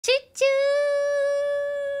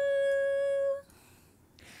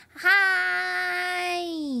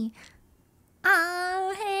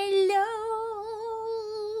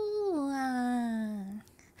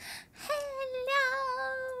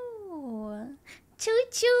Choo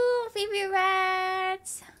choo, baby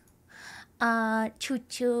rats. Choo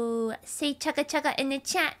choo. Say chugga chugga in the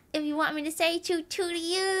chat if you want me to say choo choo to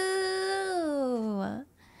you.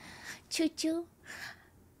 Choo choo.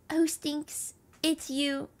 Who stinks? It's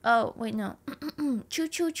you. Oh, wait, no. Choo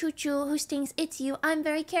choo choo choo. Who stinks? It's you. I'm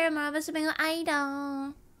very Kerimara 𝗏𝗡𝗏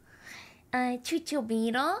idol. Choo choo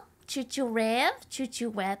beetle. Choo choo rev. Choo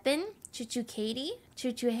choo weapon. Choo choo Katie.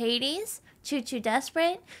 Choo choo Hades. Choo choo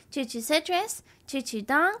desperate. Choo choo citrus. Choo choo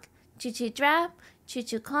donk. Choo choo drop. Choo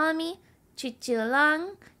choo call me. Choo choo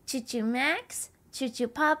long. Choo choo max. Choo choo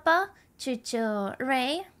papa. Choo choo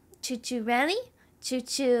ray. Choo choo relly. Choo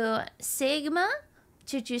choo sigma.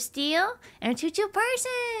 Choo choo steel. And choo choo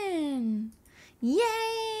person. Yay!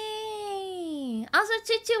 Also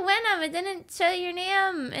choo choo Venom. It didn't show your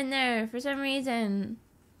name in there for some reason.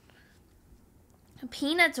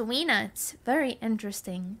 Peanuts Weenuts. Very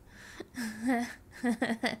interesting.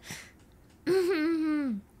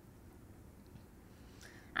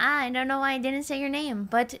 I don't know why I didn't say your name,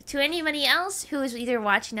 but to anybody else who is either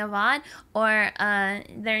watching a VOD or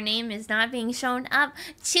their name is not being shown up,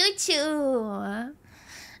 choo choo.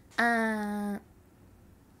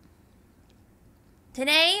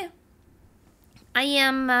 Today I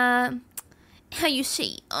am how you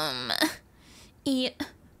say a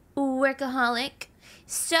workaholic.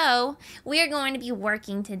 So we are going to be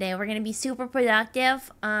working today. We're going to be super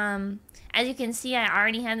productive. As you can see, I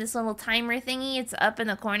already have this little timer thingy. It's up in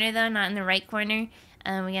the corner though, not in the right corner.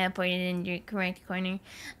 We gotta put it in the correct corner.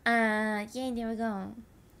 Yeah, there we go.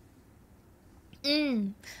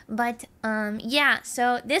 But yeah,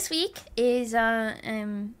 so this week is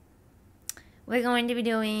we're going to be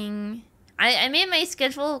doing, I made my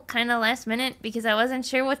schedule kind of last minute because I wasn't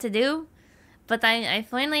sure what to do, but I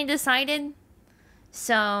finally decided.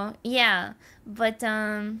 So yeah, but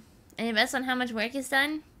any bets on how much work is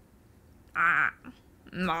done? I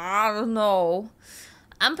don't know.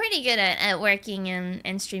 I'm pretty good at working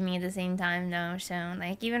and streaming at the same time though, so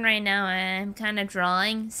like even right now I'm kind of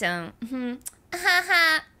drawing, so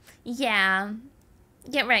yeah,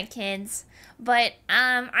 get right kids. But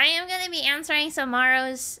I am gonna be answering some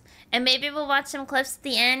Maros, and maybe we'll watch some clips at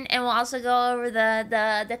the end, and we'll also go over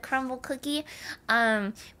the crumble cookie,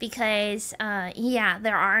 because yeah,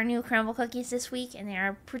 there are new crumble cookies this week and they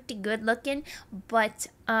are pretty good looking, but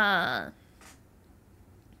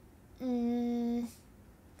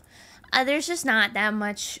there's just not that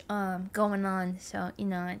much going on, so you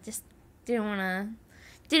know, I just didn't wanna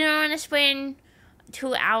spend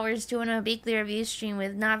 2 hours doing a weekly review stream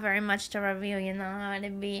with not very much to review, you know how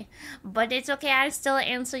it'd be. But it's okay, I still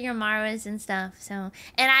answer your Maros and stuff, so.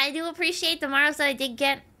 And I do appreciate the Maros that I did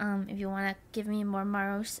get. If you wanna give me more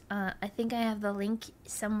Maros, I think I have the link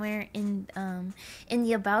somewhere in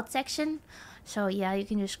the about section. So yeah, you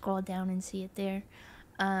can just scroll down and see it there.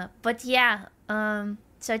 But yeah,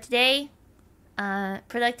 so today,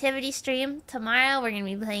 productivity stream. Tomorrow we're gonna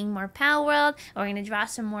be playing more Pal World. We're gonna draw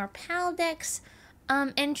some more Pal decks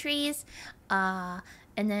entries. And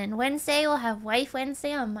then Wednesday we'll have Wife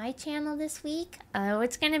Wednesday on my channel this week.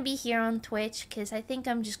 It's gonna be here on Twitch because I think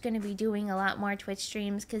I'm just gonna be doing a lot more Twitch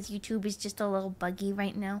streams because YouTube is just a little buggy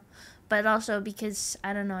right now. But also because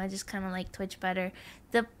I don't know, I just kind of like Twitch better.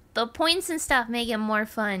 The points and stuff make it more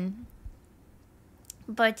fun.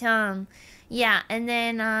 But yeah, and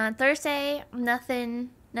then Thursday, nothing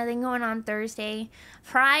going on Thursday.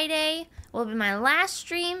 Friday will be my last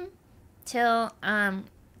stream till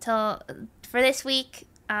for this week.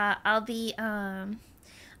 I'll be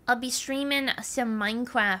streaming some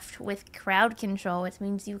Minecraft with crowd control, which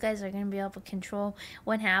means you guys are gonna be able to control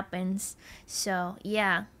what happens. So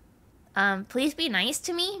yeah, please be nice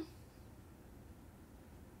to me,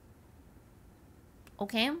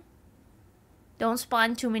 okay? Don't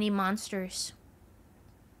spawn too many monsters.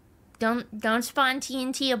 Don't spawn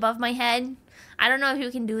TNT above my head. I don't know if you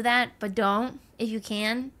can do that, but don't. If you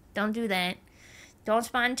can, don't do that. Don't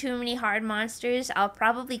spawn too many hard monsters. I'll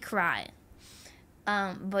probably cry.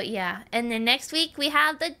 But yeah. And then next week we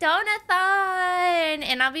have the Donathon,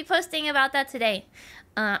 and I'll be posting about that today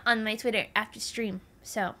on my Twitter after stream.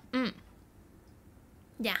 So,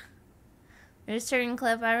 yeah. There's a certain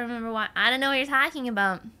clip I remember what I don't know what you're talking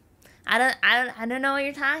about. I don't know what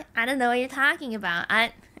you're talking. I don't know what you're talking about.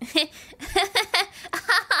 I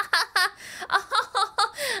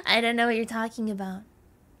don't know what you're talking about.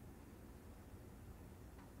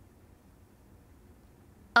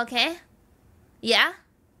 Okay. Yeah.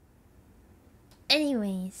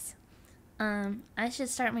 Anyways, I should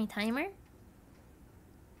start my timer.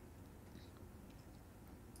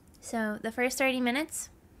 So the first 30 minutes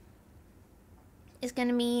is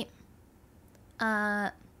gonna be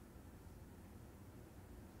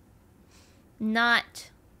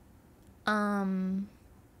not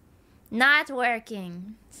not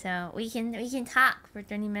working. So we can talk for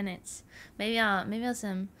 30 minutes. Maybe I'll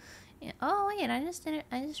some. Yeah. Oh wait, I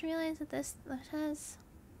just realized that this has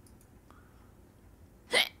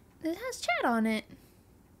it has chat on it.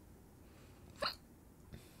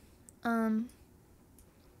 I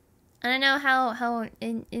don't know how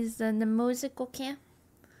it is the music okay.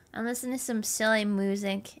 I'm listening to some silly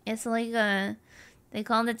music. It's like they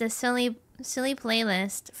called it the silly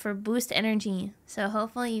playlist for boost energy. So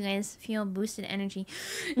hopefully you guys feel boosted energy.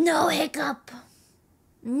 No hiccup.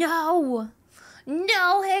 No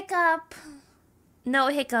hiccup. No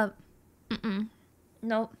hiccup.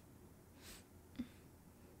 Nope.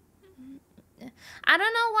 I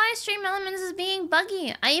don't know why Stream Elements is being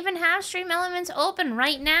buggy. I even have Stream Elements open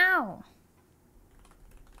right now.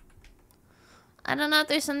 I don't know if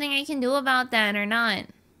there's something I can do about that or not.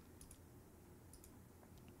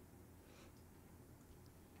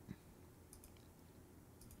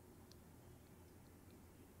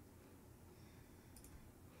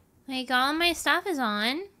 Like, all my stuff is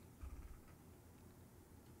on.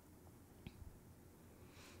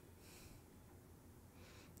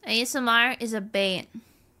 ASMR is a bait.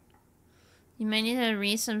 You might need to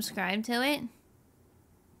resubscribe to it.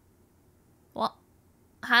 Well,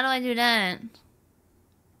 how do I do that?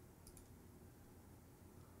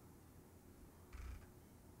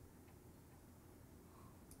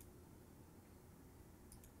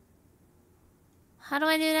 How do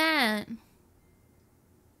I do that?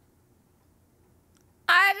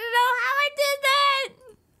 I don't know how I did that!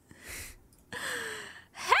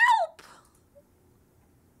 Help!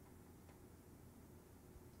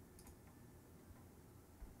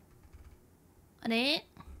 On it?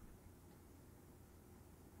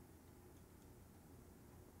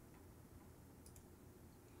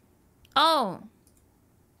 Oh.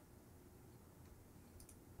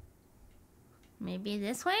 Maybe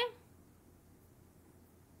this way?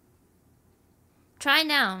 Try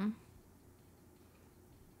now.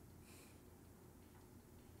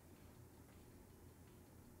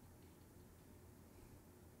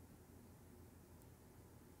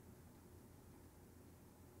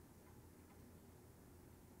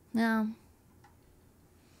 No.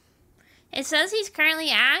 It says he's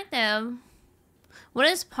currently active. What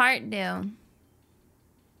does part do?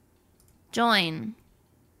 Join.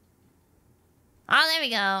 Oh, there we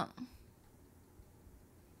go.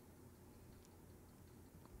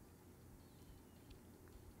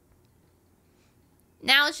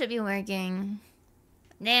 Now it should be working.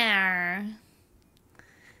 There.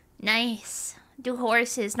 Nice. Do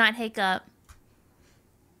horses, not hiccup.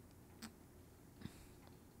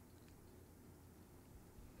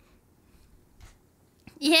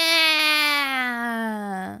 Yeah!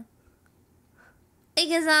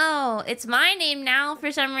 𝗥𝗨𝗡𝗢𝗢. It's my name now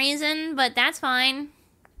for some reason, but that's fine.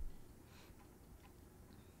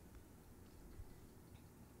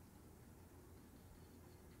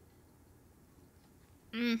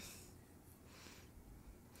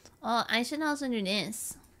 Oh, I should also do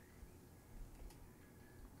this.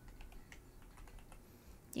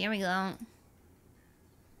 Here we go.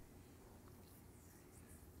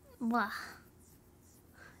 Wow.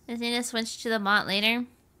 I need to switch to the bot later.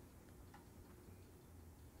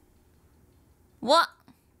 What?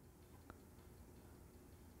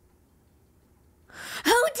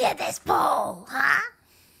 Who did this poll, huh?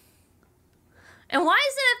 And why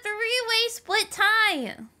is it a three-way split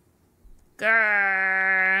tie?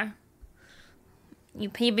 Grrr. You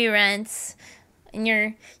PB rents and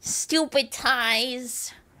your stupid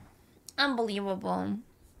ties. Unbelievable.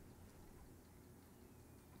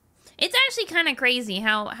 It's actually kind of crazy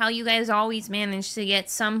how you guys always manage to get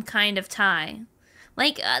some kind of tie.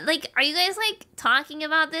 Like, are you guys, like, talking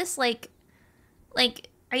about this? Like,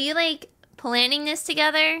 are you, like, planning this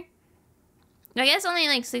together? I guess only,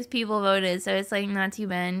 like, 6 people voted, so it's, like, not too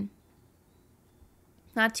bad.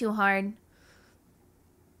 Not too hard.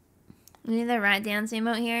 We need the rat dance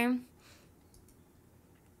emote here.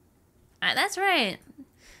 That's right.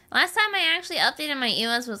 Last time I actually updated my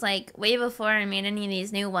emotes was, like, way before I made any of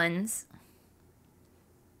these new ones.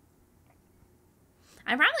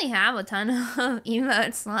 I probably have a ton of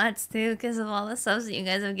emote slots, too, because of all the subs that you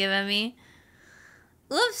guys have given me.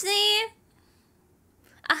 Oopsie!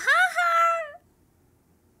 Ahaha!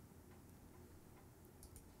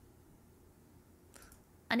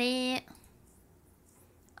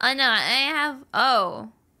 Oh, no, I have...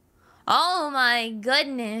 Oh. Oh, my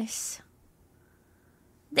goodness.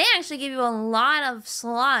 They actually give you a lot of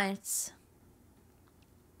slots.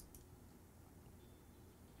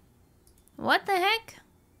 What the heck?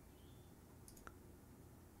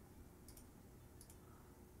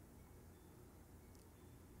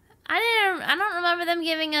 I don't remember them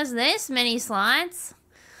giving us this many slots.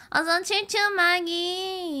 어서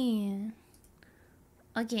칠칠마기.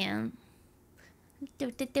 Again.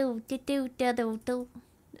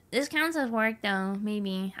 This counts as work though,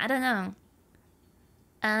 maybe. I don't know.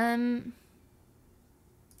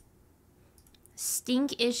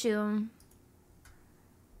 Stink issue.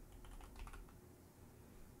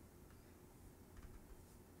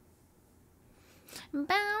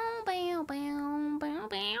 Bow, bow, bow, bow, bow,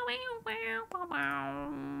 bow, bow,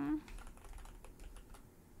 bow.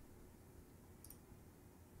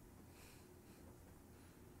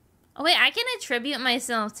 Oh wait, I can attribute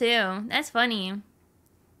myself too. That's funny.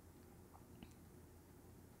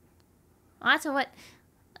 Lots of what?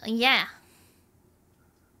 Yeah.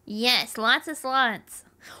 Yes, lots of slots.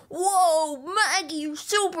 Whoa, Maggie, you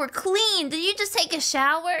super clean. Did you just take a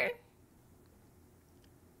shower?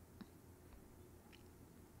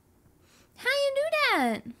 How you do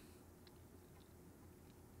that?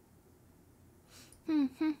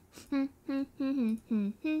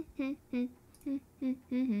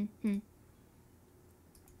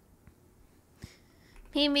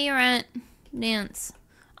 PB rent dance.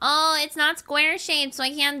 Oh, it's not square shaped, so I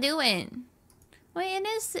can't do it. Wait, it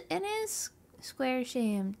is square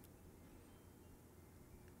shaped.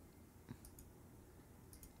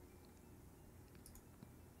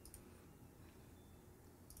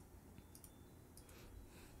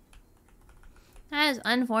 That is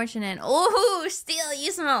unfortunate. Oh, Steel,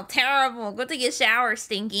 you smell terrible. Go take a shower,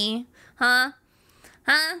 Stinky. Huh?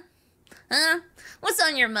 Huh? Huh? What's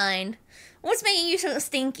on your mind? What's making you so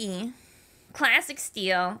stinky? Classic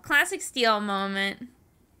Steel. Classic Steel moment.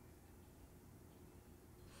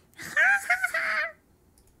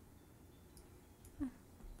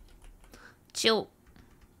 Chill.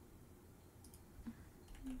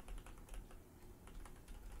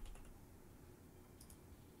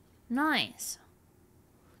 Nice.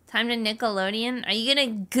 Time to Nickelodeon. Are you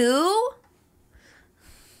gonna goo?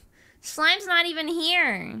 Slime's not even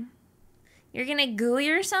here. You're gonna goo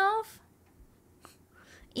yourself?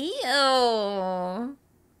 Ew.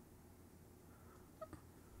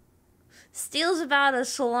 Steel's about a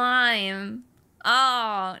slime.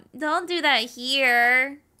 Oh, don't do that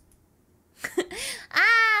here.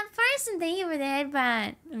 Person, thank you for the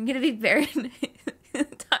headbutt. I'm gonna be buried in a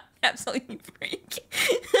time capsule, you freak.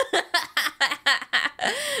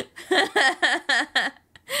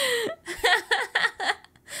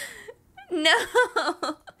 No.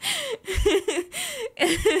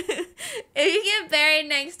 If you get buried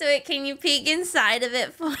next to it, can you peek inside of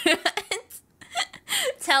it for us?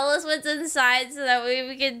 Tell us what's inside so that way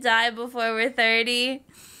we can die before we're 30.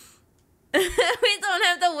 We don't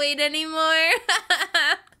have to wait anymore.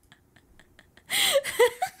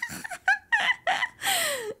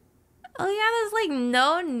 Oh yeah, there's like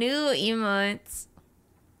no new emotes.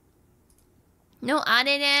 No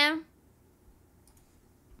adene.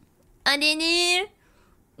 Adene.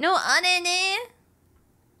 No adene.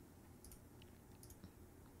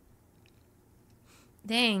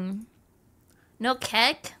 Dang. No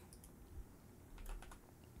kek.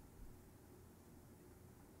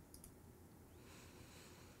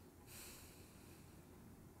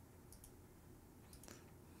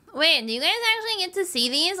 Wait, do you guys actually get to see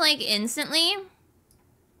these, like, instantly?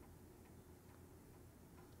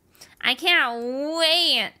 I can't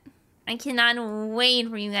wait. I cannot wait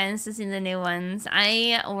for you guys to see the new ones.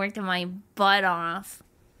 I worked my butt off.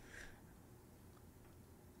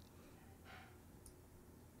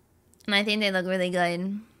 And I think they look really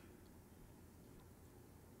good.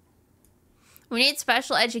 We need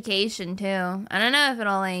special education, too. I don't know if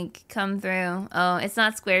it'll, like, come through. Oh, it's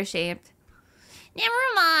not square-shaped. Never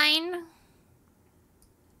mind.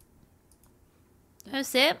 Do I have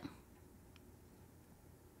sip?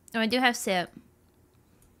 Oh, I do have sip.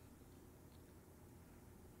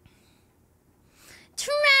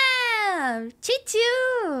 Trev! Cheat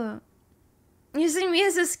you! Using me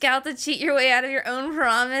as a scout to cheat your way out of your own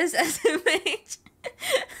promise as a mage.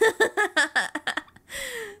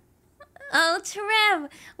 Oh, Trev!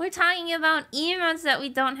 We're talking about emotes that we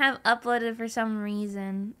don't have uploaded for some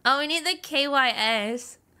reason. Oh, we need the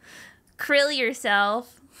KYS. Krill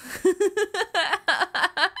yourself.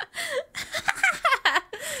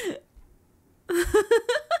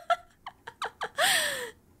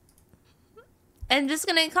 I'm just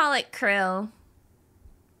gonna call it Krill.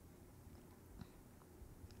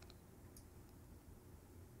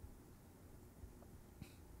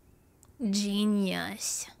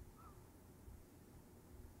 Genius.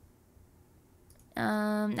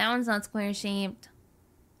 That one's not square shaped.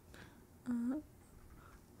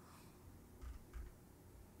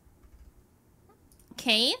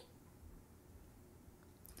 Okay.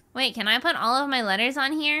 Wait, can I put all of my letters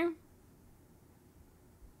on here?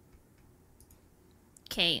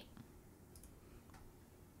 Kate.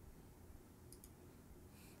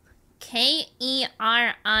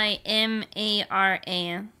 Kerimara.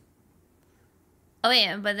 Oh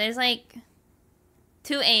yeah, but there's like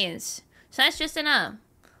 2 A's. So that's just enough.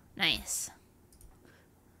 Nice.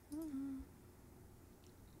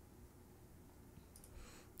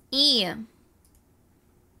 E.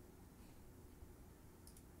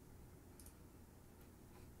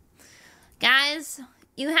 Guys,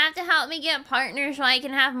 you have to help me get partners so I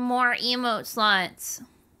can have more emote slots.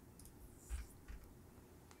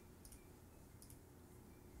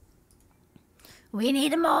 We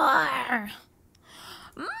need more!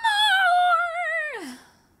 More!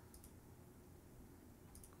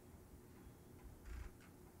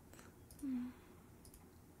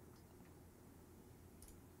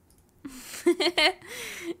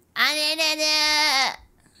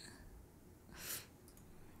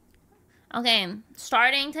 Okay,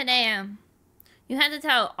 starting today, you have to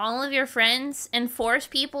tell all of your friends and force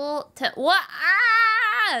people to... What?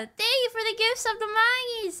 Ah! Thank you for the gifts of the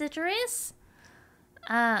Maggie, Citrus.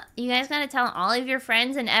 You guys gotta tell all of your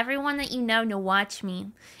friends and everyone that you know to watch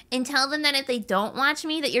me. And tell them that if they don't watch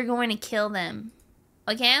me, that you're going to kill them.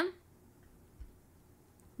 Okay?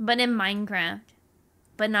 But in Minecraft.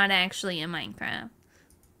 But not actually in Minecraft.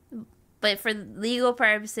 But for legal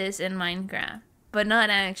purposes in Minecraft. But not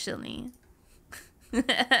actually. Yay!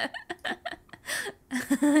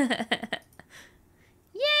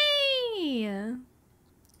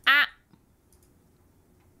 Ah!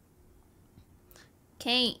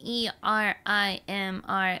 Kerimara. I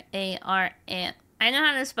know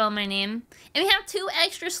how to spell my name. And we have 2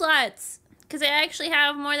 extra slots. Because I actually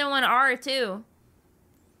have more than 1 R, too.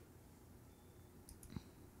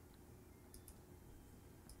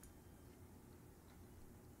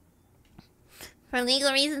 For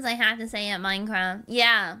legal reasons, I have to say it Minecraft.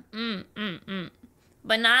 Yeah.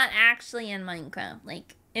 But not actually in Minecraft.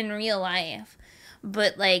 Like, in real life.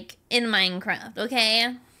 But, like, in Minecraft,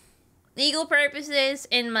 okay? Legal purposes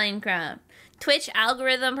in Minecraft. Twitch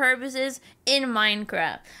algorithm purposes in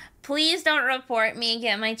Minecraft. Please don't report me and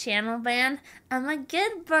get my channel banned. I'm a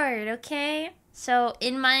good bird, okay? So,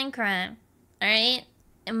 in Minecraft. Alright?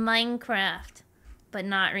 In Minecraft. But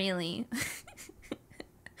not really.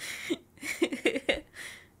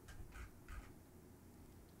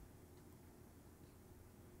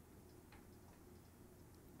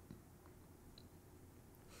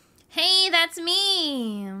 Hey, that's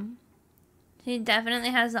me! He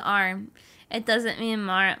definitely has the arm. It doesn't mean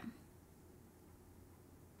Mara.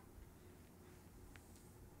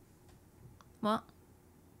 What?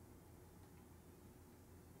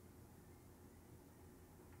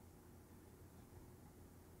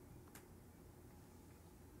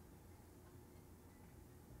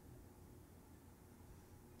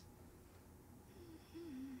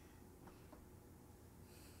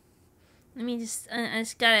 Let me just, I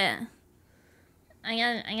just gotta,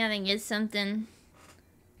 I gotta get something.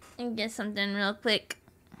 Get something real quick.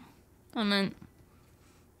 Hold on.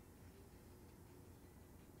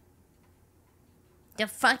 The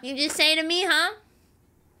fuck you just say to me, huh?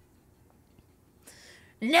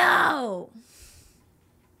 No!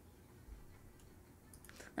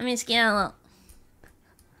 Let me scan a little.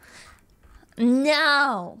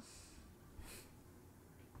 No!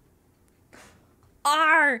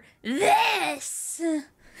 Are this?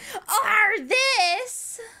 Are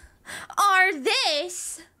this? Are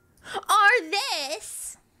this? Are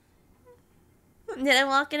this? Did I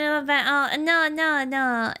walk into a bed? Oh,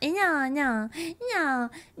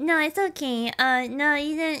 no, it's okay. No,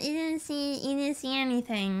 you didn't see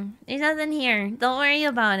anything. There's nothing here. Don't worry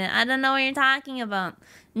about it. I don't know what you're talking about.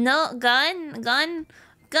 No, gun.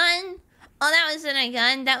 Oh, that wasn't a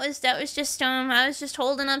gun. That was just, I was just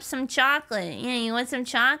holding up some chocolate. Yeah, you want some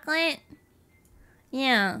chocolate?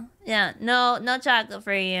 Yeah, no chocolate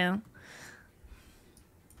for you.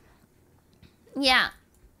 Yeah.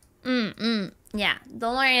 Yeah,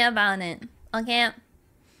 don't worry about it. Okay?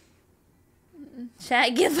 Should I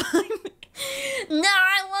give up? No,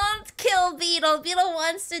 I won't kill Beetle. Beetle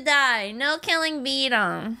wants to die. No killing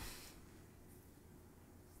Beetle.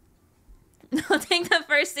 I'll take the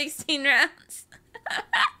first 16 rounds.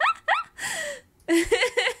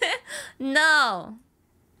 No.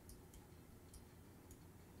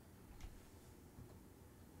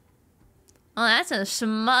 Oh, that's a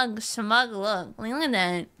smug look. Look at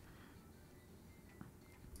that.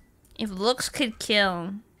 If looks could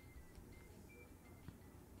kill.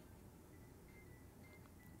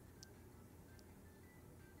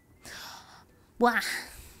 Wow.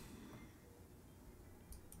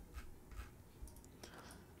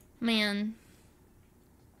 Man.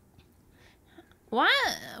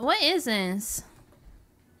 What is this?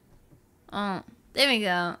 Oh, there we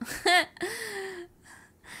go.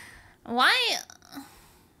 Why?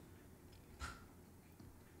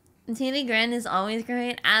 TV Grand is always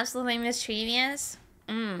great. Absolutely mischievous.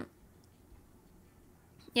 Yeah,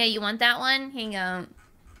 you want that one? Here you go.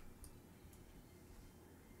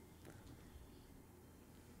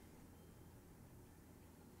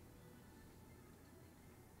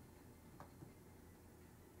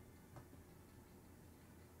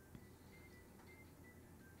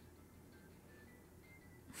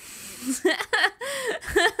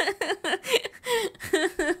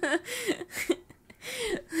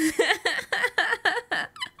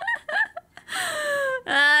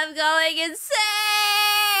 I'm going insane!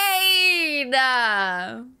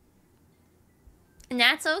 And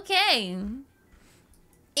that's okay.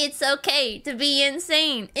 It's okay to be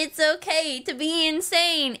insane. It's okay to be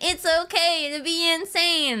insane. It's okay to be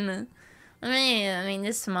insane. I mean,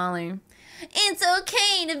 this smaller. It's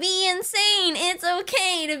okay to be insane. It's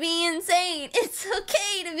okay to be insane. It's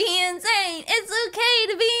okay to be insane. It's okay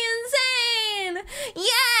to be insane.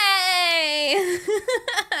 Yay!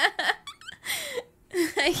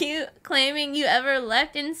 Are you claiming you ever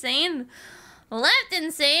left insane? Left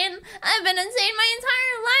insane? I've been insane my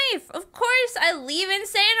entire life. Of course, I leave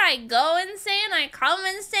insane. I go insane. I come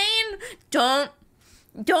insane.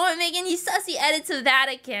 Don't make any sussy edits of that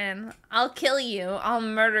again. I'll kill you. I'll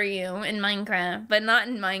murder you in Minecraft, but not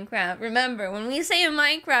in Minecraft. Remember, when we say in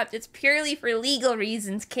Minecraft, it's purely for legal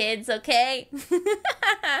reasons, kids, okay?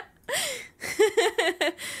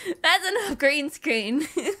 That's enough green screen.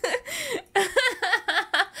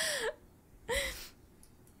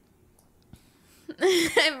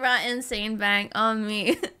 I brought insane back on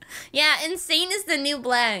me. Yeah, insane is the new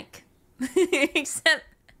black. Except...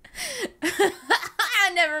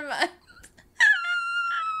 Never mind.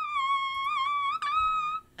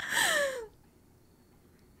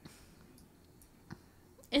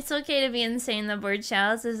 It's okay to be insane, the board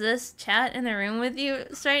shouts. Is this chat in the room with you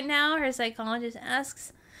right now? Her psychologist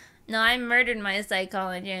asks. No, I murdered my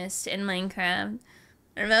psychologist in Minecraft.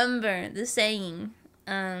 Remember the saying.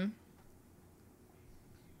 I'm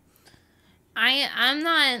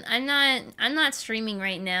not streaming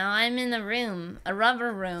right now. I'm in a room, a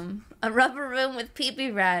rubber room with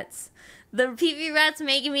pee-pee rats. The pee-pee rats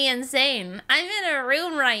making me insane. I'm in a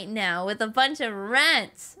room right now with a bunch of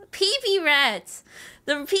rats, pee-pee rats.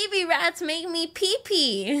 The pee-pee rats make me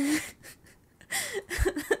pee-pee.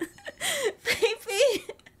 Pee-pee.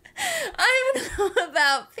 I don't know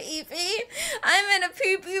about pee-pee. I'm in a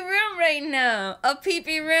pee-pee room right now. A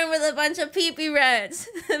pee-pee room with a bunch of pee-pee rats.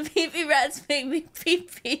 The pee-pee rats make me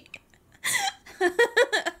pee-pee.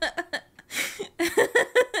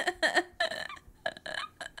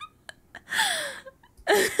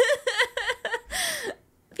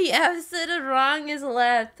 The opposite of wrong is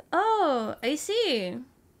left. Oh, I see.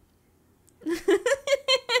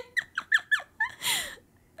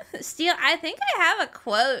 Steel, I think I have a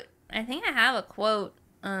quote.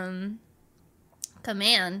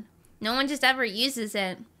 Command. No one just ever uses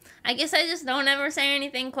it. I guess I just don't ever say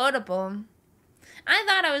anything quotable. I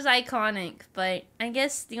thought I was iconic, but I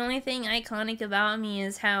guess the only thing iconic about me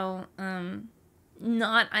is how,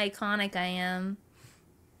 not iconic I am.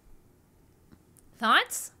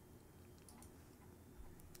 Thoughts?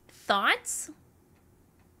 Thoughts?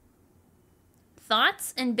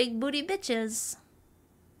 Thoughts and big booty bitches.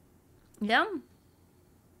 Yeah.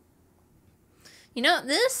 You know,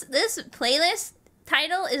 this playlist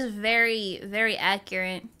title is very, very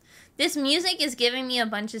accurate. This music is giving me a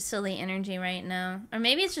bunch of silly energy right now. Or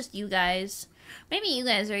maybe it's just you guys. Maybe you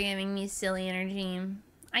guys are giving me silly energy.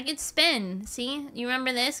 I could spin. See? You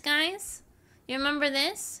remember this, guys? You remember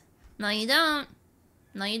this? No, you don't.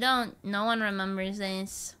 No, you don't. No one remembers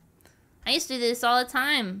this. I used to do this all the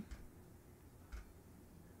time.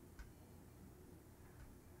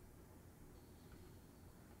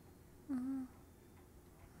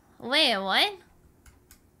 Wait, what?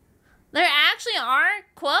 There actually are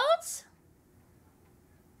quotes?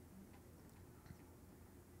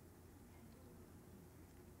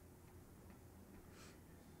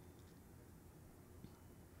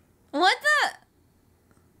 What the?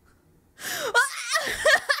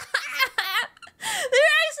 There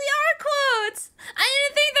actually are quotes! I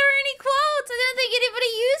didn't think there were any quotes! I didn't think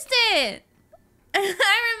anybody used it!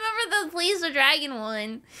 I remember the Please the Dragon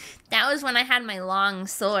one. That was when I had my long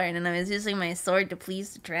sword and I was using my sword to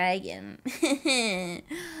please the dragon.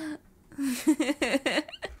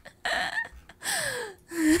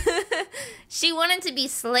 She wanted to be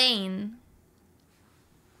slain.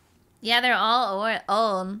 Yeah, they're all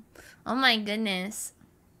old. Oh my goodness.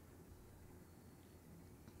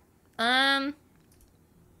 I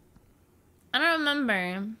don't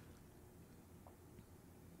remember.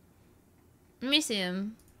 Let me see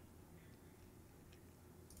him.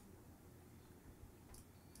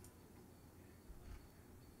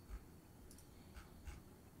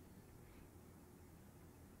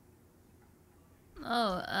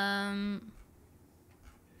 Oh,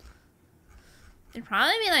 it'd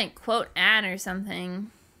probably be like quote ad or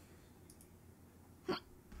something.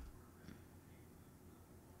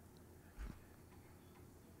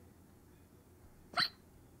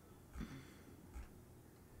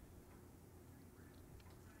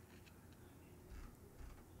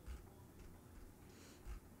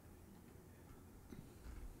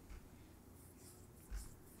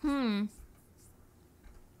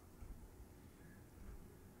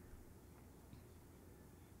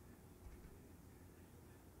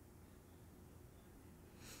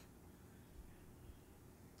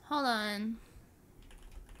 Hold on.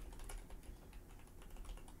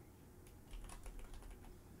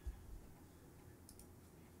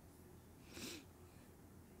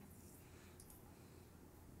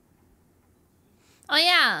 Oh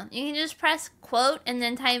yeah, you can just press quote and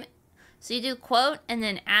then type. So you do quote and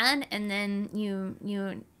then add and then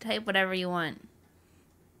you type whatever you want.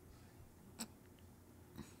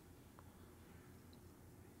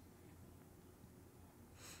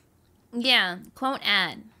 Yeah, quote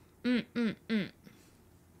ad.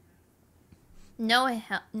 No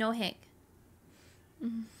hic.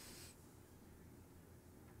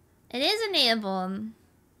 It is enabled.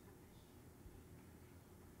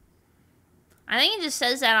 I think it just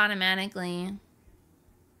says that automatically.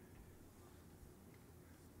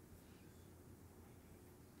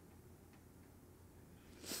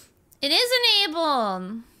 It is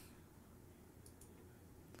enabled.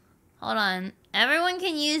 Hold on. Everyone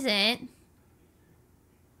can use it.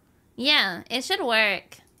 Yeah, it should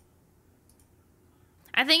work.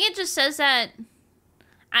 I think it just says that.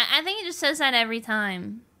 I think it just says that every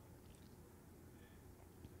time.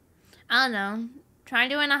 I don't know. Try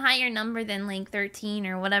doing a higher number than like 13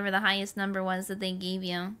 or whatever the highest number was that they gave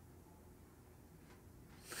you.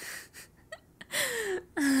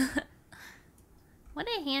 What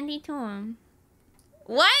a handy tool.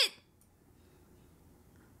 What?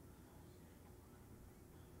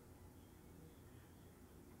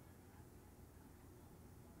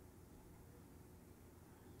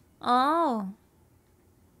 Oh.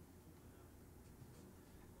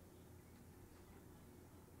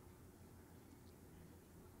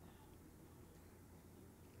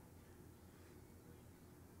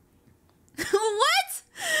 What?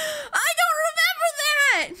 I don't remember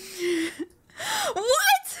that!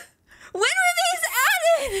 What? When were these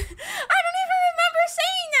added? I don't even remember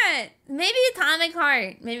saying that! Maybe Atomic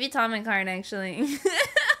Heart. Maybe Atomic Heart, actually.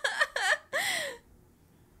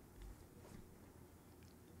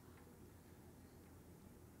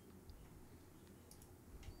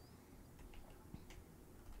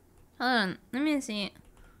 Hold on. Let me see.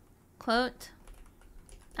 Quote.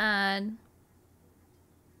 Add.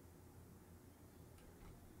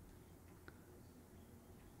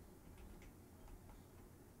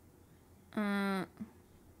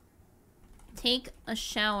 Take a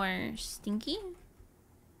shower. Stinky?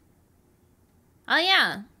 Oh,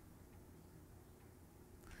 yeah.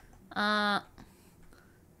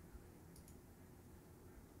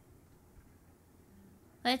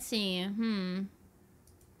 Let's see.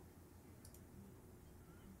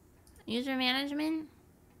 User management?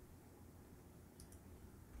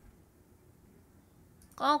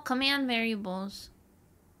 Oh, command variables.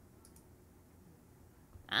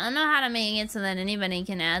 I don't know how to make it so that anybody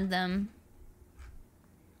can add them.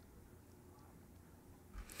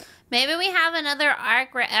 Maybe we have another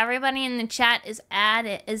arc where everybody in the chat is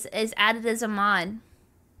added as a mod.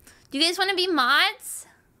 Do you guys want to be mods?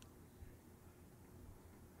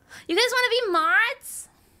 You guys want to be mods?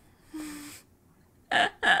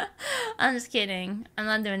 I'm just kidding. I'm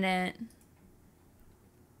not doing it.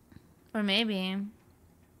 Or maybe.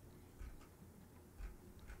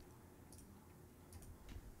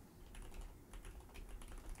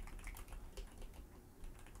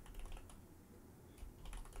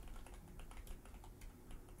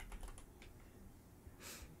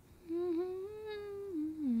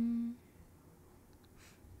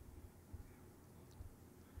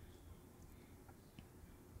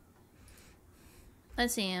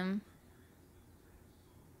 Let's see him.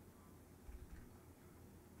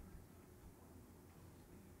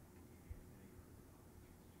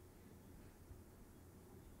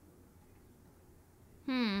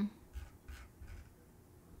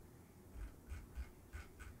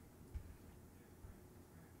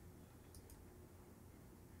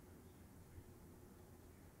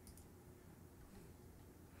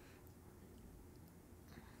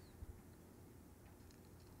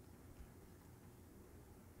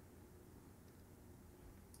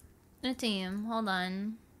 The team. Hold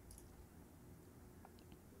on.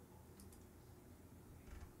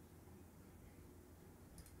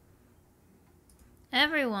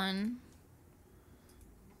 Everyone.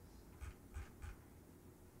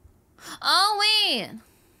 Oh, wait!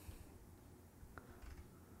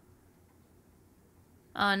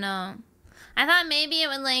 Oh, no. I thought maybe it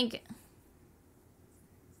would, like,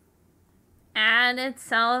 add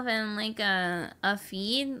itself in, like, a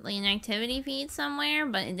feed, like an activity feed somewhere,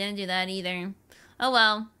 but it didn't do that either. Oh,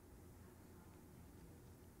 well.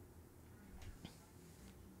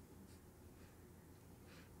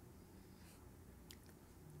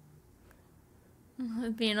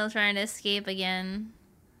 Beetle trying to escape again.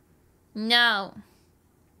 No.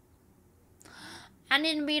 I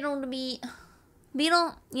need Beetle to be...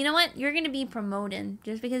 Beetle, you know what? You're gonna be promoted.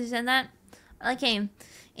 Just because you said that. Okay.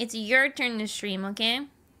 It's your turn to stream, okay?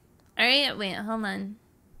 Alright, wait, hold on.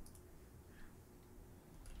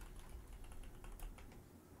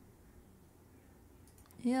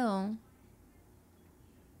 Ew.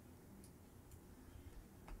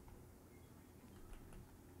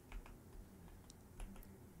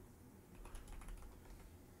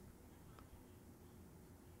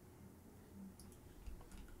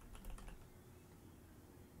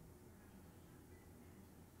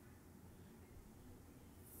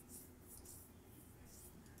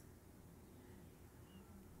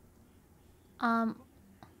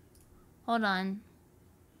 Hold on.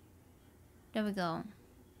 There we go.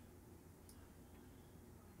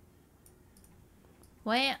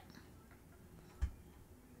 Wait.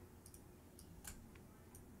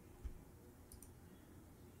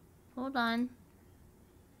 Hold on.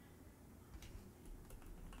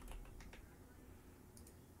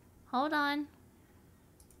 Hold on.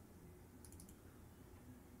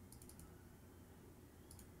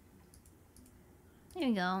 There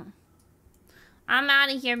you go. I'm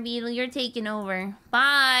out of here, Beetle. You're taking over.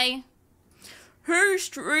 Bye. Hey,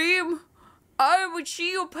 stream. I'm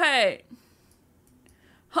𝗥𝗨𝗡𝗢𝗦.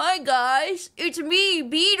 Hi, guys. It's me,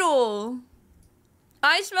 Beetle.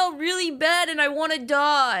 I smell really bad and I want to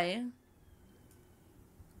die.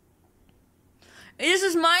 This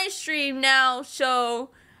is my stream now, so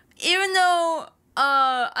even though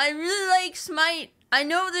I really like Smite, I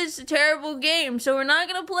know this is a terrible game, so we're not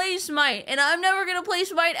gonna play Smite, and I'm never gonna play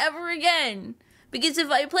Smite ever again. Because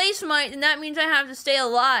if I play Smite, then that means I have to stay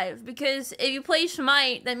alive. Because if you play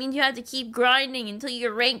Smite, that means you have to keep grinding until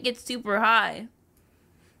your rank gets super high.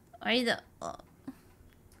 Are you the...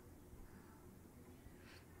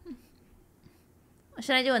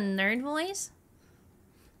 Should I do a nerd voice?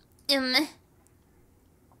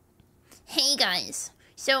 Hey guys.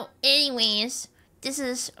 So anyways, this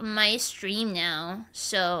is my stream now.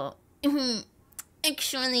 So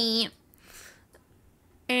actually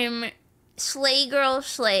slay girl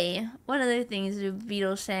slay. What other things do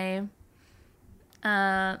Beetles say?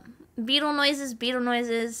 Beetle noises, beetle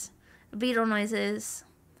noises, beetle noises.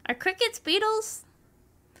 Are crickets beetles?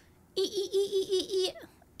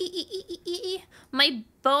 My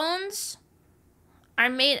bones are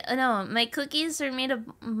made... No, my cookies are made of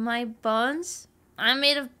my bones. I'm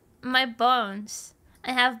made of my bones.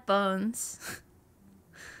 I have bones.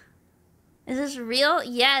 Is this real?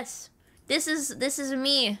 Yes. This is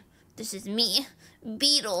me. This is me.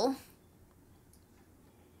 Beetle.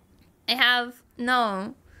 I have...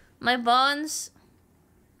 No. My bones...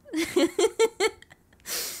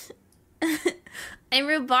 I'm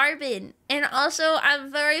rhubarb, and also I'm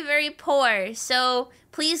very, very poor, so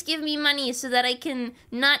please give me money so that I can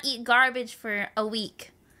not eat garbage for a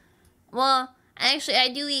week. Well, actually, I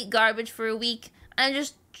do eat garbage for a week. I'm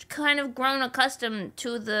just kind of grown accustomed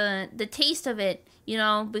to the taste of it, you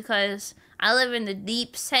know, because I live in the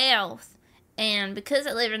deep south, and because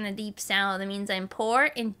I live in the deep south, that means I'm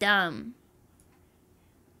poor and dumb.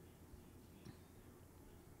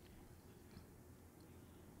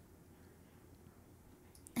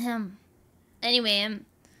 Anyway,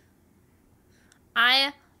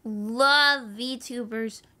 I love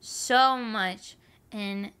VTubers so much,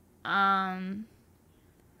 and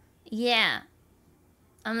yeah,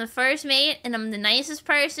 I'm the first mate, and I'm the nicest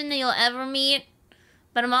person that you'll ever meet,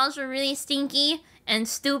 but I'm also really stinky and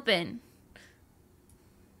stupid.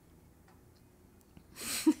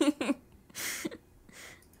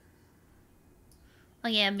 Oh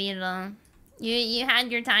yeah, Beetle. You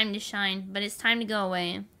had your time to shine, but it's time to go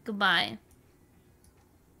away. Goodbye.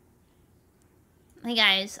 Hey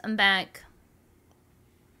guys, I'm back.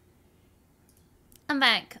 I'm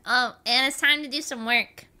back. Oh, and it's time to do some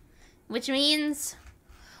work. Which means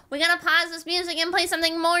we're gonna pause this music and play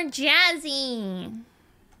something more jazzy.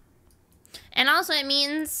 And also it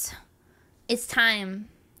means it's time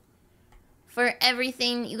for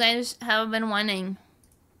everything you guys have been wanting.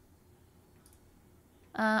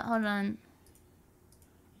 Hold on.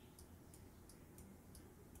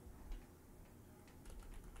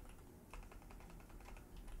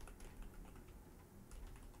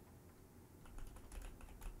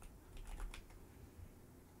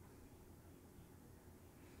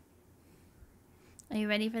 Are you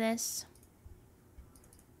ready for this?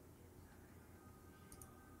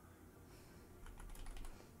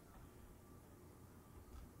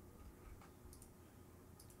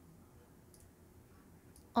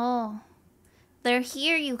 Oh, they're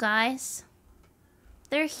here, you guys.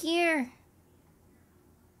 They're here.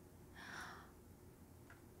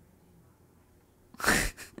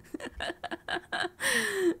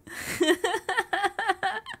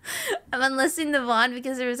 I'm unlisting the VOD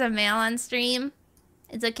because there was a male on stream.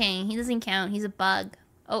 It's okay. He doesn't count. He's a bug.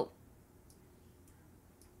 Oh.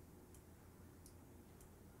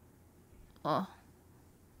 Oh.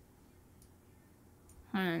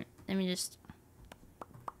 Hold on. Let me just...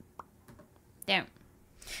 There.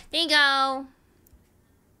 There you go.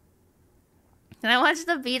 Can I watch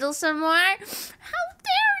the Beatles some more? How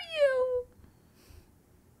dare you?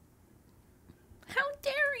 How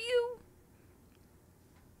dare you?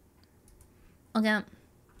 Okay.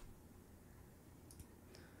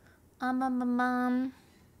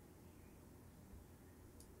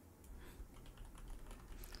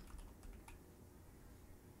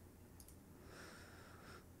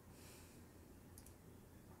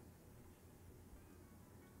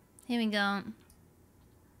 Here we go.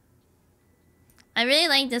 I really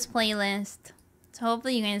like this playlist. So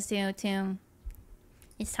hopefully you guys do too.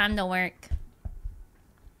 It's time to work.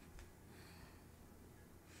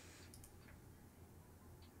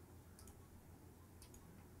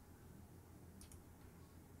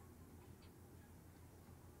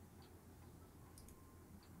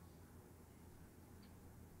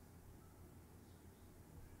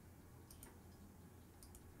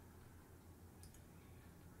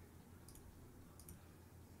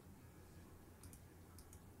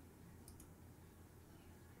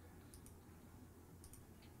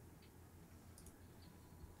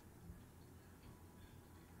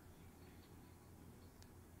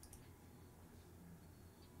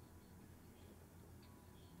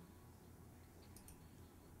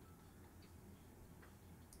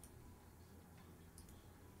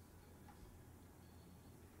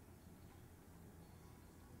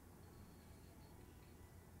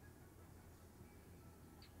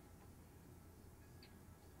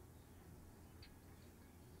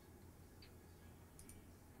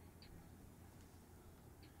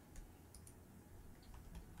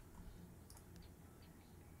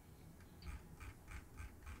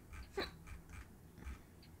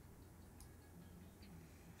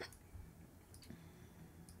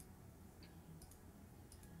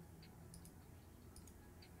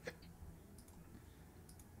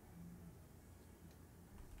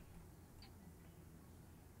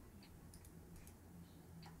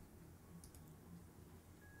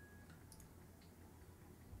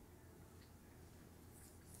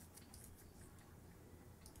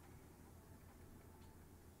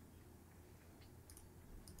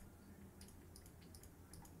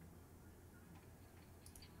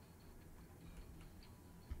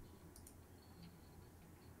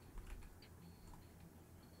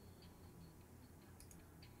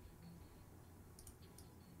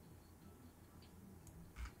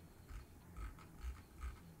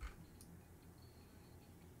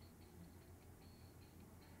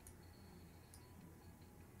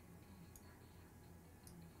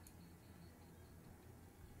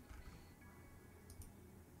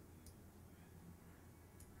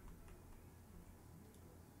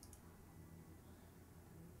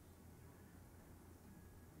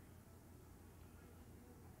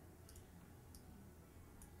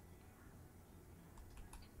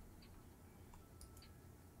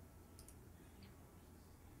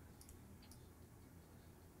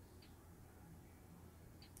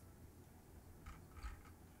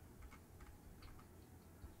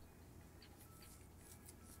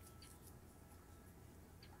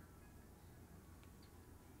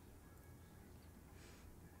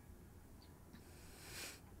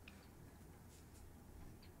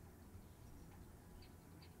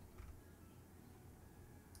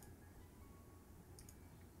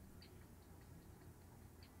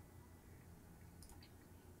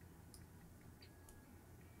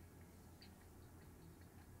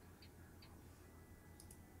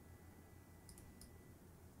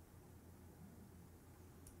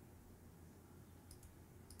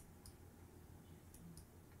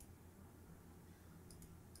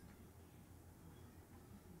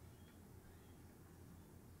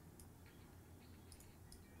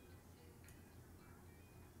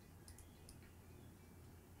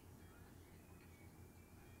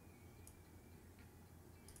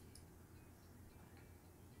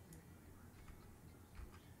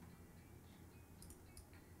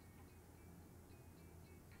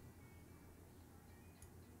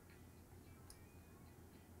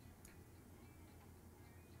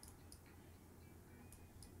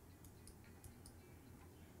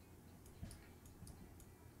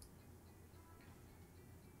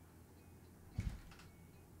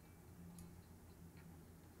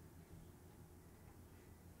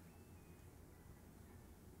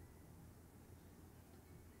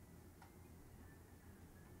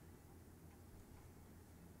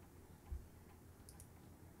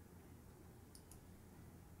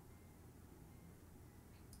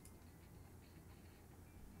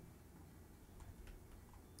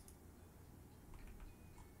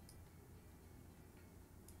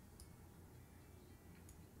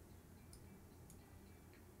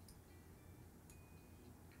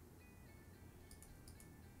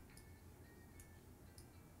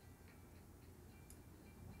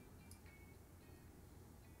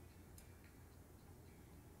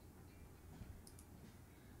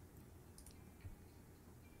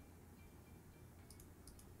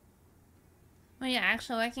 What are you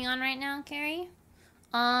actually working on right now, Carrie?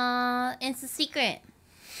 It's a secret.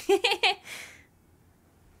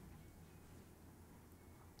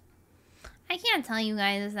 I can't tell you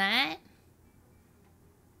guys that.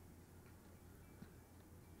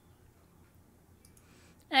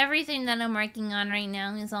 Everything that I'm working on right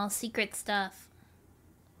now is all secret stuff.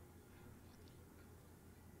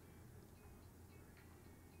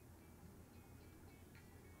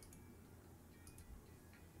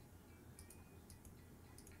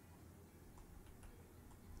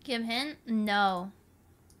 Give hint? No.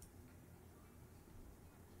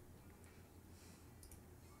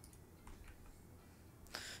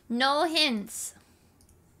 No hints.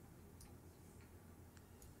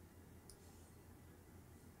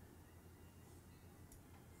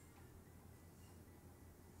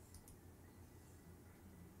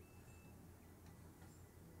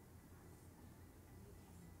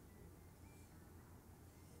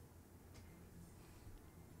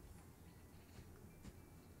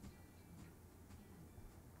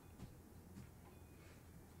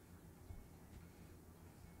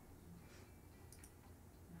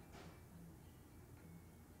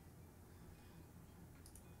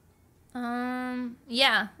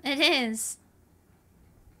 Yeah, it is.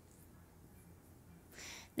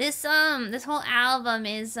 This whole album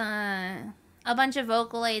is a bunch of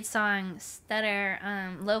Vocaloid songs that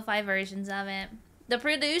are lo-fi versions of it. The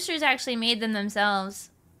producers actually made them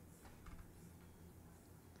themselves.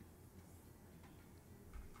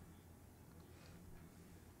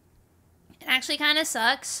 It actually kind of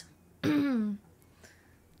sucks.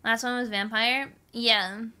 Last one was Vampire.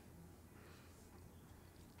 Yeah.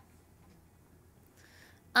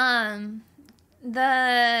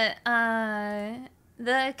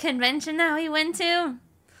 The convention that we went to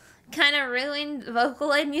kind of ruined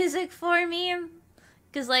Vocaloid music for me.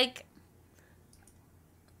 Cause like,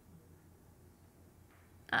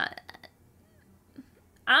 I'm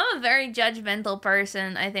a very judgmental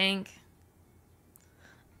person, I think.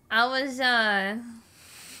 I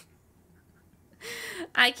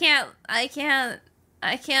can't.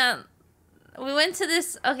 We went to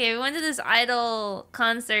this idol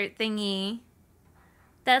concert thingy.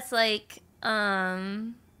 That's like,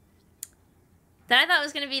 that I thought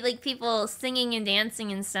was gonna be like people singing and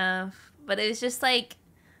dancing and stuff. But it was just like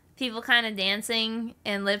people kind of dancing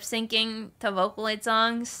and lip syncing to Vocaloid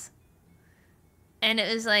songs. And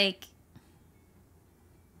it was like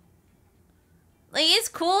it's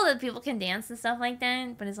cool that people can dance and stuff like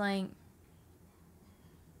that, but it's like,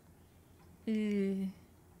 ooh,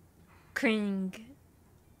 cring.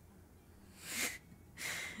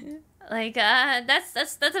 Like, that's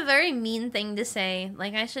a very mean thing to say.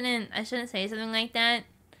 Like, I shouldn't say something like that.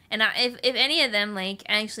 And if any of them like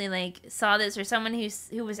actually like saw this, or someone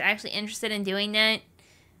who was actually interested in doing that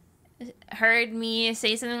heard me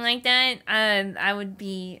say something like that, I would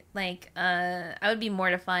be like, I would be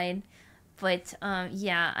mortified. But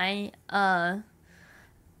yeah, I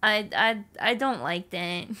don't like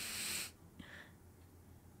that.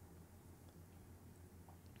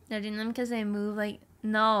 Judging them because they move, like,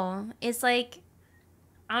 no, it's like,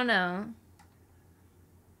 I don't know.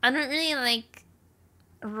 I don't really like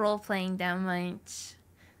role playing that much.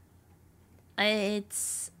 It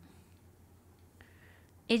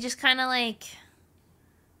just kind of like,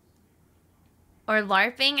 or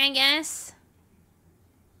LARPing, I guess.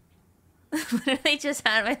 They just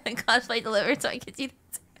had my cosplay delivered so I could do that.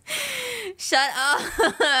 Shut up!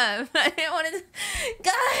 I didn't want to.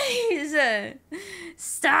 Guys,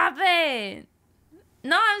 stop it!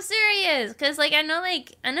 No, I'm serious. Cause like I know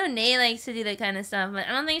Nay likes to do that kind of stuff, but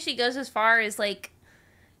I don't think she goes as far as like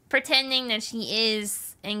pretending that she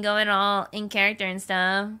is and going all in character and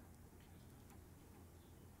stuff.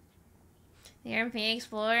 The RP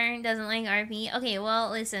Explorer doesn't like RP. Okay, well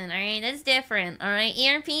listen, alright, that's different. Alright,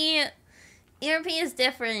 ERP is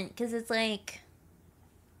different because it's like,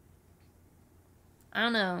 I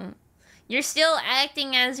don't know. You're still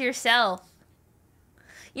acting as yourself.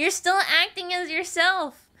 You're still acting as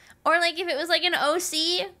yourself. Or like if it was like an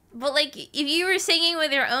OC, but like if you were singing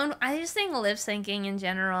with your own, I just think lip syncing in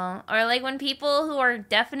general. Or like when people who are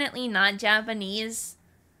definitely not Japanese,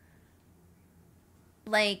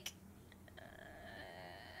 like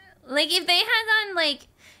if they had on like,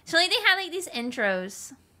 so like they had like these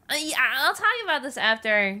intros. Yeah, I'll talk about this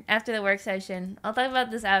after the work session. I'll talk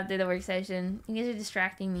about this after the work session. You guys are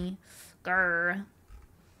distracting me. Grr.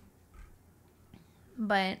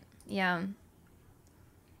 But, yeah.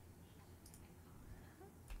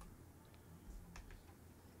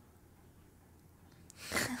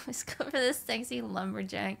 Let's go for this sexy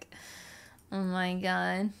lumberjack. Oh my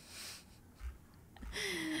god.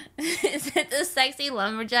 Is it the sexy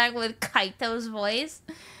lumberjack with Kaito's voice?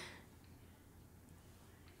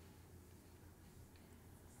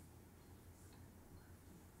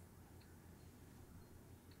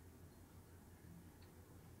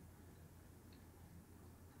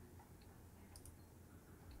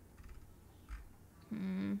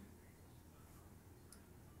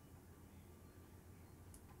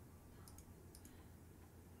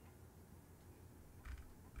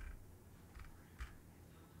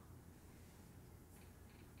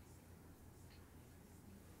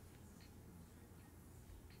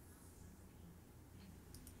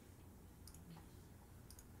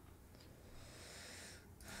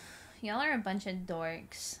 Y'all are a bunch of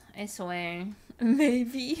dorks. I swear.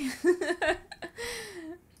 Maybe.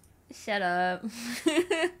 Shut up.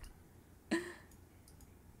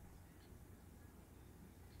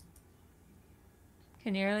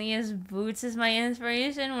 Cornelius Boots is my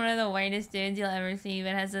inspiration. One of the whitest dudes you'll ever see,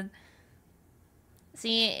 but has a...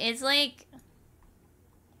 See, it's like...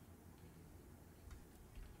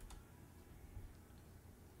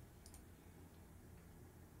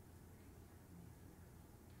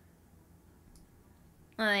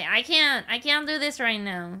 Like, I can't do this right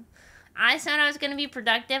now. I said I was gonna be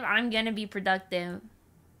productive. I'm gonna be productive.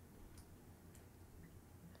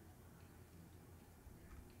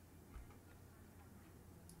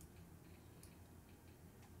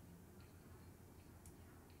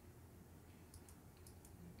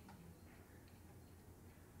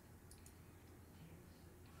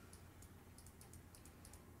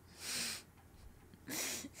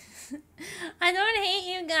 I don't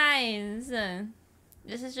hate you guys.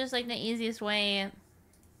 This is just like the easiest way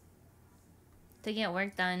to get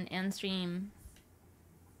work done and stream.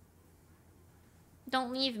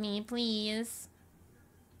 Don't leave me, please.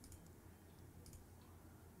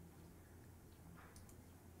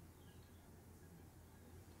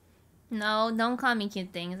 No, don't call me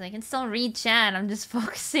cute things. I can still read chat. I'm just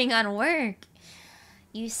focusing on work.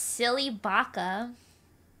 You silly baka.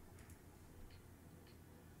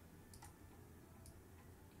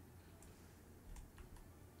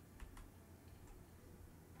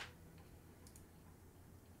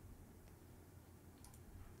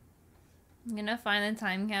 I'm gonna find the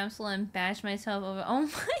time capsule and bash myself over. Oh my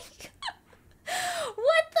god.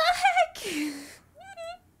 What the heck?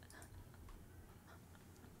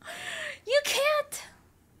 You can't.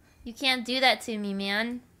 You can't do that to me,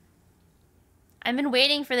 man. I've been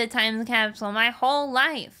waiting for the time capsule my whole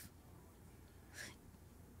life.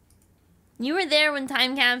 You were there when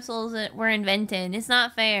time capsules were invented. It's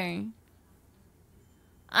not fair.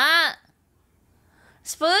 Ah.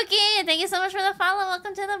 Spooky, thank you so much for the follow.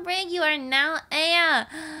 Welcome to the brig. You are now a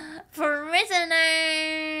prisoner.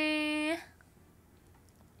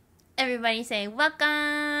 Everybody say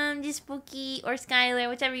welcome to Spooky or Skylar,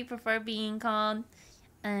 whichever you prefer being called.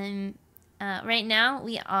 Right now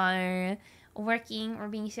we are working. We're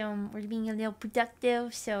being a little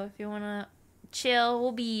productive. So if you wanna chill,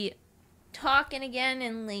 we'll be talking again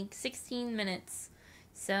in like 16 minutes.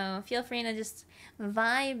 So feel free to just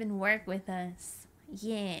vibe and work with us.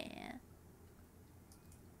 Yeah.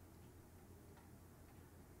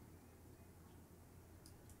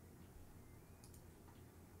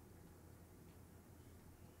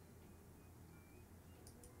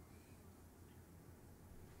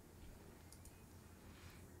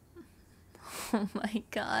 Oh my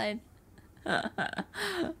god. Ah!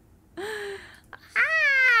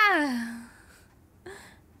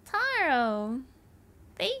 Taro.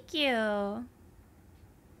 Thank you.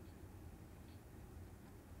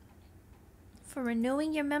 For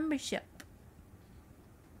renewing your membership.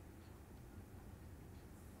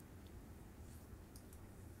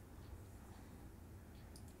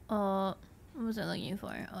 What was I looking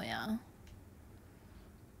for? Oh yeah.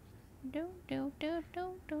 Do do do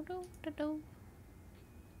do do do do do.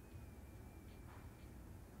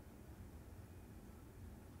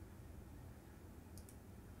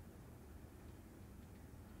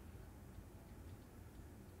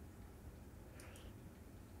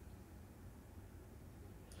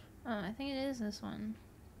 Oh, I think it is this one.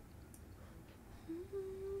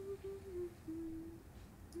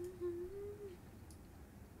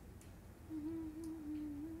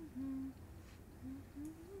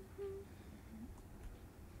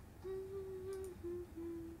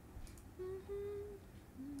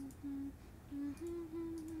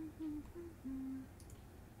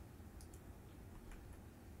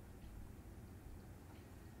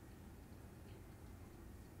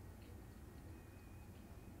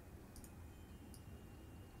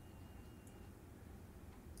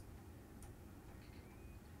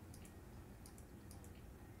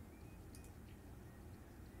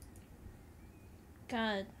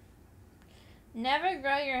 God. Never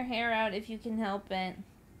grow your hair out if you can help it.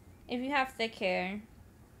 If you have thick hair.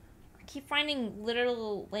 I keep finding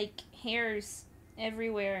literal, like, hairs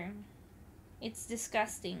everywhere. It's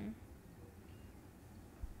disgusting.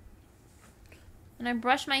 And I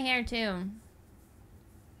brush my hair too.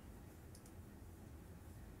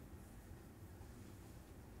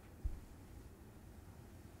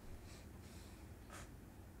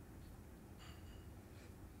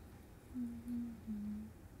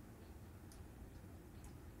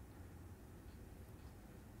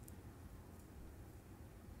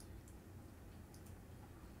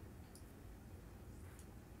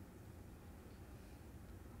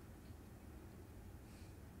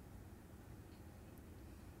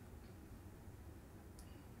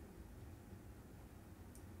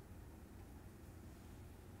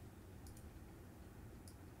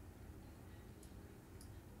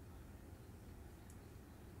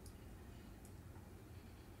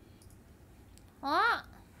 Oh!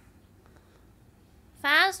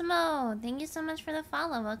 Phasmo! Thank you so much for the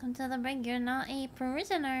follow. Welcome to the break. You're not a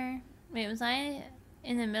prisoner. Wait, was I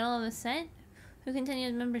in the middle of a set? Who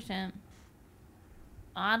continued membership?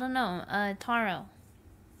 I don't know. Taro.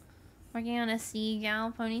 Working on a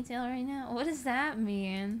seagull ponytail right now? What does that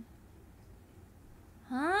mean?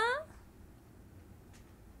 Huh?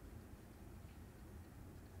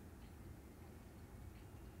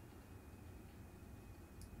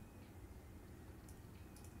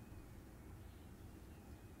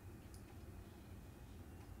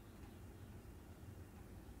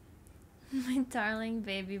 My darling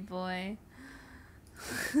baby boy.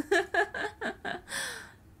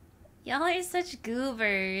 Y'all are such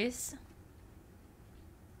goobers.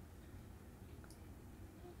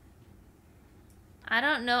 I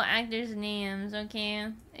don't know actors' names, okay?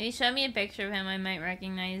 If you show me a picture of him, I might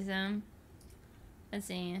recognize him. Let's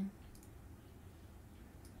see.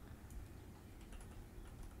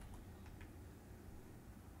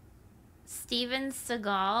 Steven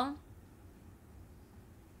Seagal.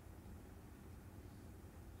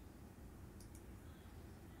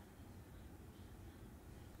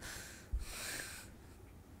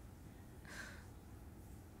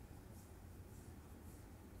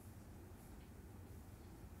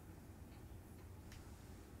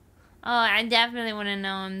 Oh, I definitely wouldn't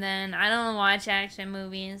know him then. I don't watch action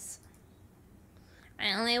movies.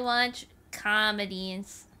 I only watch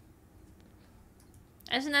comedies.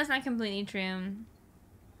 Actually, that's not completely true.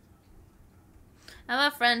 I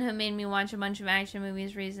have a friend who made me watch a bunch of action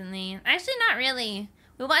movies recently. Actually, not really.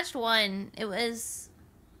 We watched one. It was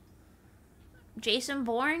Jason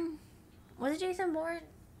Bourne? Was it Jason Bourne?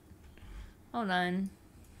 Hold on.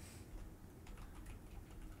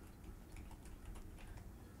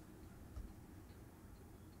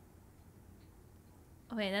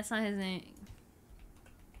 Wait, that's not his name.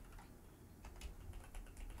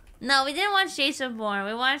 No, we didn't watch Jason Bourne.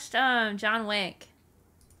 We watched John Wick.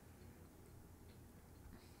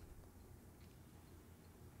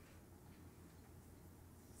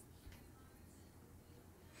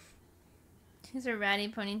 He's a ratty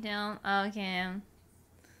ponytail. Oh, okay.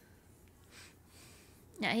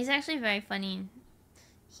 Yeah, he's actually very funny.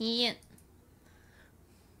 I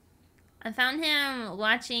found him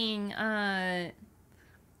watching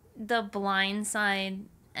The Blind Side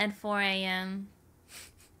at 4 a.m.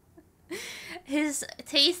 His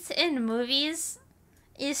taste in movies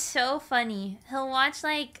is so funny. He'll watch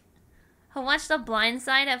The Blind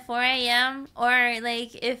Side at 4 a.m. or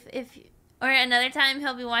like or another time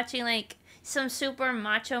he'll be watching like some super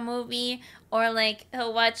macho movie, or like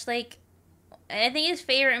he'll watch like, I think his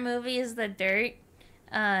favorite movie is The Dirt.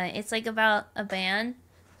 It's like about a band.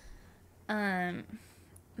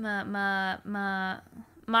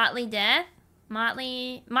 Motley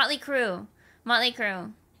Crue.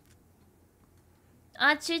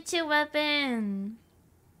 Ah, choo-choo weapon.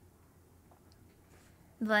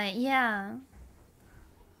 But yeah.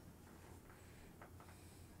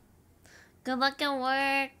 Good luck at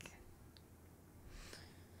work.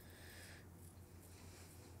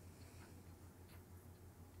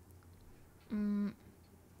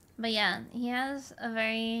 But yeah, he has a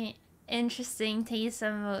very interesting taste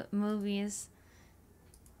of movies.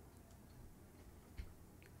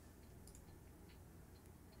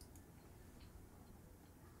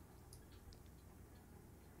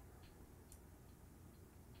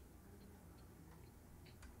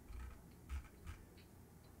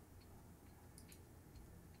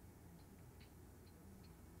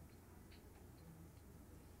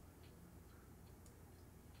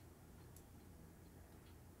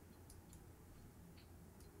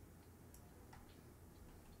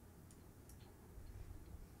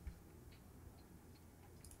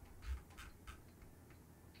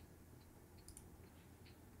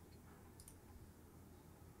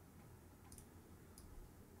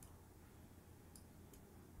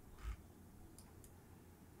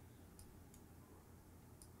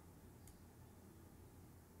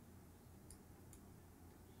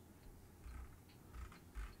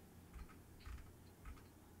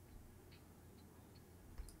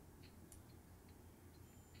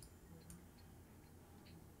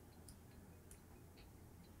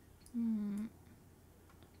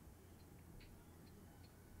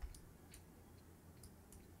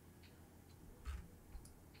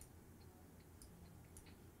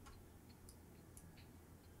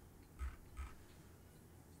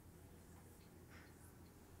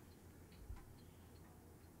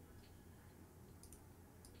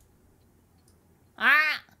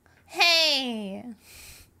 Why?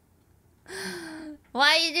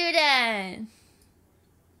 Why you do that?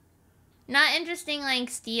 Not interesting like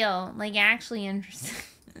Steel. Like actually interesting.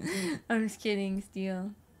 I'm just kidding, Steel.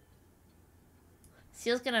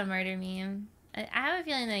 Steel's gonna murder me. I have a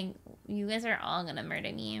feeling like you guys are all gonna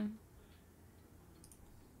murder me.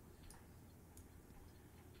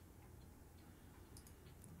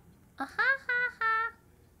 Ha ha ha.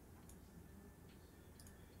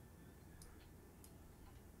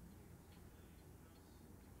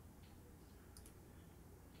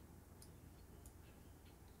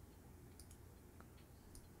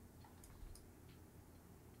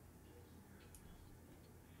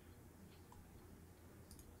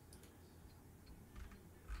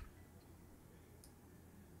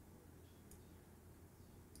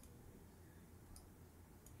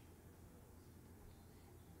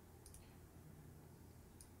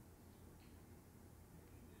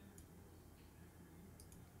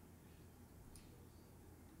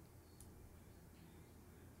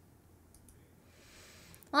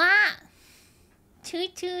 Ah!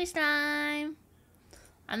 Tutu's time.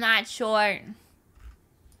 I'm not short.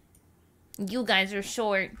 You guys are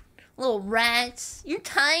short. Little rats. You're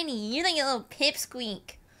tiny. You're like a little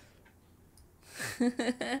pipsqueak.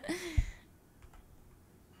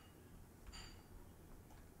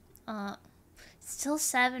 Still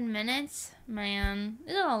 7 minutes? Man,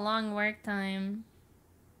 this is a long work time.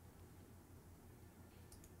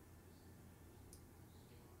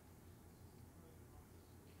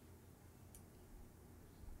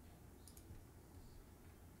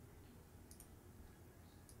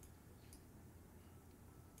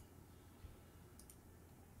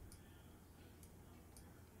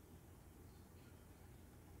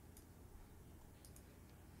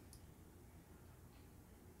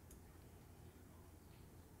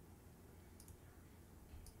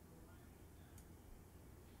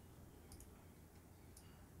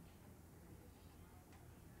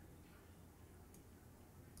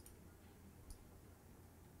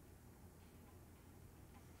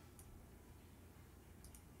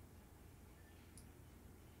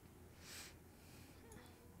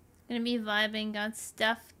 Gonna be vibing, got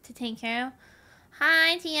stuff to take care of.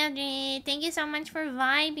 Hi, TMG. Thank you so much for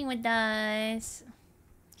vibing with us.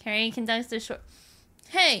 Carrie conducts the short.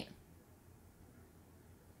 Hey!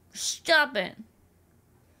 Stop it!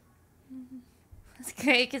 That's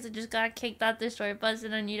great because I just got kicked out the short bus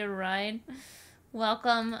and I need a ride.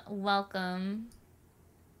 Welcome, welcome.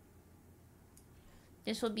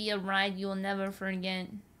 This will be a ride you'll never forget.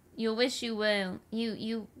 You wish you will.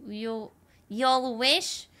 You'll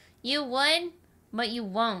wish you would, but you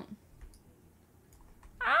won't.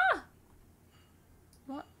 Ah!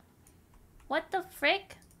 What the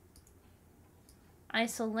frick? I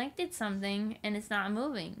selected something and it's not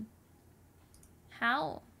moving.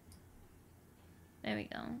 How? There we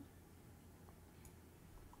go.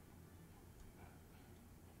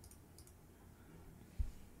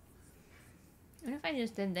 What if I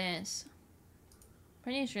just did this?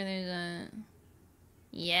 Pretty sure there's a...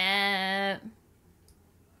 Yeah.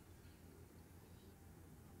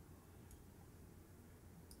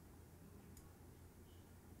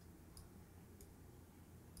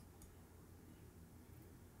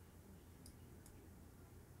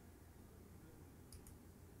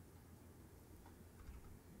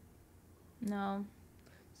 No.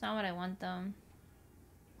 It's not what I want though.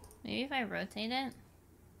 Maybe if I rotate it?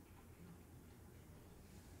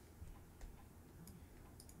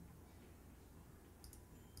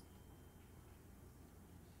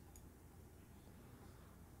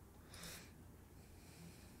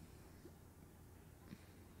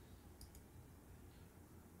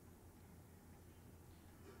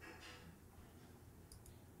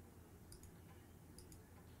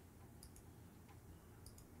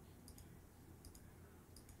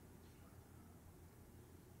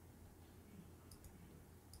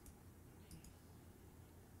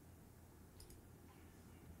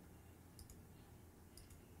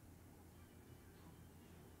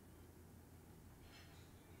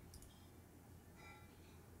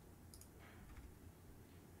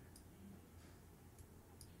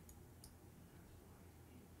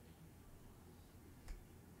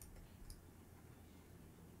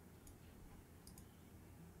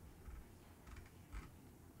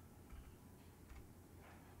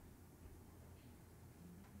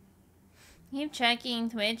 Keep checking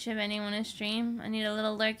Twitch if anyone is stream. I need a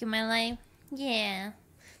little lurk in my life. Yeah.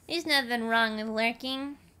 There's nothing wrong with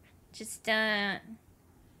lurking. Just, don't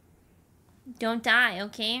die,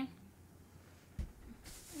 okay?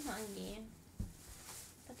 I'm hungry.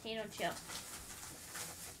 Potato chip.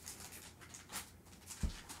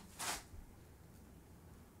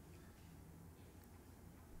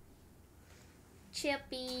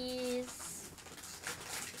 chippies.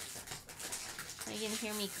 You can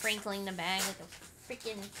hear me crinkling the bag like a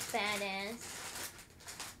freaking badass.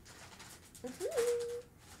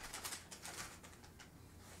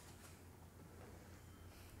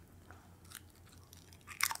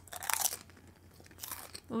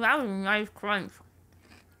 Ooh, that was a nice crunch.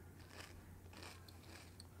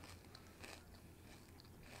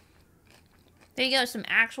 There you go, some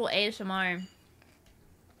actual ASMR.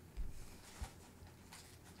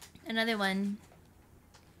 Another one.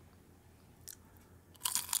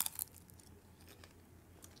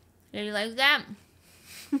 Did you like that?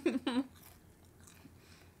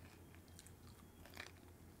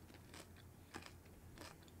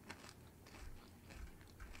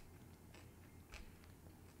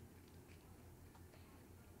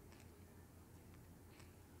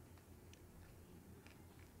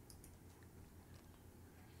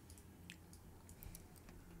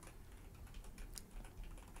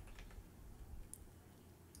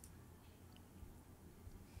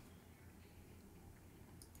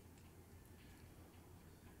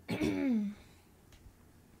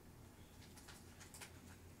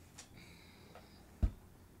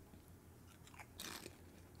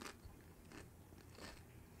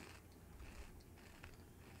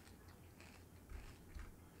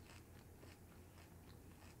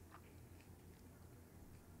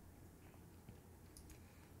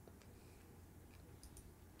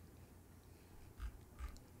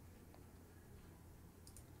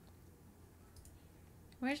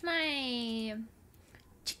 Where's my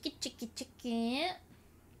chicky?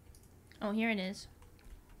 Oh, here it is.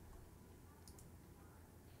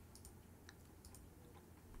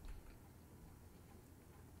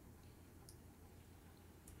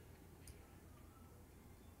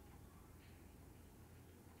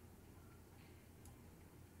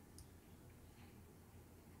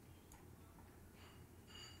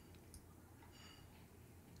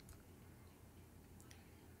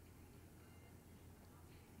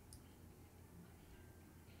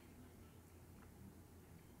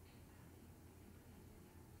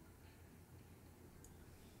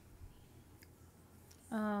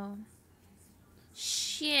 Oh.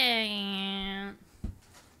 Shit.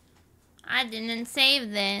 I didn't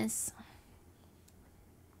save this.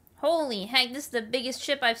 Holy heck, this is the biggest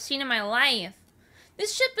ship I've seen in my life.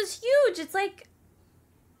 This ship is huge. It's like...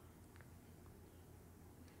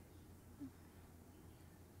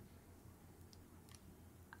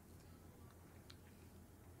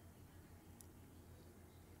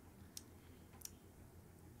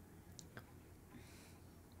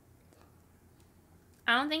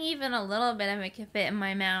 I don't think even a little bit of it can fit in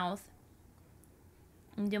my mouth.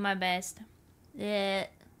 I'm do my best. Yeah.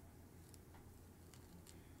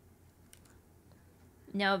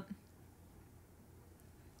 Nope.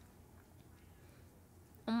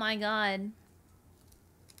 Oh my god.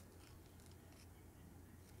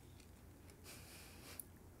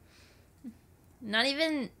 Not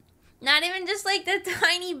even just like the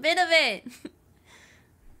tiny bit of it.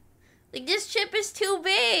 Like, this chip is too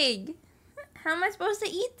big. How am I supposed to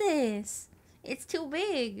eat this? It's too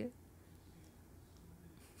big.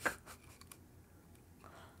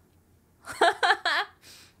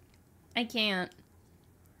 I can't.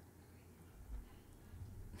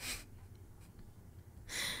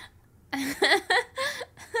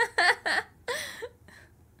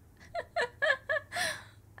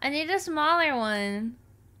 I need a smaller one.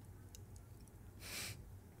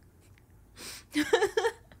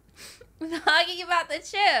 Talking about the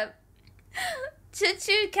chip.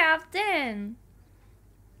 Choo-choo, Captain.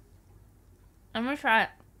 I'm gonna try it.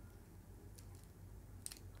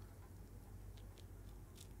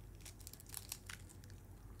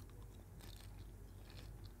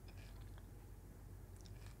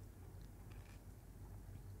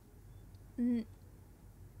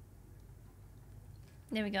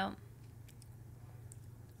 There we go.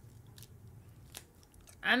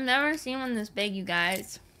 I've never seen one this big, you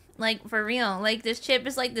guys. Like, for real. Like, this chip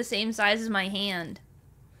is like the same size as my hand.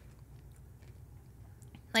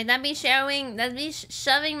 Like, that'd be shoving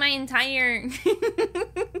my entire... It'd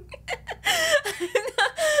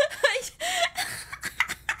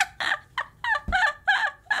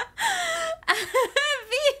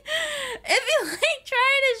be like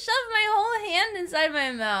trying to shove my whole hand inside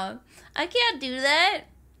my mouth. I can't do that.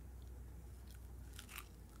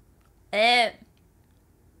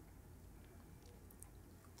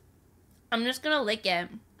 I'm just gonna lick it.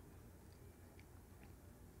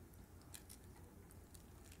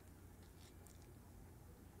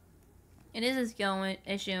 It is a skill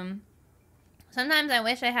issue. Sometimes I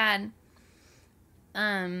wish I had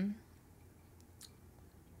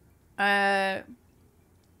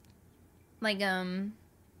like a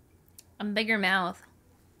bigger mouth.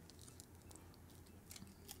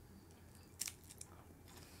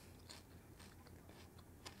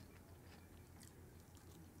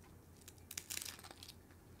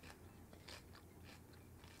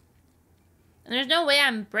 And there's no way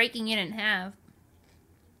I'm breaking it in half.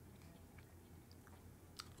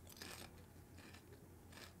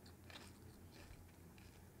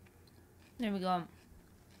 There we go.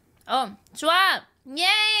 Oh, swap!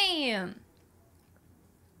 Yay!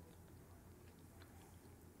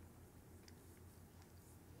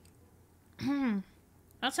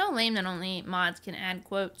 That's so lame that only mods can add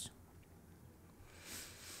quotes.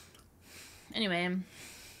 Anyway,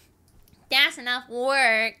 that's enough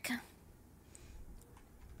work.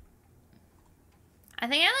 I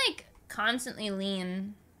think I like constantly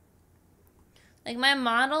lean. Like my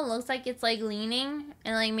model looks like it's like leaning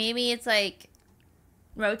and like maybe it's like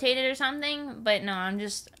rotated or something, but no, I'm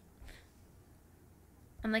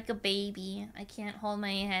like a baby. I can't hold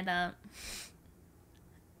my head up.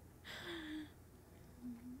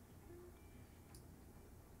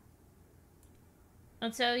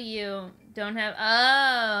 And so you don't have,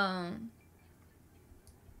 oh.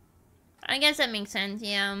 I guess that makes sense,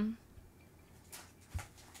 yeah.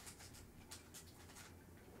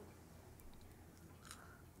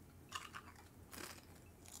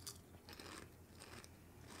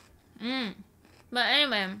 But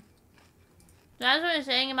anyway, that's what I was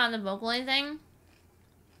saying about the vocaloid thing.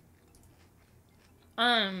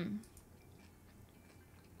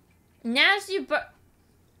 Nasty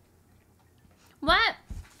what?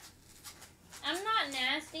 I'm not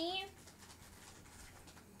nasty.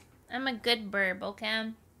 I'm a good burp,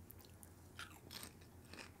 okay?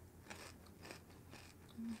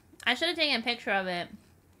 I should have taken a picture of it.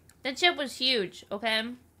 That chip was huge, okay? Oh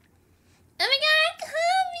my god, Kami!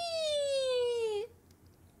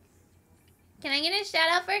 Can I get a shout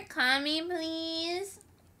out for Kami, please?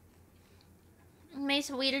 My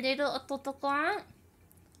sweet little ototoka.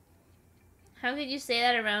 How could you say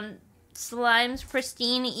that around Slime's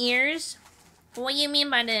pristine ears? What do you mean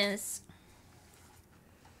by this?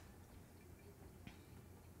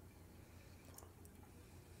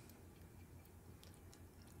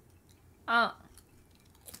 Oh.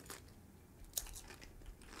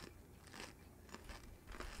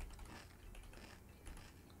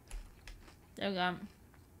 There we go.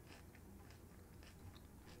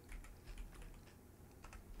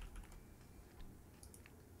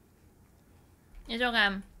 It's okay.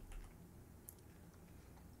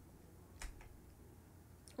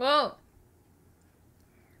 Whoa.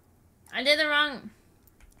 I did the wrong.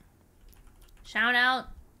 Shout out.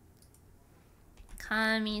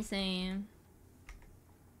 Kami-san.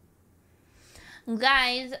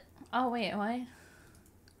 Guys. Oh, wait, what?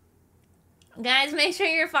 Guys, make sure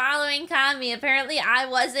you're following Kami. Apparently I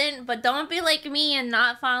wasn't, but don't be like me and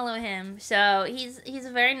not follow him. So he's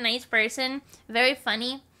a very nice person, very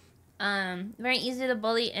funny, very easy to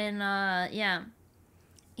bully, and yeah,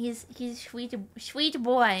 he's sweet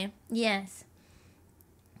boy. Yes.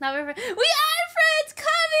 Now we are friends.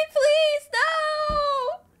 Kami, please, no.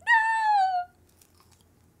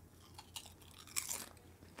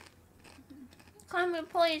 Kami,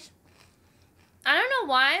 please. I don't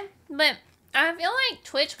know why, but I feel like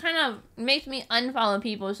Twitch kind of makes me unfollow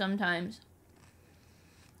people sometimes.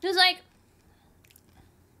 Just like,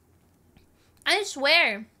 I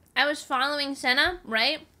swear, I was following Senna,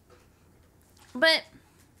 right? But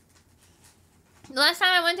the last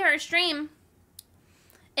time I went to her stream,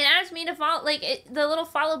 it asked me to follow, like, the little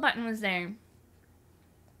follow button was there.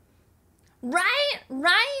 Right? And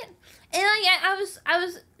like, I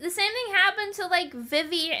was, the same thing happened to like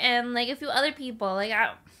Vivi and like a few other people. Like,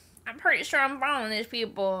 I'm pretty sure I'm following these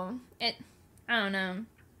people. I don't know.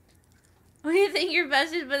 When you think you're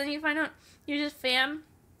besties, but then you find out you're just fam.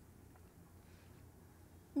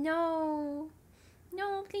 No,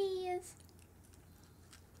 please.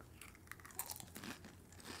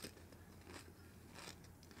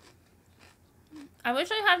 I wish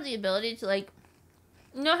I had the ability to like,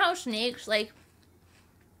 you know how snakes, like,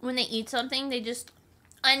 when they eat something, they just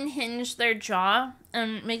unhinge their jaw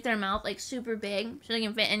and make their mouth like super big so they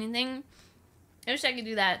can fit anything. I wish I could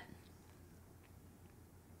do that.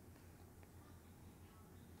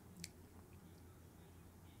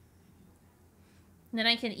 Then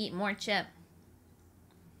I could eat more chip.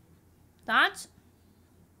 Thoughts?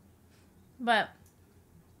 But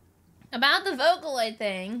about the Vocaloid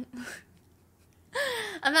thing.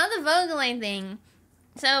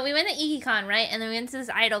 So we went to 𝗥𝗨𝗡𝗢, right? And then we went to this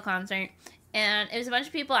idol concert. And it was a bunch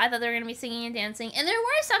of people. I thought they were gonna be singing and dancing, and there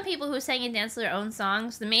were some people who sang and danced their own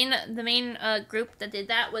songs. The main group that did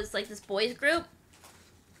that was like this boys group.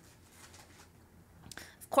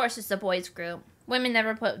 Of course, it's a boys group. Women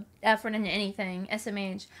never put effort into anything.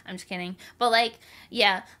 SMH. I'm just kidding. But like,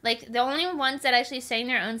 yeah, like the only ones that actually sang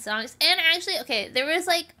their own songs. And actually, okay, there was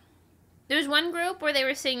one group where they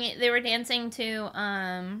were dancing to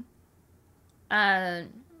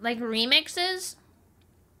like remixes.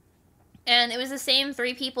 And it was the same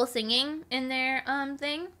 3 people singing in their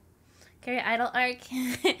thing. Carry idol arc.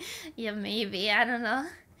 Yeah, maybe. I don't know.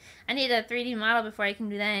 I need a 3D model before I can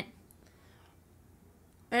do that.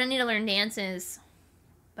 I don't need to learn dances.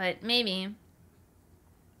 But maybe.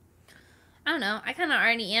 I don't know. I kind of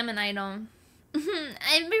already am an idol.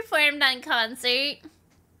 I performed on concert.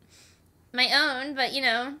 My own, but you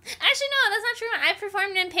know. Actually, no, that's not true. I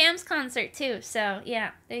performed in Pam's concert too. So,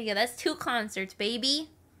 yeah. There you go. That's 2 concerts, baby.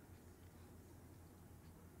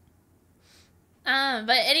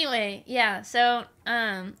 But anyway, yeah, so,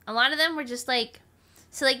 a lot of them were just, like,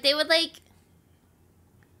 so, like, they would, like,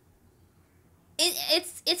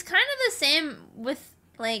 it's kind of the same with,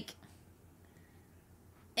 like,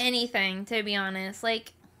 anything, to be honest,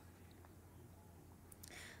 like,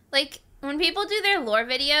 when people do their lore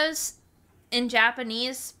videos in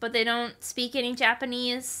Japanese, but they don't speak any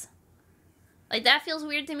Japanese, like, that feels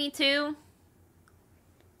weird to me, too,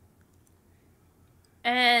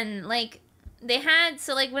 and, like, they had,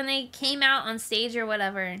 so, like, when they came out on stage or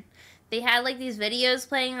whatever, they had, like, these videos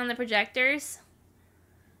playing on the projectors,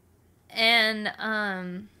 and,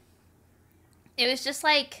 it was just,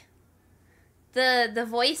 like, the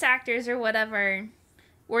voice actors or whatever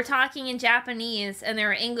were talking in Japanese, and there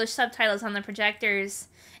were English subtitles on the projectors,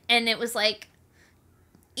 and it was, like,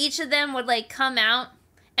 each of them would, like, come out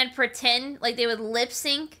and pretend, like, they would lip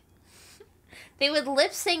sync. They would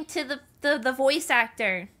lip sync to the voice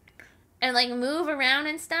actor. And, like, move around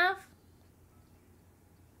and stuff.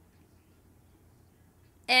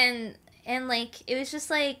 And, like, it was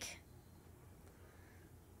just, like,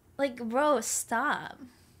 bro, stop.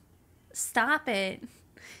 Stop it.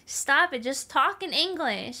 Stop it. Just talk in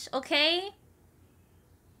English, okay?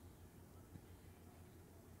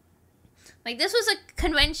 Like, this was a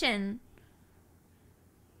convention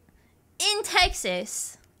in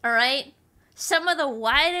Texas, alright? Some of the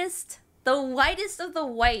whitest of the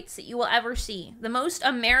whites that you will ever see. The most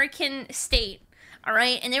American state,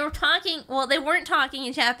 alright? And they were talking, well, they weren't talking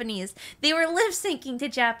in Japanese. They were lip-syncing to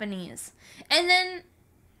Japanese. And then,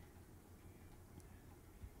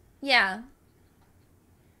 yeah.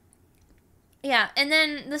 Yeah, and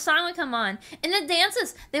then the song would come on. And the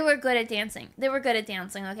dances, they were good at dancing. They were good at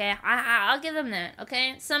dancing, okay? I'll give them that,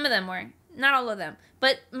 okay? Some of them were. Not all of them.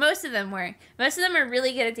 But most of them were. Most of them are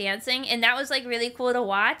really good at dancing. And that was, like, really cool to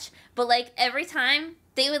watch. But, like, every time,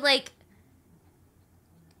 they would, like...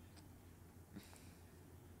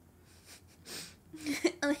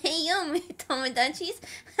 Oh, hey, yo, Tomodachi's.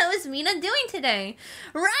 How is Mina doing today?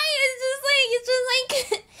 Right? It's just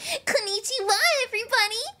like... Konnichiwa,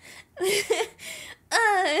 everybody!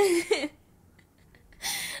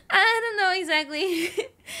 I don't know exactly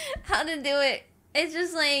how to do it. It's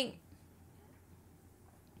just like...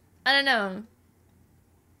 I don't know.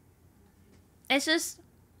 It's just...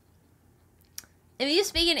 If you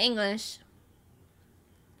speak in English,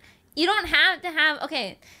 you don't have to have...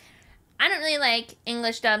 Okay, I don't really like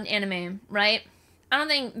English dubbed anime, right? I don't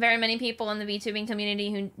think very many people in the VTubing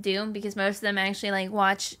community who do, because most of them actually, like,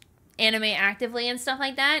 watch anime actively and stuff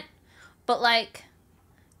like that. But, like,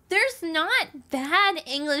 there's not bad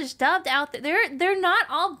English dubbed out there. They're not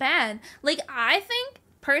all bad. Like, I think,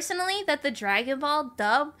 personally, that the Dragon Ball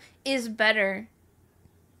dub is better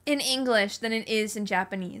in English than it is in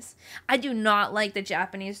Japanese. I do not like the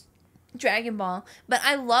Japanese Dragon Ball, but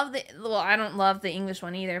I love the... Well, I don't love the English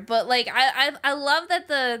one either, but, like, I love that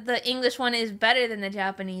the English one is better than the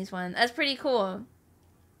Japanese one. That's pretty cool.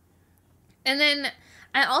 And then,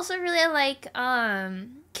 I also really like,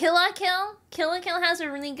 𝗏𝗏𝗡𝗏. 𝗏𝗏𝗏𝗏 has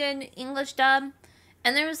a really good English dub.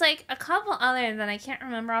 And there was, like, a couple other that I can't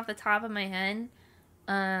remember off the top of my head.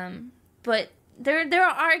 But there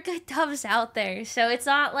are good dubs out there, so it's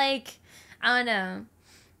not like... I don't know.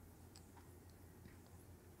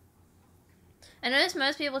 I notice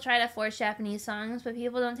most people try to force Japanese songs, but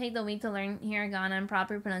people don't take the week to learn hiragana and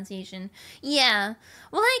proper pronunciation. Yeah.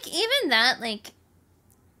 Well, like, even that, like,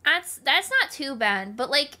 that's not too bad. But,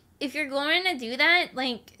 like, if you're going to do that,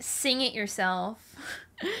 like, sing it yourself.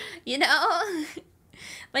 You know?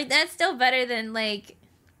 Like, that's still better than, like...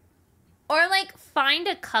 Or, like, find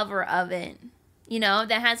a cover of it. you know,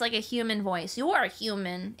 that has like a human voice. You are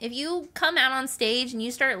human. If you come out on stage and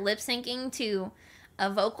you start lip syncing to a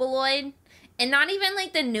Vocaloid, and not even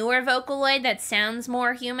like the newer Vocaloid that sounds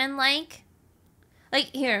more human like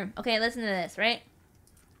here, okay, listen to this, right?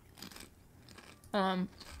 Listen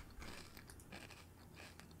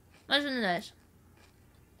to this.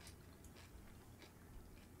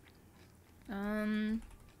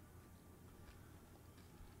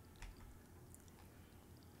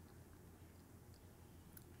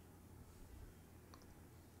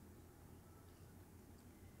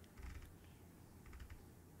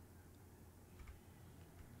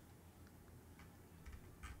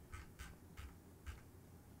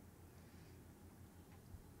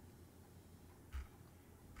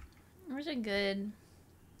 Where's a good...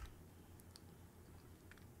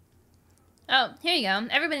 Oh, here you go.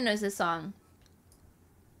 Everybody knows this song.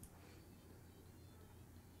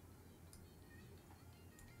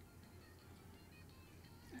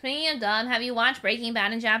 Speaking of dub, have you watched Breaking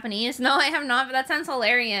Bad in Japanese? No, I have not, but that sounds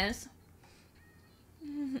hilarious.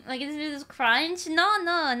 Like, is this crunch? No,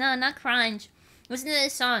 not crunch. Listen to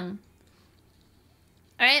this song.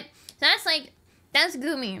 Alright? So that's like, that's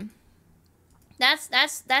Gumi.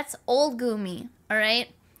 That's old Gumi. Alright?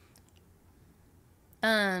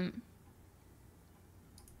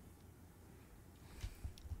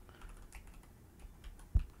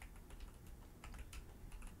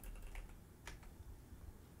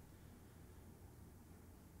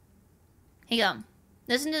 Here you go.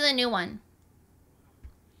 Listen to the new one.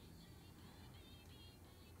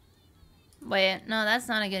 Wait, no, that's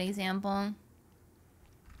not a good example.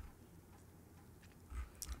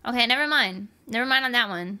 Okay, never mind. Never mind on that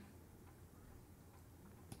one.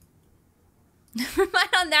 Never mind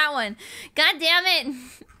on that one. God damn it.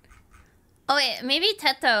 Oh wait, maybe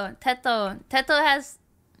Teto. Teto has...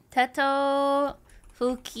 Teto...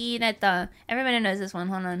 Fukineta. Everybody knows this one.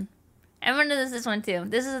 Hold on. Everyone knows this one too.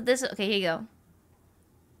 This is... Okay, here you go.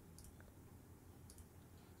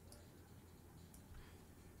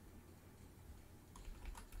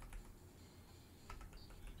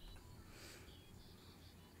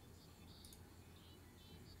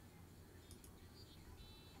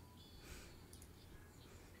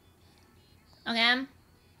 Okay.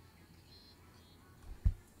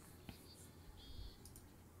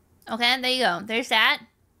 Okay, there you go. There's that.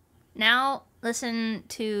 Now listen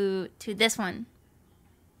to this one.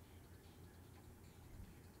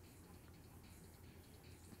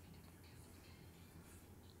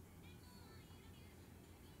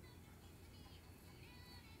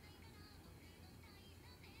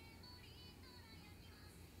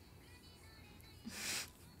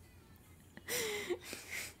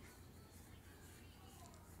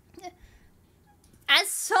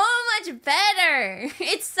 That's so much better.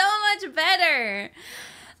 It's so much better.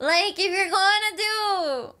 Like, if you're gonna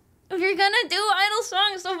do idol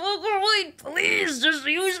songs of Vocaloid, please just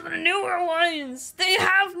use the newer ones. They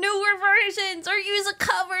have newer versions, or use a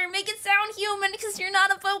cover and make it sound human, because you're not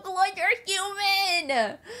a Vocaloid, you're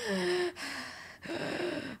human.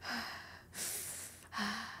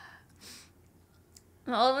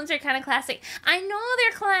 The old ones are kind of classic. I know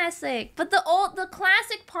they're classic, but the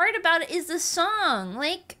classic part about it is the song.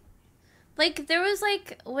 Like there was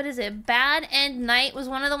like, what is it? Bad and Night was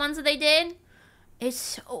one of the ones that they did. It's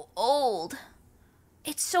so old.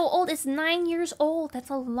 It's so old. It's 9 years old. That's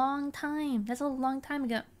a long time. That's a long time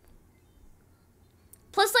ago.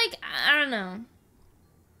 Plus, like, I don't know.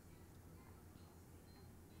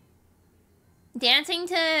 Dancing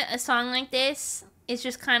to a song like this is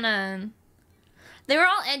just kind of... They were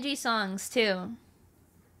all edgy songs, too.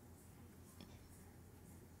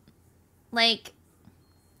 Like,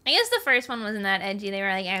 I guess the first one wasn't that edgy. They were,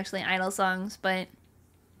 like, actually idol songs, but...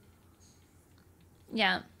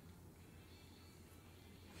 Yeah.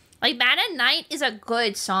 Like, Bad at Night is a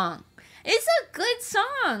good song. It's a good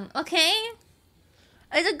song, okay?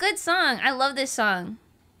 It's a good song. I love this song.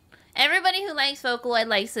 Everybody who likes Vocaloid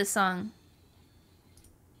likes this song.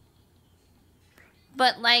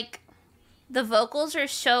 But, like... The vocals are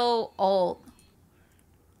so old.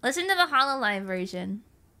 Listen to the HoloLive version.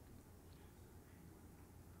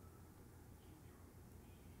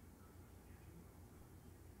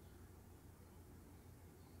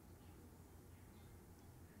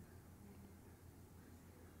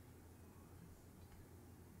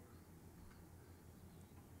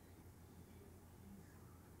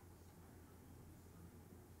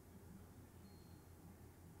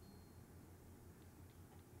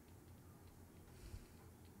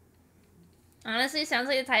 Honestly, sounds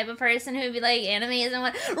like the type of person who would be like, anime isn't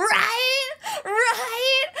what... Right?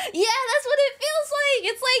 Right? Yeah, that's what it feels like.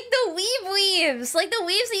 It's like the weeb weaves, like the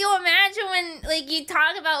weaves that you imagine when like you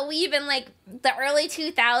talk about weave in like the early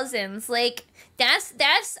 2000s. Like they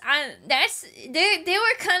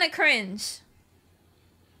were kind of cringe.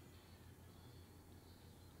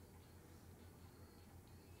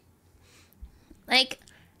 Like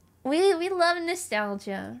we love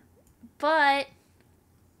nostalgia, but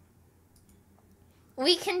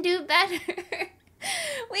we can do better.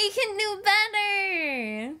 We can do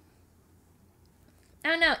better. I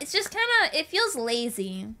don't know. It's just kind of, it feels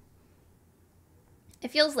lazy.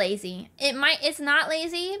 It feels lazy. It's not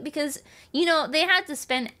lazy because, you know, they had to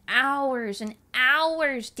spend hours and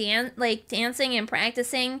hours dancing and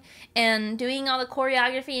practicing and doing all the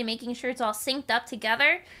choreography and making sure it's all synced up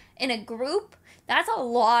together in a group. That's a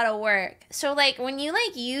lot of work. So, like, when you,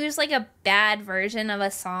 like, use, like, a bad version of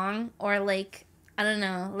a song or, like, I don't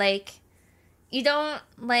know, like, you don't,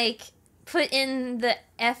 like, put in the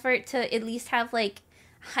effort to at least have, like,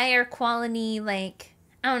 higher quality, like,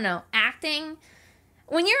 I don't know, acting.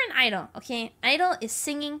 When you're an idol, okay, idol is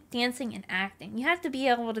singing, dancing, and acting. You have to be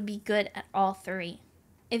able to be good at all three.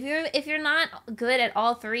 If you're not good at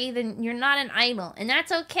all three, then you're not an idol, and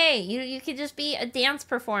that's okay. You could just be a dance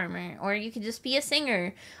performer, or you could just be a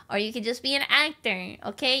singer, or you could just be an actor,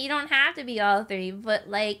 okay? You don't have to be all three, but,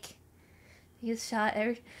 like, you shot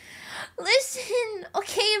every... Listen,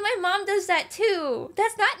 okay, my mom does that too.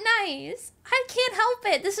 That's not nice. I can't help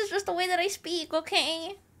it. This is just the way that I speak,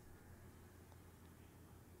 okay?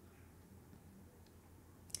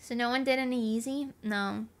 So no one did any easy?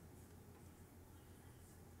 No.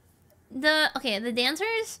 The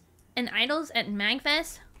dancers and idols at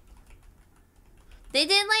MagFest, they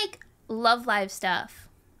did, like, Love Live stuff,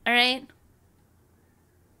 alright?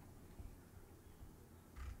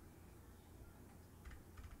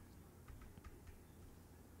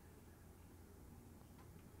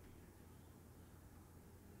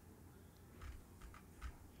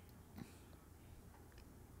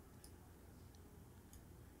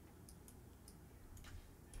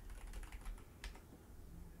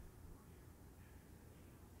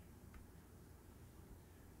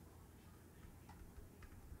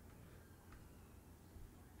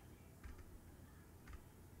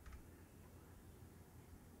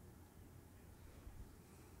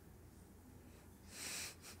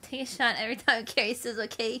 Take a shot every time Carrie says,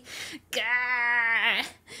 okay. Grrr.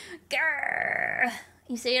 Grrr.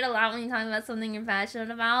 You say it a lot when you talk about something you're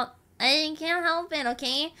passionate about. I can't help it,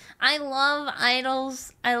 okay? I love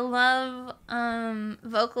idols. I love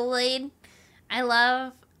Vocaloid.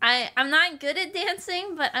 I'm not good at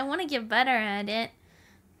dancing, but I want to get better at it.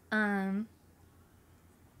 I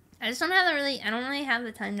just don't I don't really have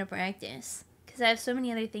the time to practice because I have so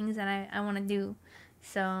many other things that I want to do.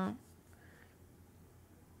 So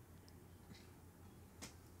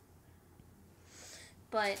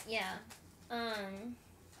but yeah, I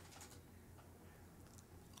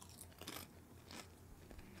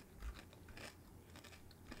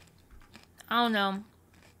don't know.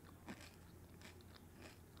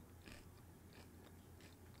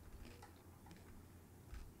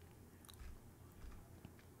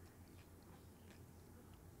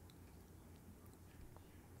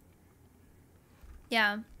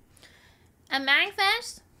 Yeah. At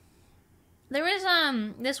MagFest, there was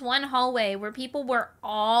this one hallway where people were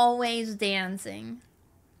always dancing.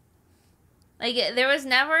 Like, there was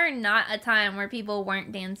never not a time where people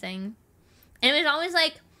weren't dancing. And it was always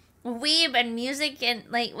like weeb and music and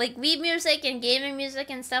like weeb music and gaming music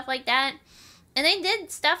and stuff like that. And they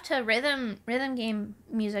did stuff to rhythm game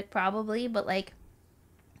music probably, but like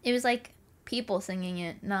it was like people singing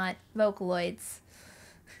it, not Vocaloids.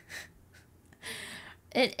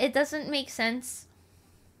 It doesn't make sense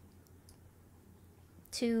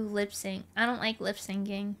to lip sync. I don't like lip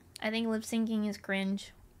syncing. I think lip syncing is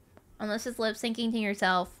cringe. Unless it's lip syncing to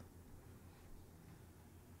yourself.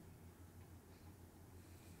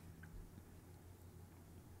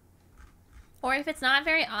 Or if it's not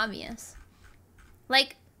very obvious.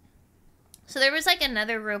 Like, so there was like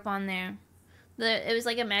another group on there. It was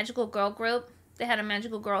like a magical girl group. They had a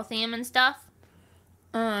magical girl theme and stuff.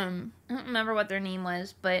 I don't remember what their name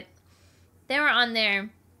was, but they were on there.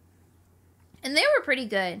 And they were pretty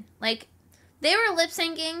good. Like, they were lip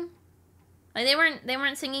syncing. Like, they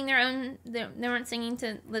weren't singing their own, they weren't singing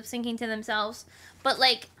to lip syncing to themselves. But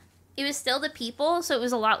like, it was still the people, so it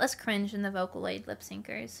was a lot less cringe than the Vocaloid lip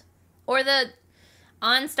syncers. Or the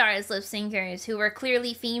OnStars lip syncers, who were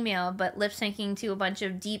clearly female, but lip syncing to a bunch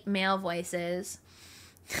of deep male voices.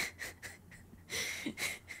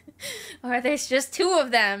 Or there's just 2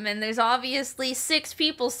 of them, and there's obviously 6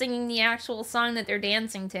 people singing the actual song that they're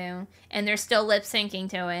dancing to, and they're still lip syncing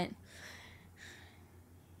to it.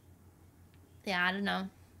 Yeah, I don't know.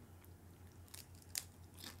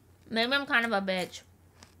 Maybe I'm kind of a bitch.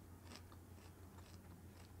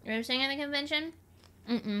 You ever sing at the convention?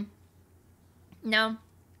 Mm-mm. No.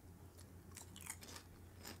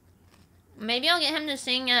 Maybe I'll get him to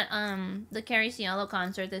sing at the 𝗟𝗟𝗡𝗦𝗦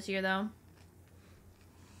concert this year, though.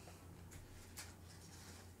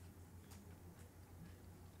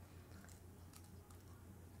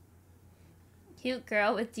 Cute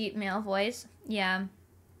girl with deep male voice. Yeah.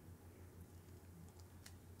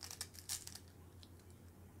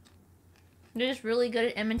 They're just really good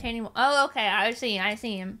at imitating. Oh, okay. I see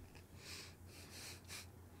him.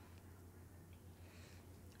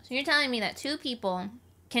 So you're telling me that 2 people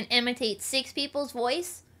can imitate 6 people's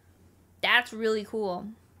voice? That's really cool.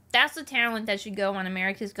 That's the talent that should go on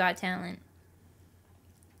America's Got Talent.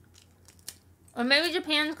 Or maybe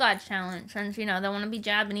Japan's Got Talent, since, you know, they want to be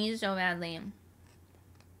Japanese so badly.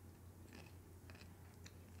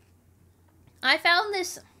 I found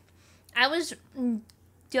this... I was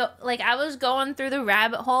going through the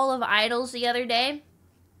rabbit hole of idols the other day.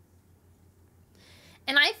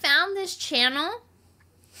 And I found this channel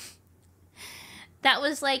that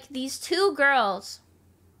was like these 2 girls,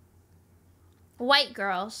 white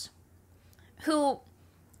girls, who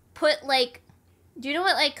put like, do you know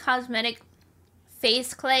what like cosmetic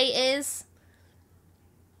face clay is?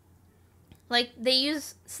 Like they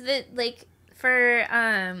use, so that like for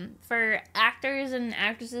actors and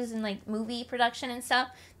actresses in like movie production and stuff,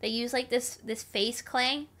 they use like this face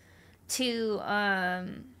clay to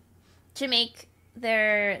make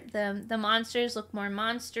the monsters look more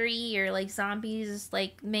monstery, or like zombies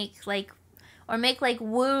like make like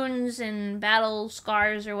wounds and battle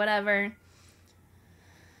scars or whatever.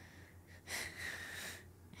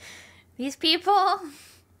 These people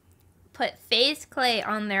put face clay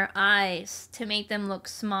on their eyes to make them look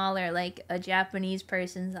smaller, like a Japanese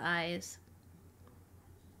person's eyes.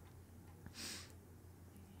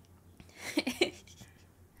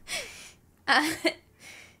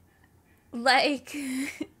 Like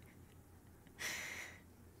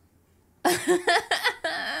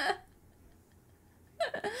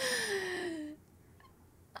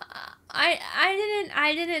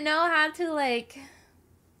I didn't know how to like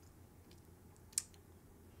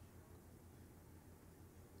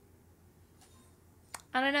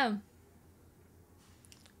I don't know.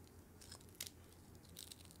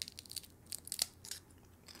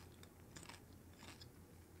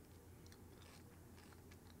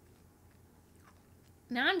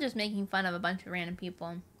 Now I'm just making fun of a bunch of random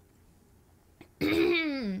people.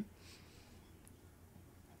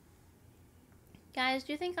 Guys,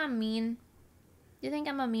 do you think I'm mean? Do you think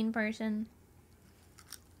I'm a mean person?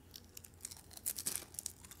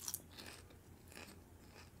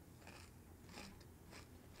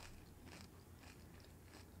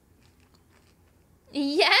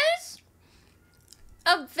 Yes?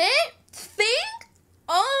 A bit? Think?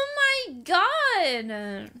 Oh my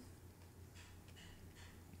god!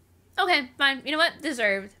 Okay, fine. You know what?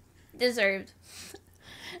 Deserved. Deserved.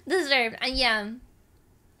 Deserved. Yeah.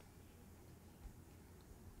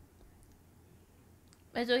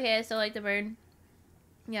 It's okay. I still like the bird.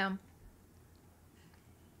 Yeah.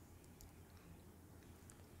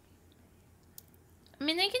 I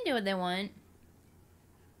mean, they can do what they want.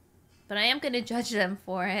 But I am going to judge them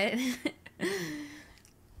for it.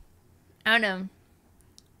 I don't know.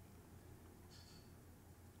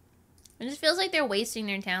 It just feels like they're wasting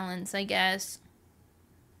their talents, I guess.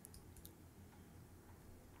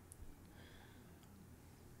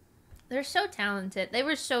 They're so talented. They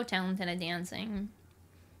were so talented at dancing.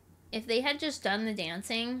 If they had just done the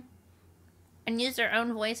dancing and used their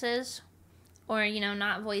own voices, or, you know,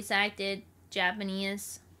 not voice acted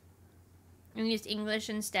Japanese, and used English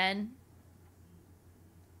instead,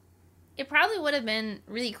 it probably would have been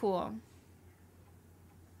really cool.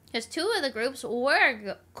 Because 2 of the groups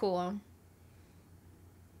were cool.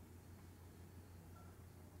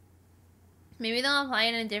 Maybe they'll apply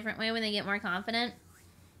it in a different way when they get more confident.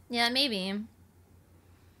 Yeah, maybe.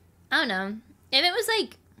 I don't know. If it was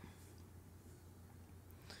like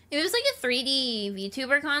a 3D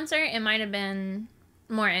VTuber concert, it might have been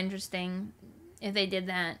more interesting if they did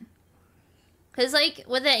that. Because, like,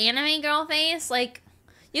 with the anime girl face, like,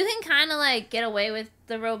 you can kind of, like, get away with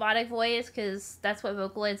the robotic voice because that's what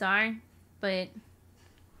Vocaloids are. But,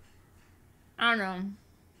 I don't know.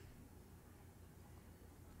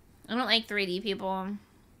 I don't like 3D people.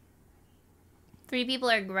 3D people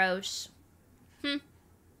are gross.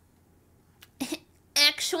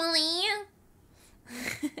 Actually.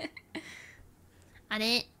 I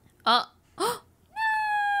didn't. Oh. Oh.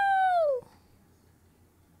 No!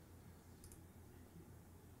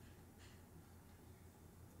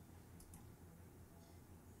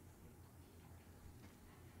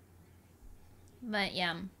 But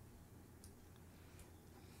yeah.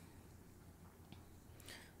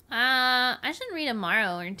 I should read a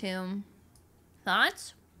Maro or two.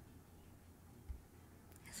 Thoughts?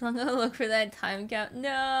 So I'm gonna look for that time count.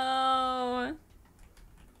 No!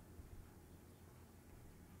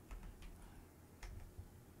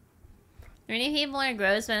 Many people are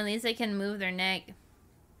gross, but at least they can move their neck.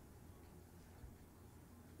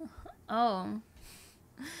 Oh.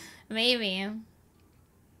 Maybe.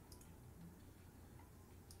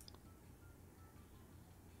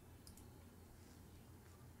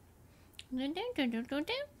 I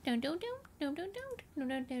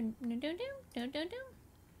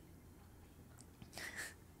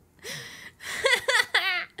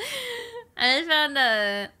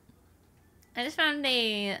just found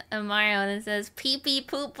a Mario that says pee pee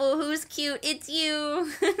poo poo, who's cute? It's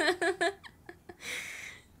you.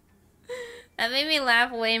 That made me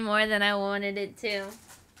laugh way more than I wanted it to.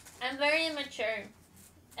 I'm very immature.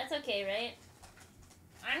 That's okay, right?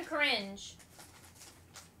 I'm cringe.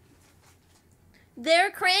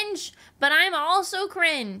 They're cringe, but I'm also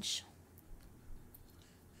cringe.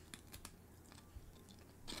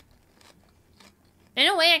 In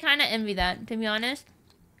a way, I kind of envy that, to be honest.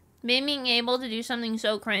 Being able to do something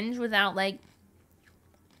so cringe without, like,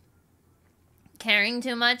 caring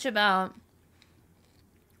too much about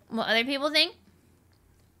what other people think.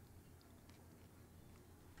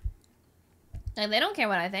 Like, they don't care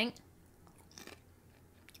what I think.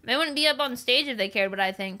 They wouldn't be up on stage if they cared what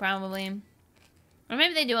I think, probably. Or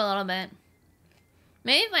maybe they do a little bit.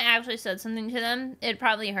 Maybe if I actually said something to them, it'd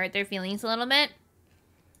probably hurt their feelings a little bit.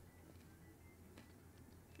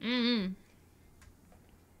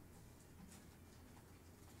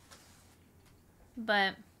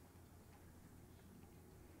 But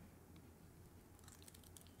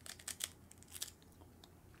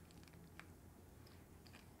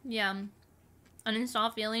yeah.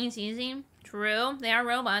 Uninstall feelings easy. True. They are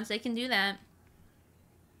robots. They can do that.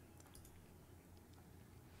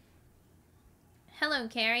 Hello,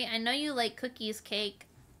 Carrie. I know you like cookies, cake,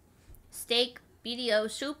 steak,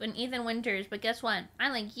 BDO, soup, and Ethan Winters, but guess what? I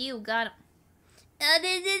like you. God. Huh?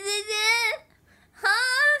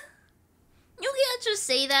 You can't just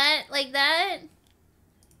say that like that.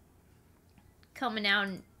 Coming out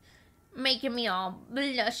and making me all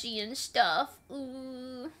blushy and stuff.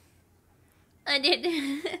 Ooh. I did.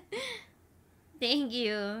 Thank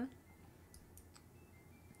you.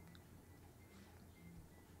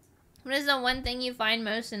 What is the one thing you find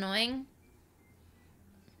most annoying?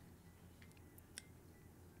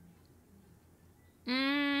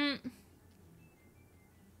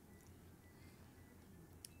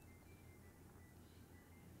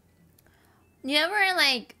 You ever,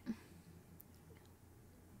 like,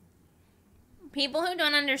 people who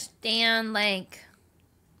don't understand, like,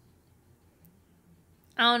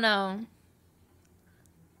 I don't know,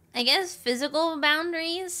 I guess physical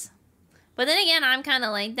boundaries? But then again, I'm kind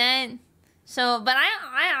of like that. So, but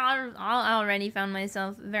I already found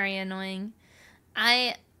myself very annoying.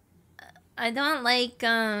 I don't like,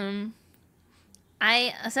 so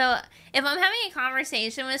if I'm having a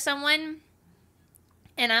conversation with someone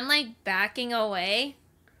and I'm like backing away,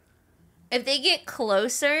 if they get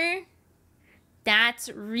closer, that's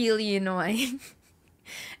really annoying.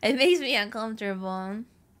 It makes me uncomfortable.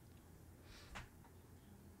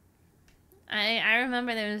 I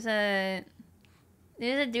remember there was a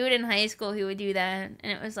dude in high school who would do that,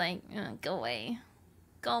 and it was like, oh, go away.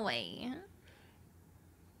 Go away.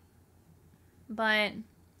 But,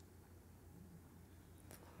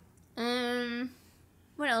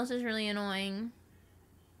 what else is really annoying?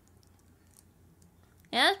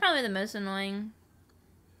 Yeah, that's probably the most annoying.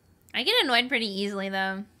 I get annoyed pretty easily,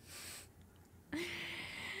 though.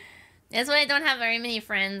 That's why I don't have very many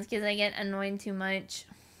friends, because I get annoyed too much.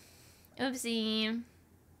 Oopsie.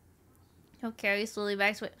 He'll carry slowly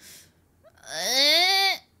back to it.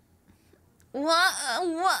 What?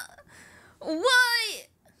 Why?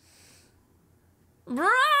 Bro!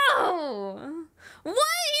 Why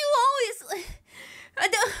do you always... I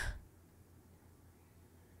don't...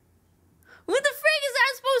 What the frick is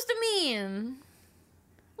that supposed to mean?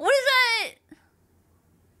 What is that?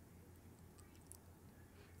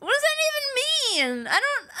 What does that even mean? I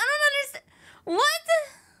don't understand. What?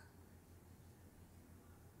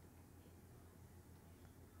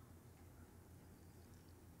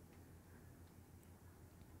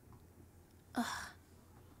 Ugh.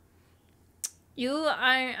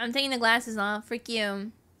 I'm taking the glasses off. Freak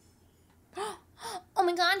you. Oh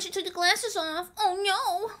my god, she took the glasses off. Oh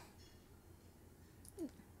no.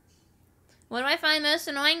 What do I find most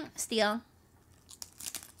annoying? Steal.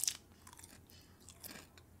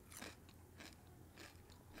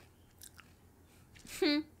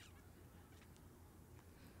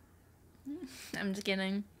 I'm just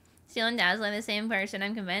kidding. Steel and Dazzle are the same person,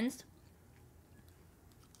 I'm convinced.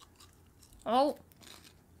 Oh.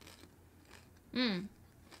 When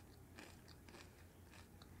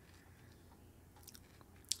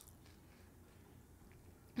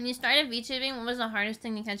you started VTubing, what was the hardest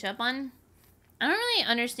thing to catch up on? I don't really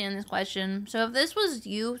understand this question. So if this was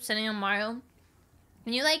you sitting on Mario,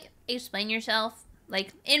 can you, like, explain yourself?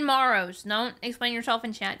 Like, in Maros. Don't explain yourself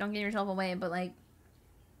in chat. Don't give yourself away, but, like...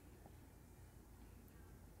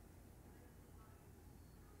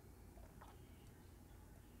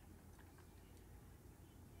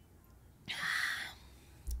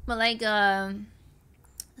 But, like,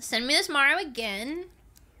 send me this Mario again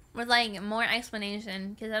with, like, more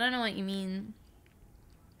explanation, because I don't know what you mean.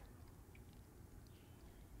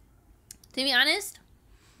 To be honest,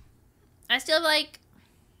 I still, like...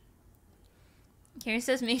 Karen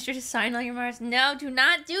says, make sure to sign all your Mars. No, do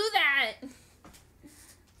not do that!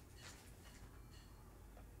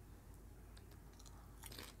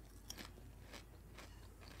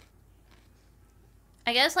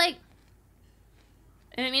 I guess, like...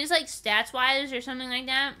 If it means, like, stats-wise or something like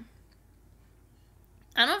that...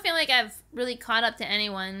 I don't feel like I've really caught up to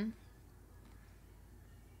anyone.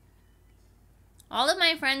 All of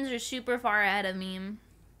my friends are super far ahead of me.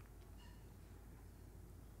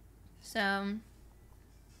 So...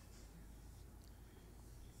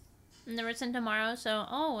 Never sent tomorrow, so...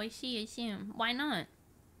 Oh, I see. Why not?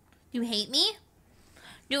 You hate me?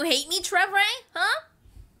 Do you hate me, Trevor? Huh?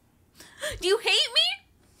 Do you hate me?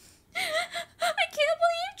 I can't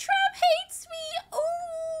believe Trev hates me! Ooh!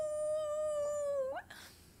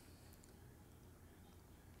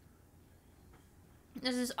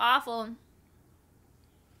 This is awful.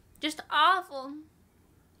 Just awful.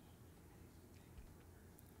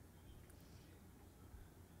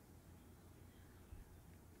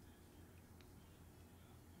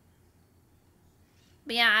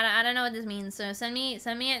 But yeah, I don't know what this means. So send me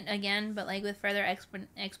it again, but like with further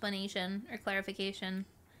explanation or clarification.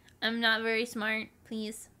 I'm not very smart,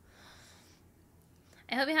 please.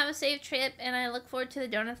 I hope you have a safe trip, and I look forward to the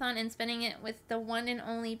donathon and spending it with the one and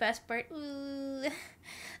only best Bert. Ooh.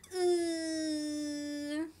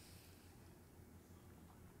 Ooh.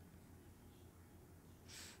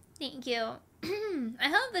 Thank you. I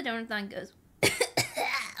hope the donathon goes.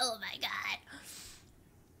 Oh my god.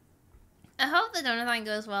 I hope the donathon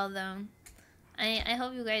goes well though. I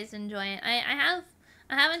hope you guys enjoy it. I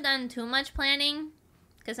haven't done too much planning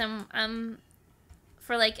because I'm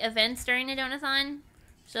for like events during the donathon.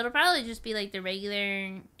 So it'll probably just be like the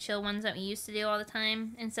regular chill ones that we used to do all the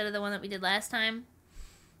time instead of the one that we did last time.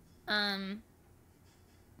 But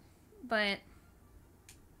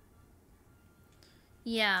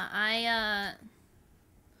yeah, I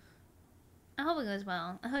hope it goes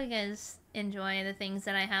well. I hope you guys enjoy the things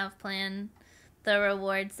that I have planned, the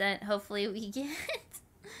rewards that hopefully we get.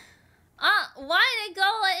 Why did it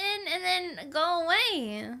go in and then go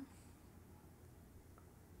away?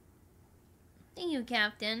 Thank you,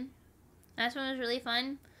 Captain. Last one was really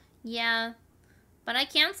fun. Yeah, but I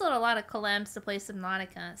canceled a lot of collabs to play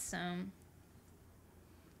Subnautica, so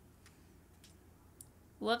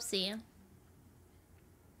whoopsie.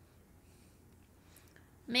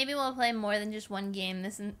 Maybe we'll play more than just one game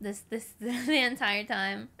this the entire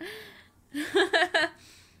time.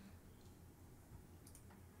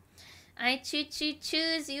 I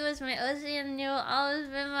choose you as my OC, and you'll always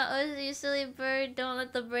be my OC, you silly bird. Don't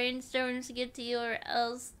let the brainstorms get to you, or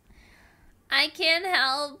else I can't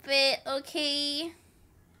help it, okay?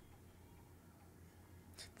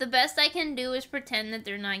 The best I can do is pretend that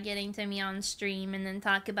they're not getting to me on stream and then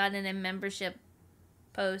talk about it in membership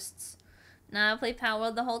posts. Now I play Power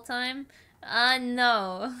World the whole time?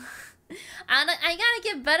 No. I gotta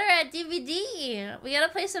get better at DVD. We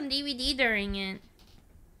gotta play some DVD during it.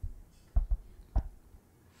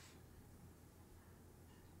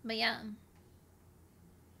 But yeah.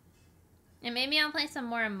 And maybe I'll play some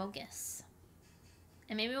more Amogus.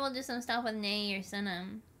 And maybe we'll do some stuff with Nay or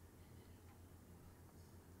Sinam.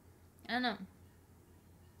 I don't know.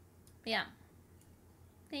 But yeah.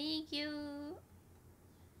 Thank you.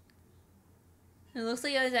 It looks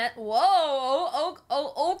like I was at... Whoa!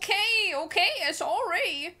 Okay,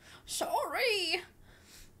 sorry.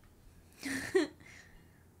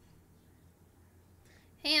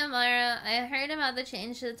 Hey Amara, I heard about the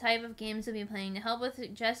change to the type of games you'll be playing. To help with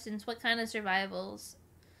suggestions, what kind of survival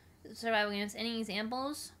games? Any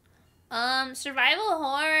examples? Survival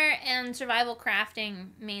horror and survival crafting,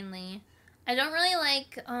 mainly. I don't really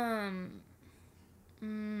like,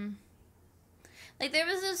 like, there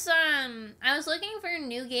was this, I was looking for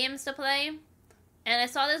new games to play, And I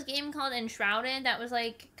saw this game called Enshrouded that was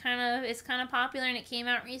like it's kind of popular, and it came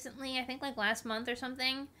out recently, I think like last month or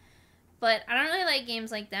something. But I don't really like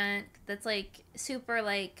games like that. That's like super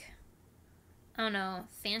like, I don't know,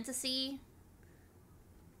 fantasy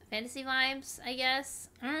vibes, I guess.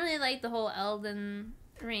 I don't really like the whole Elden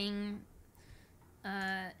Ring,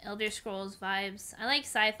 Elder Scrolls vibes. I like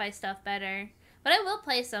sci-fi stuff better. But I will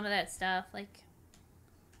play some of that stuff. Like,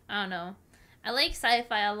 I don't know. I like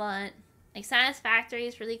sci-fi a lot. Like, Satisfactory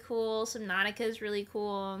is really cool. Subnautica is really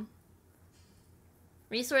cool.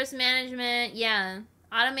 Resource management, yeah.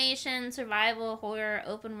 Automation, survival, horror,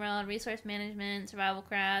 open world, resource management, survival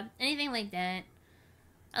crab. Anything like that.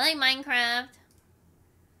 I like Minecraft.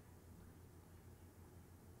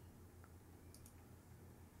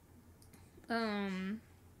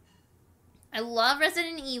 I love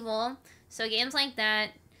Resident Evil. So games like that.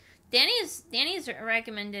 Danny's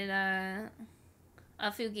recommended a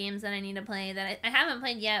few games that I need to play that I haven't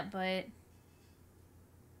played yet, but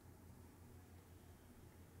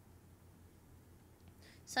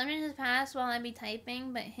sometimes it's passed while I be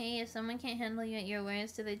typing, but hey, if someone can't handle you at your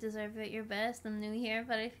worst, do they deserve it at your best? I'm new here,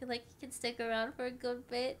 but I feel like you can stick around for a good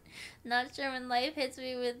bit. Not sure when life hits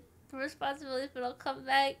me with responsibilities, but I'll come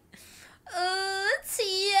back. Oh,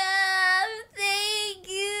 TM, thank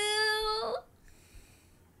you.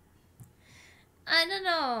 I don't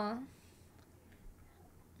know.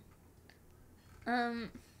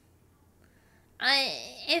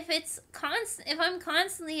 If I'm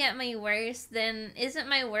constantly at my worst, then isn't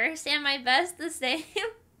my worst and my best the same?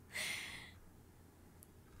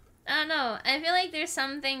 I don't know. I feel like there's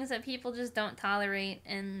some things that people just don't tolerate,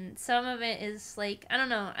 and some of it is like, I don't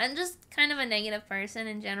know. I'm just kind of a negative person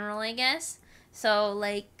in general, I guess. So,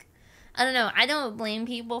 like, I don't know. I don't blame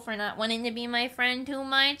people for not wanting to be my friend too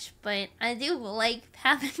much, but I do like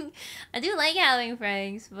having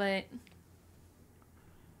friends, but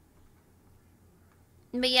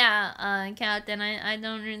yeah, Captain, I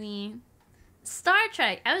don't really... Star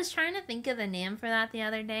Trek. I was trying to think of the name for that the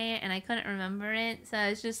other day, and I couldn't remember it. So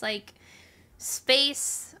it's just like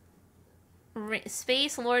space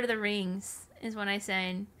Lord of the Rings is what I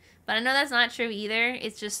said. But I know that's not true either.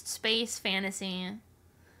 It's just space fantasy.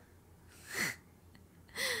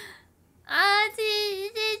 Thank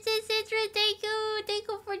you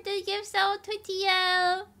for the gift out to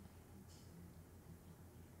TL.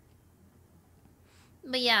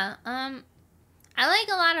 But yeah, I like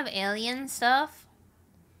a lot of alien stuff.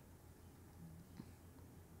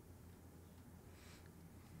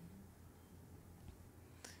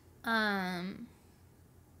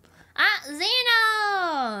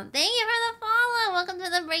 Zeno! Thank you for the follow! Welcome to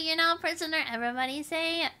the Break Your Now Prisoner. Everybody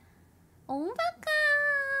say, oh my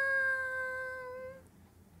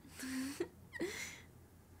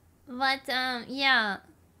god! But, yeah.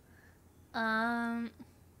 I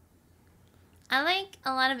like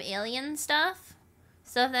a lot of alien stuff.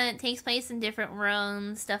 Stuff that takes place in different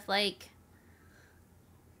worlds. Stuff like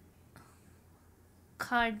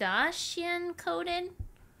𝗥𝗨𝗟𝗘𝗦.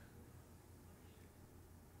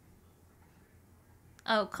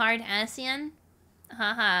 Oh, Kardashian?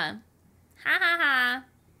 Haha. Ha ha ha.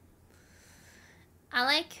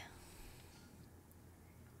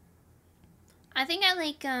 I think I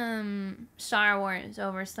like Star Wars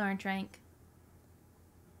over Star Trek.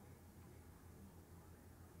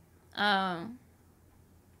 Oh.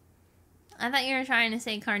 I thought you were trying to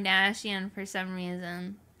say Kardashian for some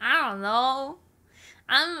reason. I don't know.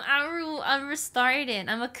 I'm restarted.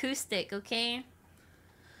 I'm acoustic, okay?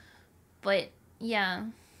 But yeah.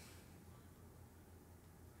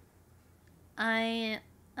 I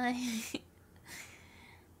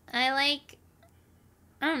like,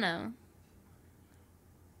 I don't know.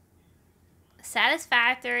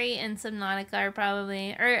 Satisfactory and Subnautica are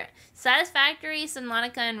probably, or Satisfactory,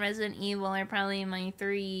 Subnautica, and Resident Evil are probably my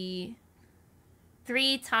three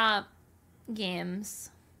top games.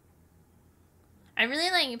 I really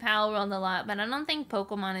like Pal World a lot, but I don't think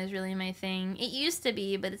Pokemon is really my thing. It used to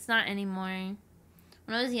be, but it's not anymore.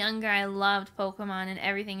 When I was younger, I loved Pokemon and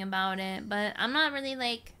everything about it, but I'm not really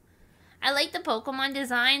like... I like the Pokemon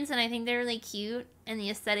designs, and I think they're really cute, and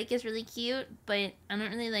the aesthetic is really cute, but I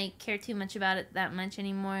don't really like care too much about it that much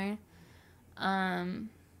anymore. I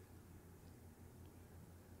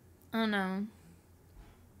don't know.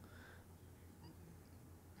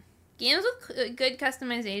 Games with good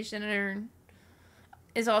customization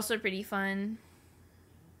is also pretty fun.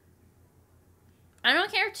 I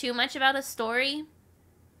don't care too much about a story.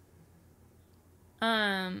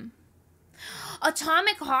 Atomic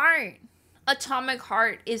Heart. Atomic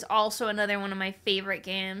Heart is also another one of my favorite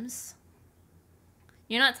games.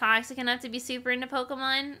 You're not toxic enough to be super into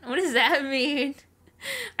Pokemon? What does that mean?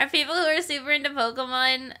 Are people who are super into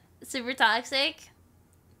Pokemon super toxic?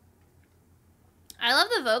 I love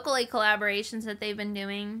the Vocaloid collaborations that they've been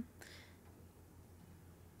doing.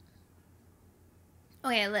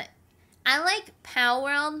 Okay, look. I like Pal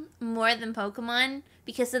World more than Pokemon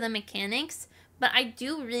because of the mechanics, but I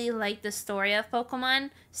do really like the story of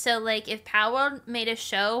Pokemon. So, like, if Pal World made a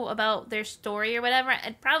show about their story or whatever,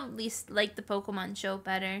 I'd probably like the Pokemon show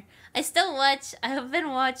better. I've been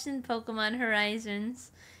watching Pokemon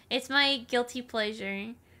Horizons. It's my guilty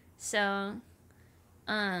pleasure. So,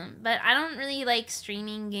 but I don't really like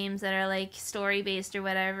streaming games that are, like, story-based or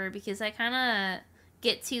whatever because I kind of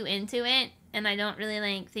get too into it. And I don't really,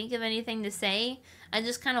 like, think of anything to say. I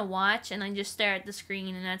just kind of watch and I just stare at the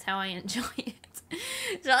screen and that's how I enjoy it.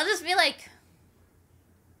 So I'll just be like...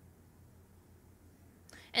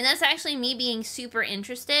 And that's actually me being super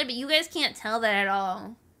interested, but you guys can't tell that at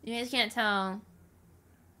all. You guys can't tell.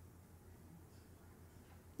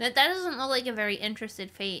 That doesn't look like a very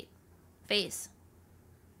interested face.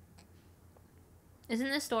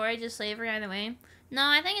 Isn't the story just slavery either way? No,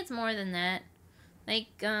 I think it's more than that. Like,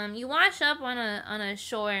 you wash up on a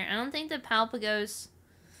shore. I don't think the Palpagos...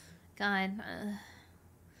 God,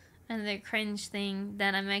 another cringe thing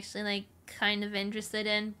that I'm actually, like, kind of interested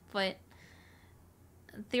in, but...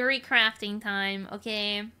 Theory crafting time,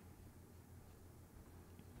 okay?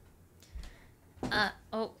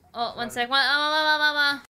 One sec.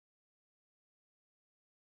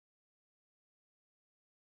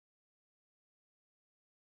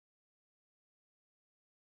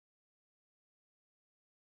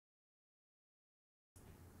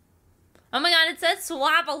 Oh my god, it said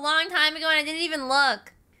swap a long time ago and I didn't even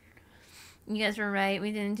look. You guys were right.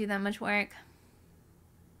 We didn't do that much work.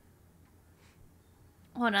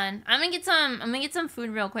 Hold on. I'm gonna get some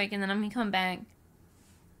food real quick and then I'm gonna come back.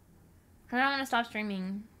 I don't want to stop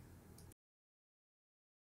streaming.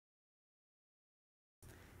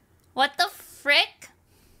 What the frick?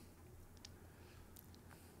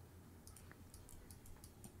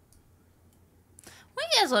 What are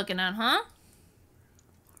you guys looking at, huh?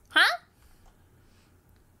 Huh?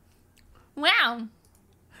 Wow.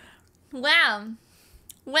 Wow.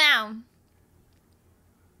 Wow.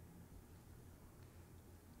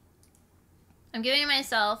 I'm giving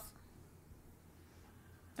myself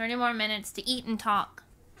 30 more minutes to eat and talk.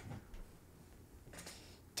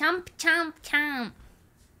 Chomp, chomp, chomp.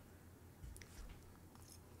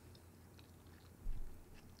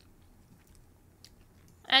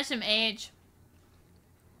 SMH.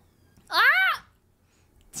 Ah!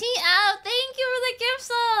 TL, thank you for the gift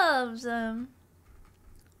subs.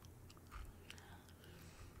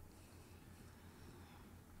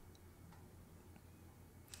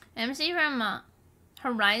 MC from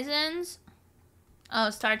Horizons. Oh,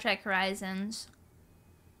 Star Trek Horizons.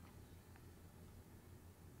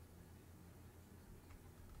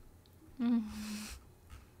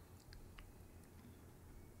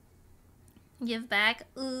 Give back.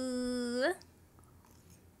 Ooh.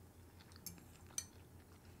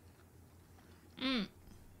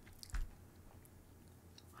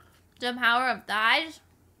 The power of thighs?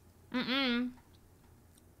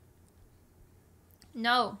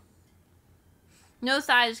 No. No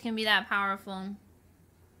thighs can be that powerful.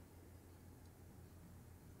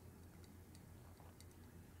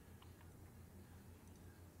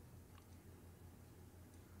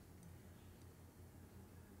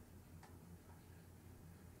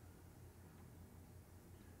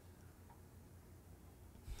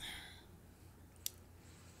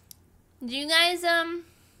 Do you guys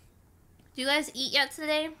eat yet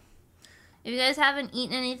today? If you guys haven't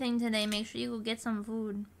eaten anything today, make sure you go get some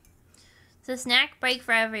food. It's a snack break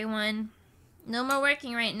for everyone. No more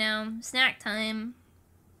working right now. Snack time.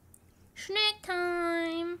 Snack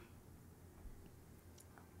time.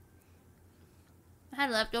 I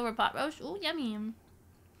had leftover pot roast. Ooh, yummy.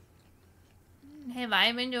 Hey, have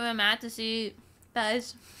I been doing math to see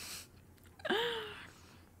guys?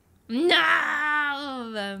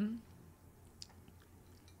 No!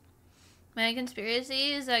 My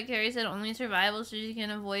conspiracy is that Carrie said only survival so she can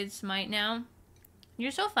avoid smite now. You're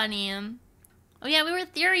so funny. Oh yeah, we were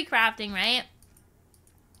theory crafting, right?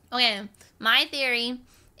 Okay, my theory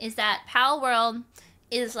is that Pal World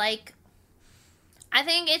is like... I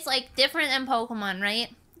think it's like different than Pokemon, right?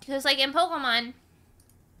 Because like in Pokemon,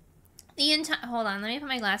 the entire... Hold on, let me put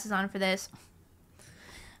my glasses on for this.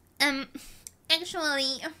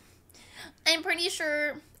 Actually, I'm pretty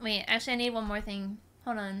sure... Wait, actually I need one more thing.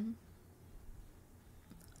 Hold on.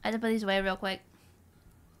 I have to put these away real quick.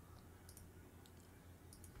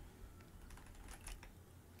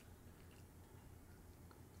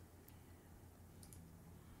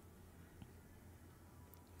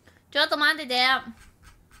 ちょっと待ってて。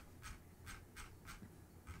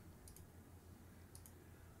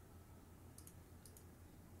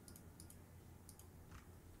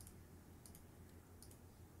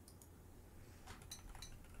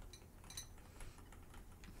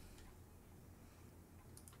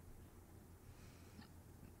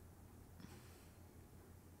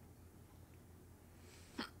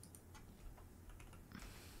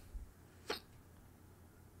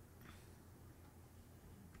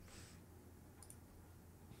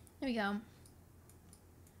Here we go.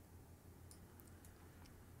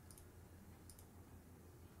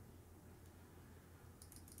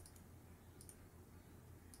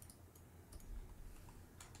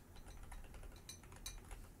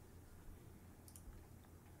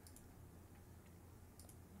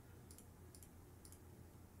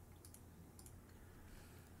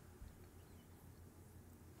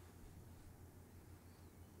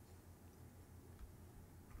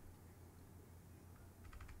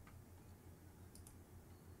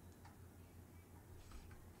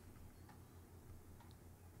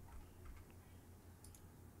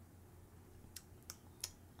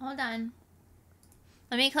 Hold on.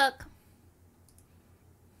 Let me cook.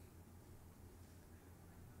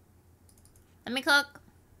 Let me cook.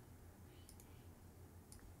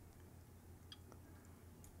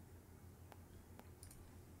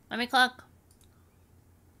 Let me cook.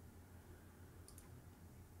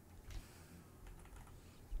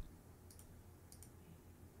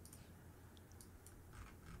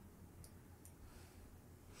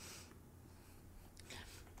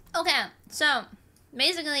 Okay, so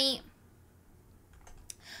basically,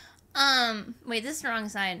 wait, this is the wrong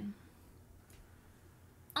side.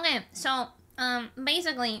 Okay, so,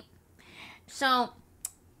 basically, so,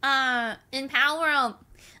 in Pal World,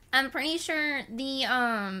 I'm pretty sure the,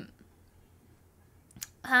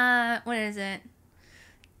 what is it?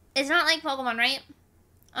 It's not like Pokemon, right?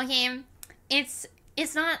 Okay, it's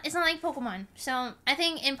not like Pokemon. So, I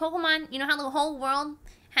think in Pokemon, you know how the whole world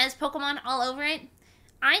has Pokemon all over it?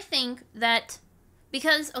 I think that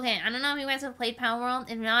because, okay, I don't know if you guys have played Pal World.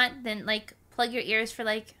 If not, then, like, plug your ears for,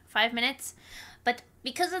 like, 5 minutes. But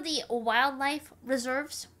because of the wildlife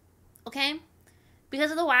reserves, okay?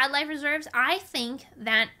 Because of the wildlife reserves, I think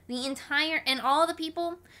that the entire, and all the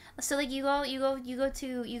people, so, like, you go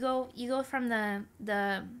from the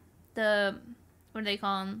what do they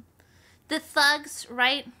call them? The thugs,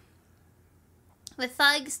 right? The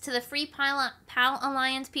thugs to the Free Pal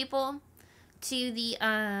Alliance people, to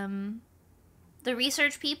the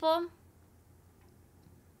research people.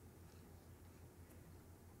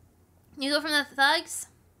 You go from the thugs,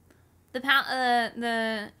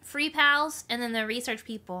 the free pals, and then the research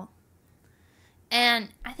people. And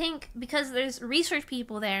I think because there's research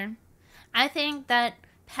people there, I think that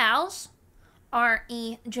pals are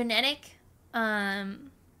a genetic, they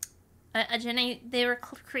were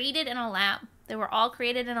created in a lab. They were all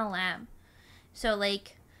created in a lab. So,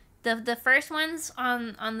 like, the first ones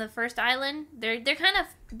on the first island, they're kind of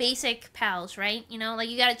basic pals, right? You know, like,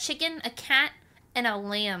 you got a chicken, a cat, and a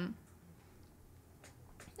lamb.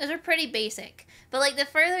 Those are pretty basic. But, like, the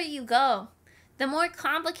further you go, the more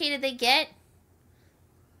complicated they get.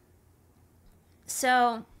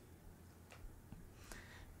 So,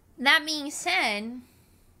 that being said,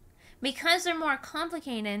 because they're more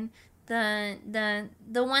complicated, the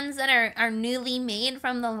ones that are newly made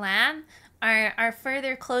from the lab are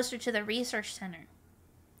further closer to the research center.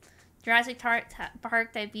 Jurassic Park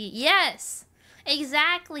type B. Yes,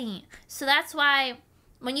 exactly. So that's why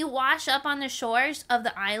when you wash up on the shores of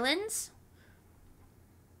the islands,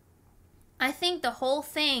 I think the whole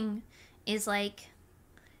thing is like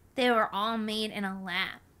they were all made in a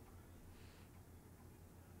lab.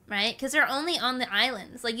 Right? Because they're only on the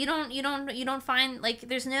islands. Like, you don't find, like,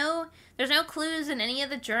 there's no clues in any of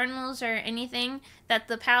the journals or anything that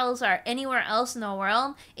the pals are anywhere else in the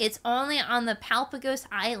world. It's only on the 𝗏𝗏𝗡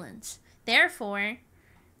Islands. Therefore,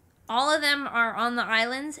 all of them are on the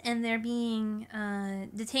islands, and they're being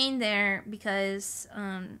detained there because,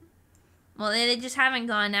 well, they just haven't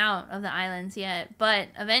gone out of the islands yet. But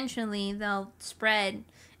eventually, they'll spread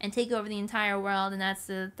and take over the entire world, and that's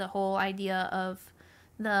the whole idea of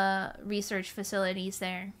the research facilities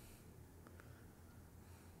there.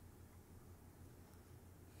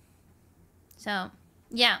 So,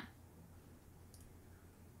 yeah.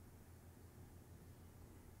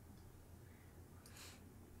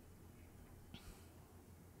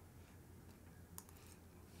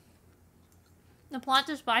 The plot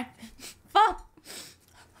is by fuck.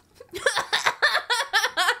 Yeah,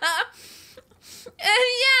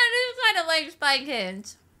 it is kind of like Spy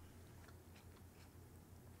Kids.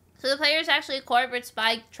 So the player is actually a corporate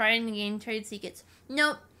spy trying to gain trade secrets.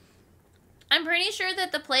 Nope. I'm pretty sure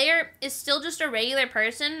that the player is still just a regular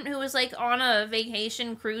person who was like on a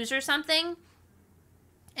vacation cruise or something.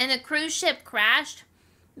 And the cruise ship crashed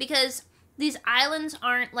because these islands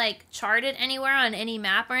aren't like charted anywhere on any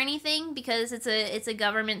map or anything because it's a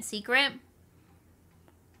government secret.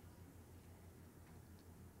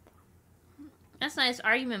 That's a nice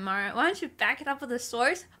argument, Mara. Why don't you back it up with a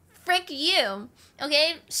source? Frick you.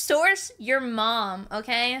 Okay? Source your mom.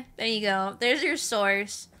 Okay? There you go. There's your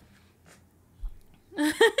source.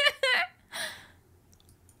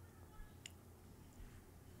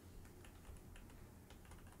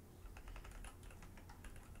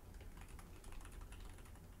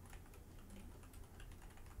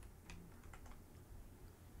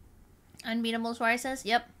 Unbeatable sources?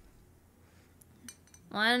 Yep.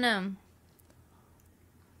 Well, I don't know.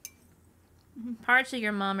 Parts of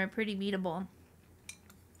your mom are pretty beatable.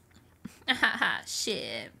 Haha,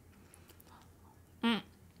 shit.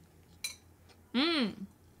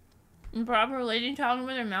 Improper lady talking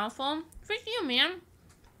with her mouth full? Frick you, man.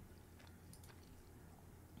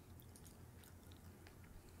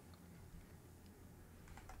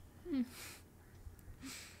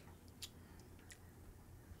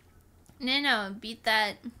 No, beat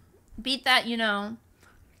that, you know.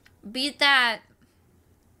 Beat that.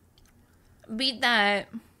 You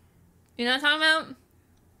know what I'm talking about?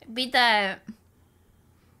 Beat that.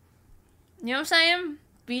 You know what I'm saying?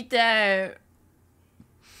 Beat that.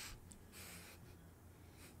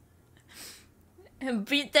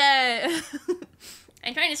 Beat that.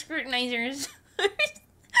 I'm trying to scrutinize yours. They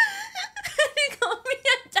call me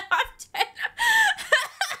adopted.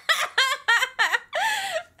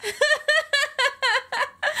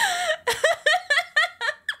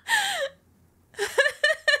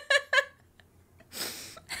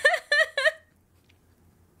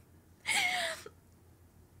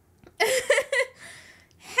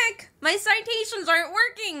 Heck, my citations aren't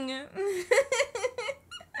working.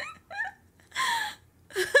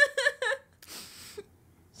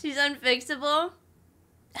 She's unfixable.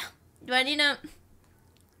 Do I need to...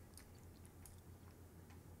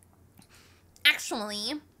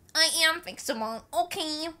 Actually, I am fixable,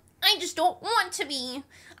 okay? I just don't want to be.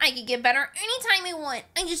 I could get better anytime I want.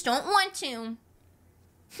 I just don't want to.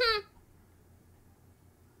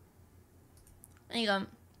 There you go.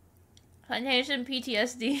 Citation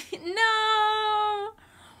PTSD. No!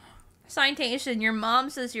 Citation, your mom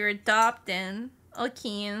says you're adopted.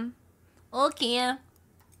 Okay. Okay.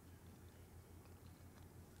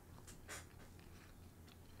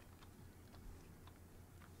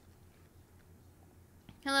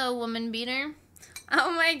 Hello, woman beater.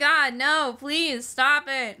 Oh my god, no, please, stop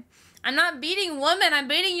it. I'm not beating women, I'm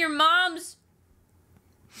beating your mom's...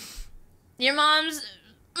 Your mom's...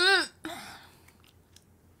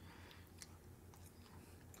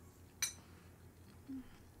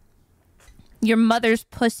 Your mother's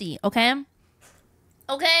pussy, okay?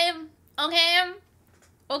 Okay? Okay?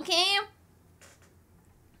 Okay?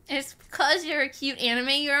 It's because you're a cute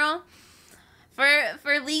anime girl.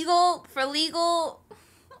 For legal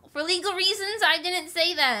reasons, I didn't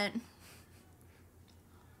say that.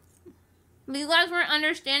 But you guys weren't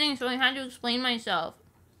understanding, so I had to explain myself.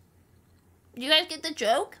 Do you guys get the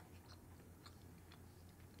joke?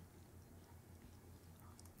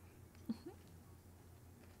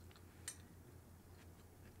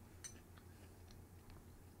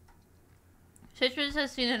 Citrus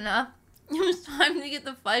has seen enough. It was time to get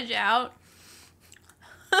the fudge out.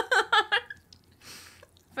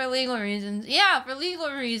 For legal reasons. Yeah, for legal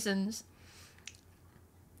reasons.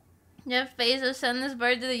 Jeff Bezos send this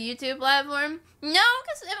bird to the YouTube platform? No,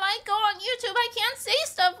 because if I go on YouTube, I can't say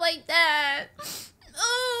stuff like that.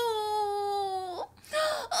 Oh.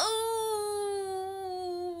 Oh.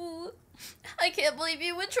 I can't believe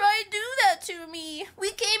you would try and do that to me.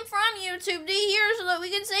 We came from YouTube to here so that we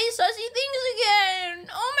can say sussy things again.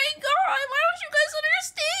 Oh my god, why don't you guys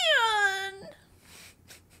understand?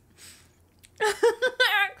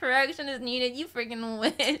 Correction is needed. You freaking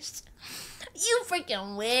wish. You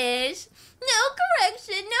freaking wish. No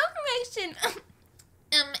correction. No correction.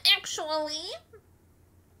 Actually,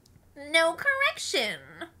 no correction.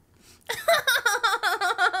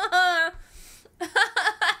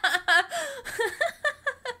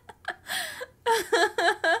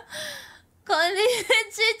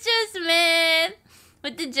 It's man.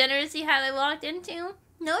 What degeneracy have I walked into?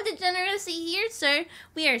 No degeneracy here, sir.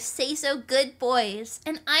 We are say-so good boys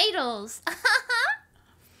and idols.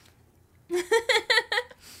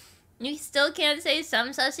 You still can't say some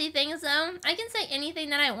sussy things, though? I can say anything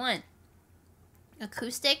that I want.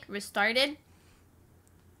 Acoustic, restarted.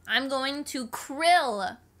 I'm going to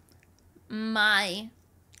krill my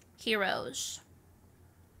heroes.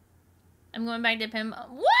 I'm going back to pin.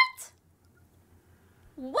 What?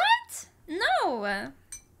 What? No.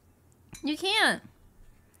 You can't.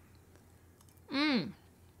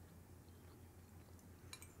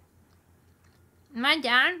 My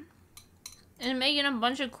dad is making a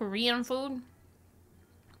bunch of Korean food.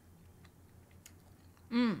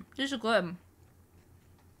 This is good.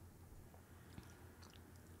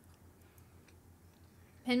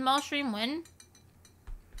 Pinball stream win?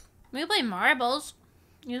 We can play marbles.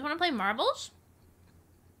 You guys want to play marbles?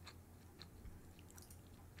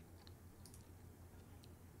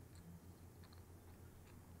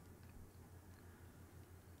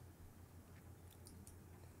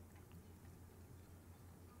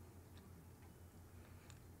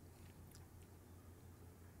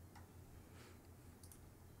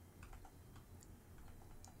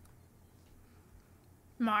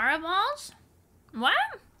 Marbles? What?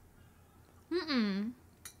 I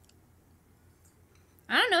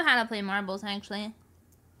don't know how to play marbles, actually.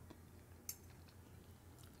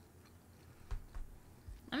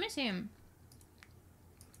 Let me see him.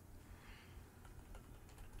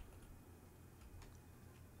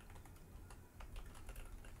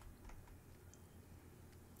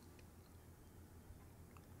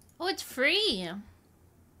 Oh, it's free.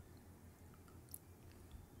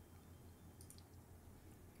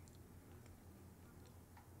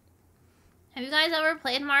 Have you guys ever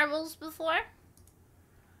played marbles before?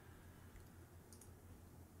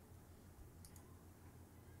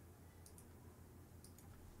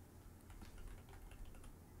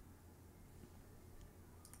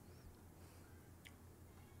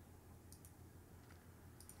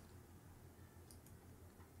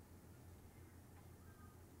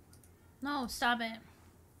 No, stop it.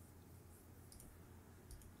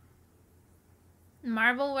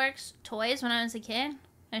 Marble Works toys when I was a kid.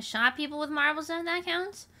 I shot people with marbles, if that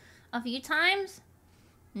counts. A few times?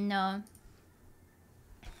 No.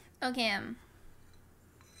 Okay.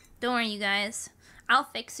 Don't worry, you guys. I'll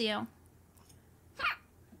fix you.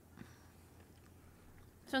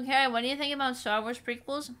 So, Carrie, what do you think about Star Wars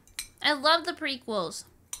prequels? I love the prequels.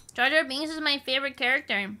 Jar Jar Binks is my favorite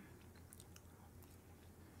character.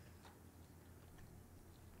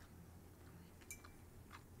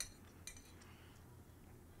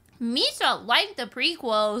 Misa liked the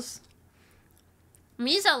prequels.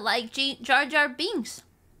 Misa liked Jar Jar Binks.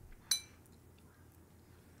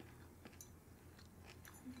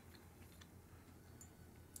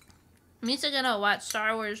 Misa gonna watch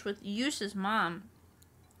Star Wars with Yusa's mom.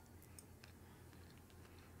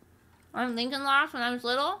 On Lincoln Logs when I was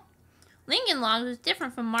little. Lincoln Logs was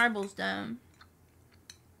different from marbles, though.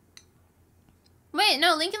 Wait,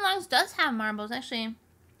 no, Lincoln Logs does have marbles, actually.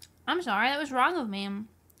 I'm sorry, that was wrong of me.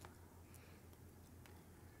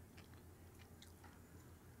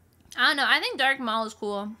 I don't know. I think Darth Maul is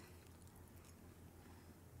cool.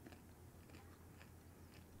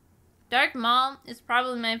 Darth Maul is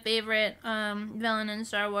probably my favorite villain in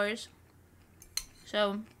Star Wars.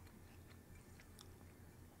 So,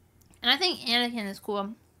 and I think Anakin is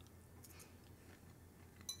cool.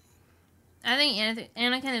 I think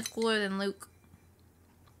Anakin is cooler than Luke.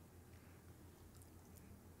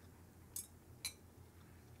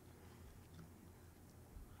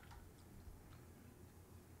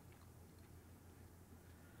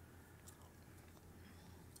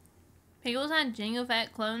 Pickles had Jango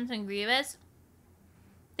Fett, clones, and Grievous.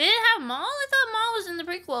 They didn't have Maul? I thought Maul was in the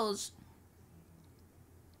prequels.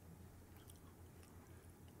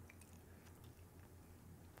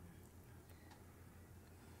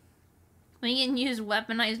 We can use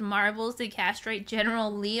weaponized marbles to castrate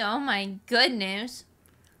General Lee. Oh my goodness.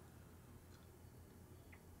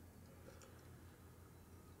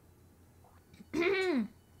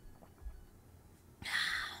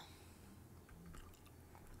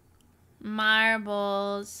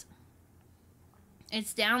 Marbles.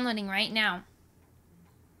 It's downloading right now.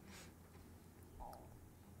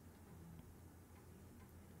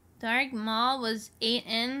 Darth Maul was 8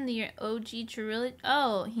 in the OG trilogy.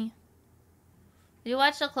 Oh, did you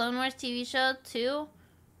watch the Clone Wars TV show too?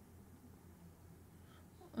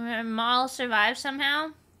 Where Maul survived somehow?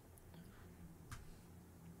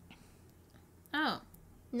 Oh.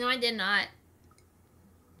 No, I did not.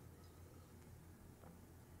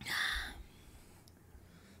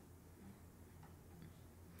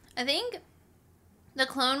 I think the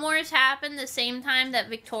Clone Wars happened the same time that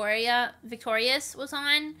Victorious was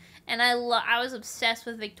on, and I was obsessed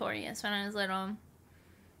with Victorious when I was little.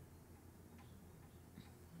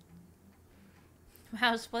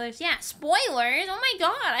 Wow, spoilers. Yeah, spoilers? Oh my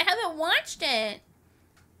god, I haven't watched it.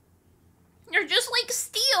 You're just like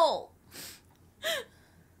steel.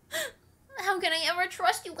 How can I ever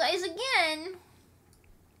trust you guys again?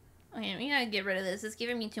 Okay, we gotta get rid of this. It's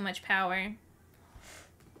giving me too much power.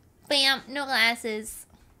 Bam, no glasses.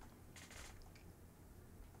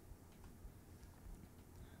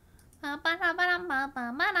 On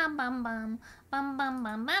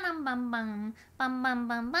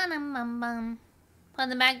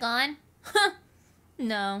the back gone?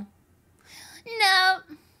 No. No.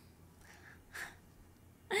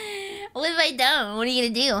 What if I don't? What are you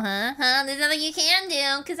gonna do, huh? Huh? There's nothing you can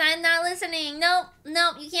do, because I'm not listening. Nope.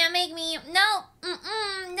 Nope. You can't make me. Nope.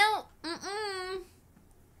 Mm-mm. Nope. Mm-mm.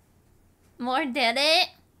 More did it?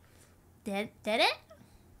 Did it?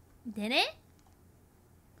 Did it?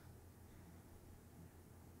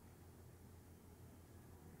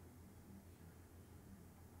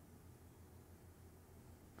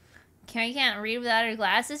 Carrie can't read without her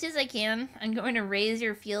glasses? Yes, I can. I'm going to raise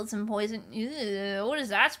your fields and poison. Ew, what is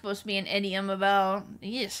that supposed to be an idiom about?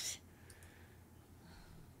 Yes.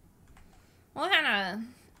 What kind of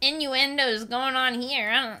innuendo is going on here?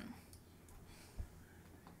 I don't.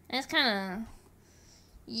 That's kind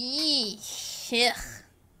of. Yeesh. Ugh.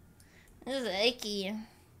 This is icky.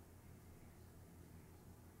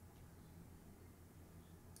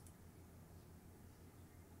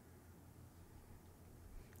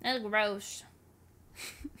 That's gross.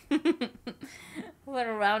 What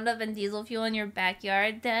a Roundup and diesel fuel in your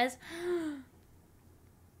backyard does.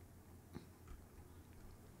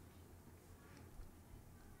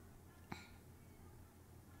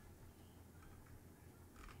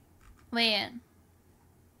 Wait.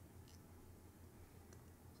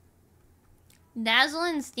 Dazzle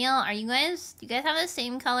and Steel, are you guys... Do you guys have the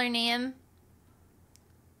same color name?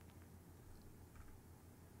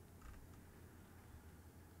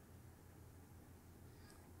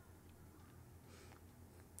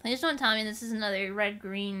 Please don't tell me this is another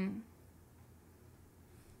red-green.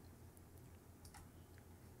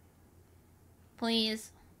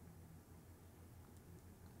 Please.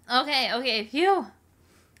 Okay, okay, phew.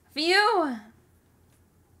 Phew.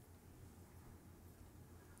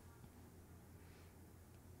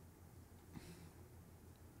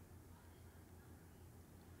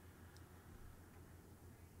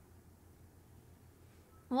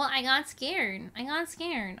 Well, I got scared. I got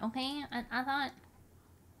scared, okay? I thought...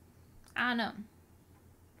 I don't know.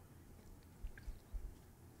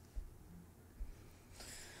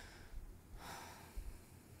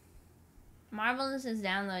 Marvelous is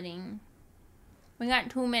downloading. We got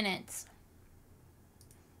 2 minutes.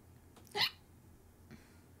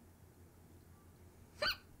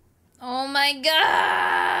 Oh my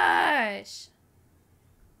gosh!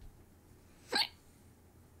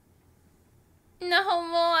 No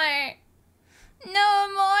more! No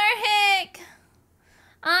more, Hick!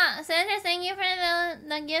 Sandra, thank you for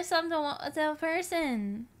the gifts of the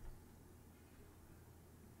person.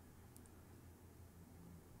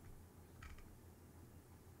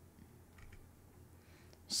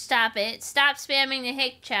 Stop it. Stop spamming the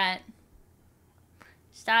Hick chat.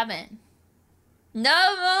 Stop it.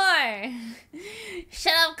 No more!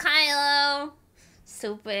 Shut up, Kylo!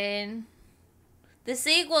 Stupid. The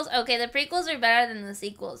sequels, okay, the prequels are better than the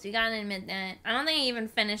sequels. You gotta admit that. I don't think I even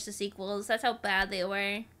finished the sequels. That's how bad they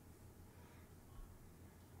were.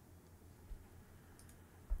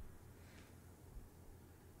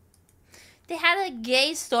 They had a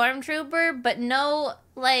gay stormtrooper, but no,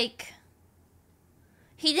 like...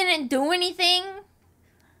 He didn't do anything?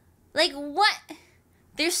 Like, what?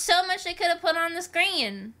 There's so much they could have put on the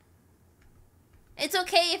screen. It's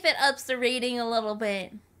okay if it ups the rating a little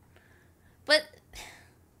bit. But...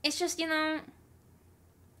 It's just, you know...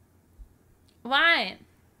 Why?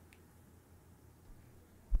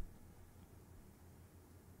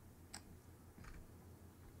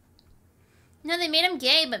 No, they made him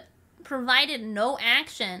gay, but provided no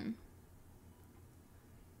action.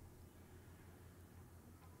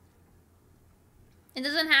 It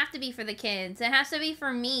doesn't have to be for the kids. It has to be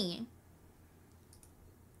for me.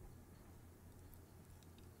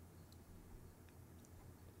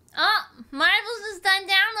 Oh, Marbles is done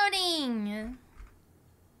downloading.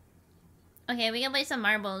 Okay, we can play some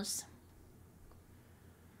marbles.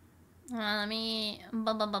 Let me... I'm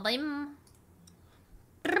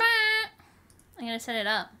gonna set it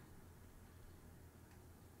up.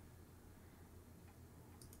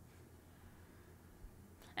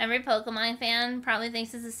 Every Pokemon fan probably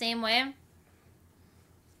thinks it's the same way.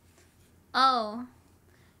 Oh.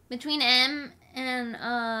 Between M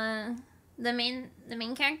and, the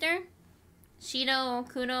main character? Shido,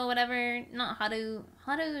 Kudo, whatever. Not Haru.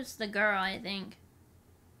 Haru's the girl, I think.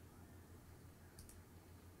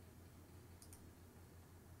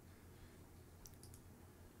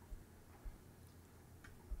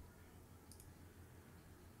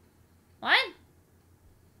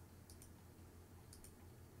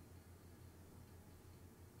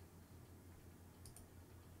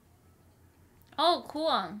 Oh,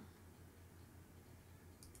 cool.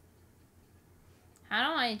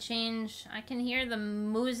 How do I change? I can hear the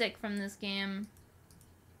music from this game.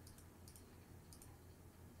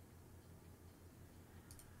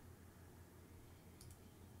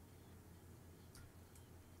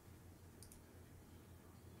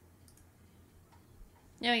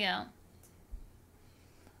 There we go.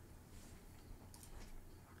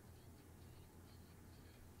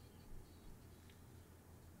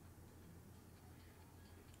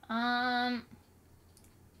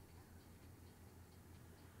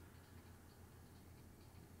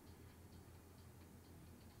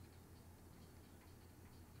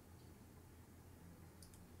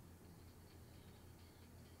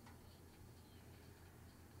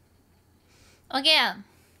 Okay.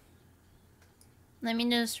 Let me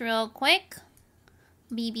just real quick.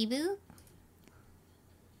 Beep beep boop.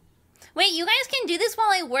 Wait, you guys can do this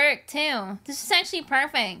while I work too. This is actually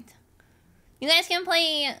perfect. You guys can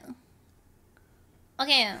play.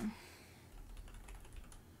 Okay.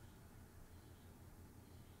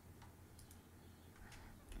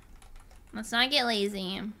 Let's not get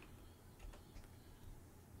lazy.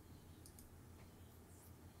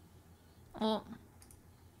 Oh.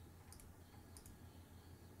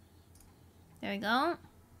 There we go.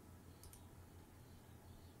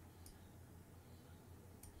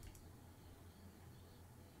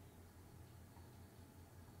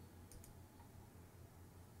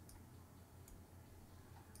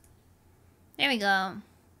 There we go.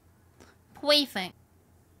 Perfect.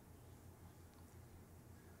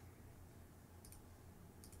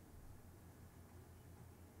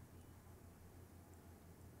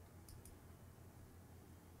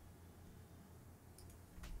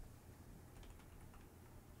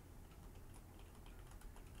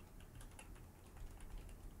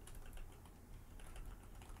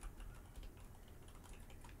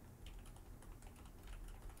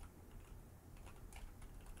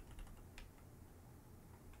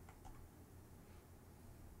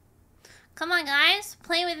 Come on, guys.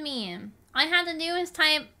 Play with me. All I have to do is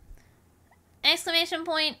type exclamation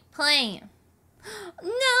point play.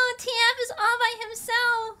 No, TF is all by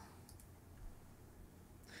himself.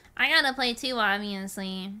 I gotta play too,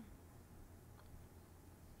 obviously.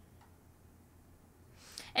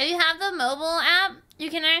 If you have the mobile app, you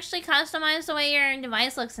can actually customize the way your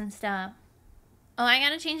device looks and stuff. Oh, I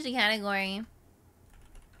gotta change the category.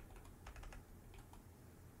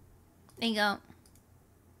 There you go.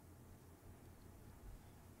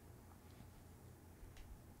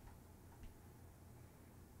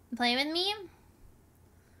 Play with me?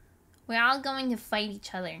 We're all going to fight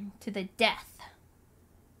each other to the death.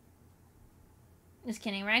 Just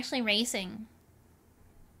kidding, we're actually racing.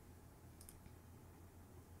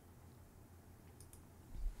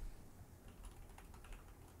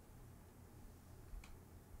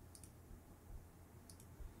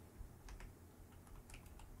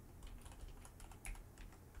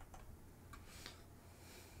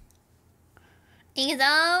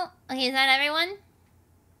 Ezo? Okay, is that everyone?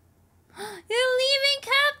 You're leaving,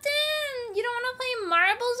 Captain! You don't want to play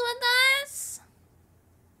marbles with us?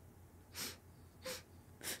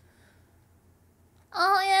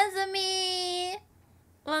 Oh, Yazami!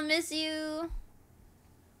 I'll miss you.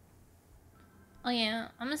 Oh yeah,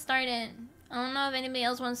 I'm gonna start it. I don't know if anybody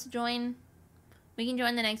else wants to join. We can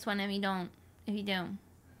join the next one if you don't. If you do.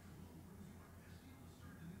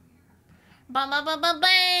 Bam bam bam bam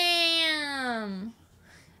bam!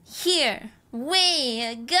 Here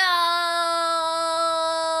we go!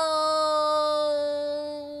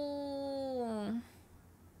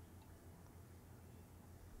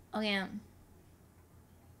 Okay.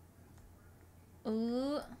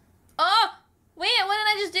 Ooh. Oh! Wait, what did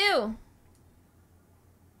I just do?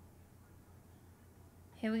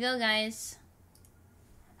 Here we go, guys.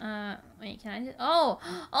 Wait, can I do... Oh!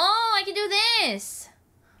 Oh, I can do this!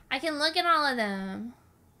 I can look at all of them.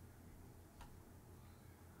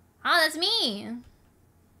 Oh, that's me.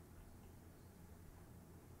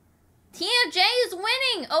 TFJ is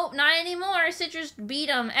winning. Oh, not anymore. Citrus beat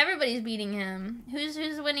him. Everybody's beating him. Who's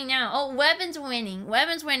winning now? Oh, Weapon's winning.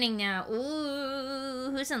 Weapon's winning now.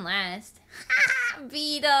 Ooh, who's in last?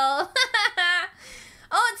 Beetle.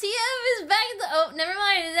 Oh, TF is back at the... Oh, never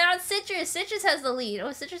mind. Now it's Citrus. Citrus has the lead.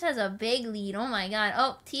 Oh, Citrus has a big lead. Oh my god.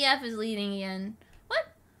 Oh, TF is leading again.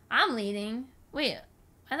 What? I'm leading. Wait.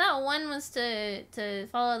 I thought one was to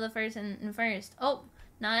follow the person first. Oh,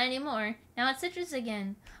 not anymore. Now it's Citrus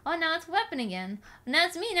again. Oh, now it's Weapon again. Now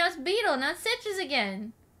it's me. Now it's Beetle. Now it's Citrus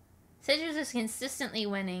again. Citrus is consistently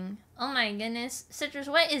winning. Oh my goodness. Citrus,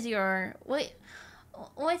 what is your...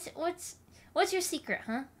 What's... What's your secret,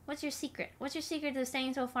 huh? What's your secret? What's your secret to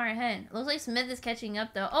staying so far ahead? Looks like Smith is catching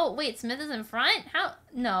up, though. Oh, wait, Smith is in front? How?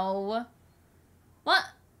 No. What?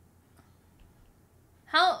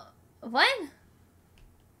 How? What?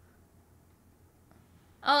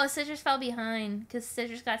 Oh, Citrus fell behind because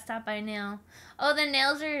Citrus got stopped by a nail. Oh, the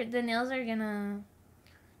nails are gonna...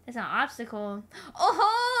 It's an obstacle.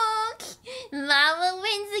 Oh, Lava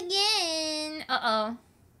wins again. Uh-oh.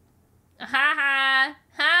 Ha ha.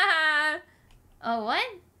 Ha ha. Oh, what?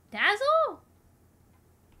 Dazzle?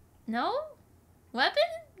 No? Weapon?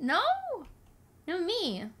 No? No,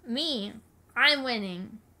 me. Me. I'm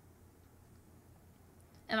winning.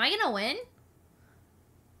 Am I gonna win?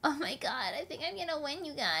 Oh my god, I think I'm gonna win,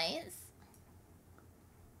 you guys.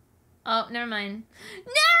 Oh, never mind.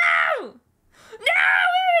 No! No! We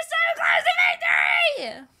were so close to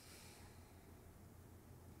victory!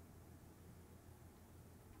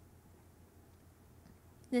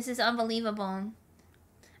 This is unbelievable.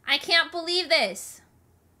 I can't believe this.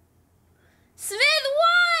 Smith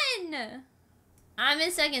won! I'm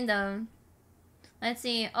in second, though. Let's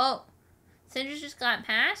see. Oh, Citrus just got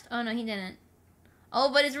passed? Oh, no, he didn't. Oh,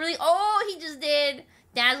 but it's really... Oh, he just did.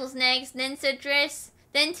 Dazzle's next, then Citrus,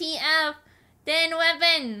 then TF, then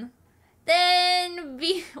Weapon, then...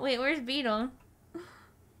 Wait, where's Beetle? Beetle,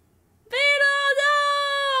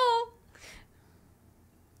 no!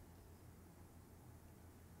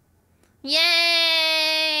 Yay!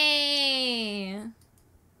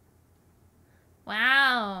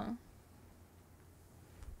 Wow.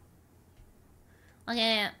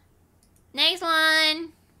 Okay. Next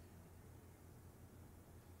one.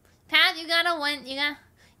 Pat, you gotta win. You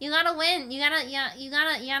gotta win. You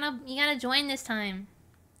gotta join this time.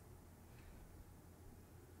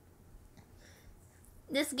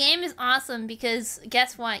 This game is awesome because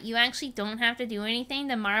guess what? You actually don't have to do anything.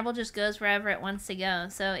 The marble just goes wherever it wants to go.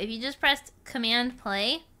 So if you just press Command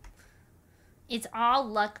Play, it's all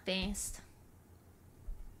luck based.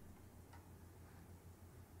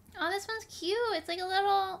 Oh, this one's cute. It's like a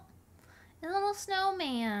little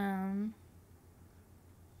snowman.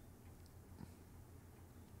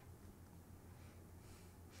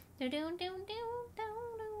 Do do do do do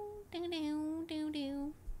do do do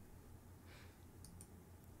do.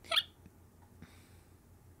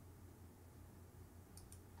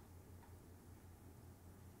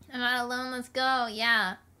 I'm not alone. Let's go.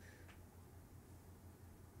 Yeah.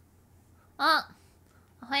 Oh,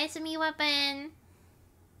 it's me weapon.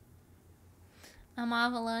 I'm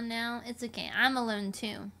off alone now. It's okay. I'm alone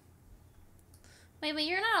too. Wait, but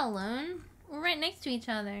you're not alone. We're right next to each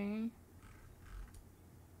other.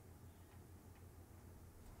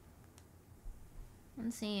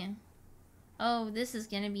 Let's see. Oh, this is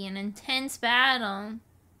gonna be an intense battle.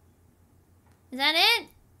 Is that it?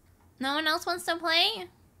 No one else wants to play?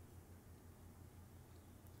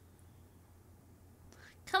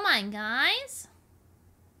 Come on, guys.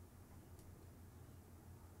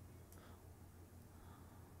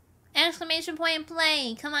 Exclamation point and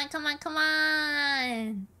play. Come on, come on, come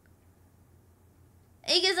on.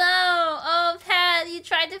 𝗥𝗧𝗡! Oh, Pat, you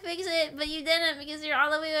tried to fix it, but you didn't because you're all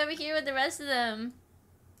the way over here with the rest of them.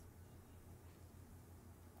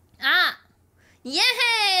 Ah! Yay!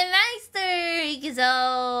 Master!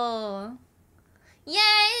 𝗥𝗧𝗡! Yay!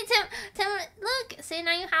 Look! Say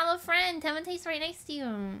now you have a friend. Timothy's right next to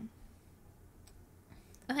you.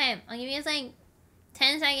 Okay, I'll give you like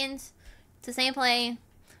 10 seconds to say play,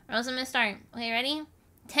 or else I'm gonna start. Okay, ready?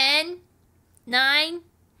 10, 9,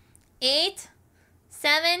 8,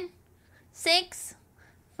 7, 6,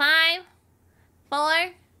 5,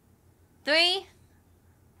 4, 3,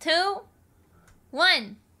 2,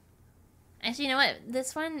 1. Actually, you know what?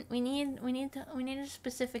 This one we need a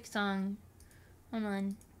specific song. Hold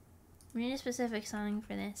on. We need a specific song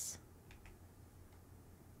for this.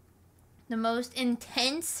 The most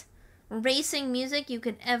intense racing music you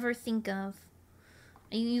could ever think of.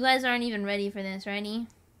 You guys aren't even ready for this. Ready?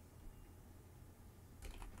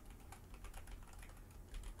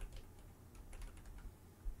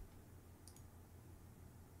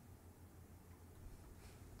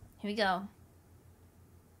 Here we go.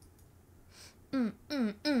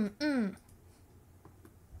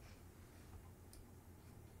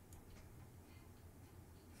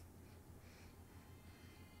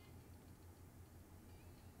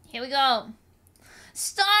 Here we go.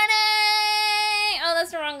 Starting! Oh,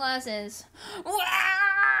 that's the wrong glasses. Oh,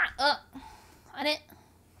 on it.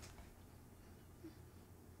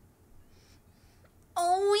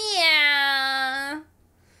 Oh, yeah.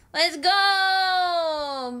 Let's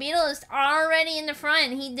go. no! Beetle is already in the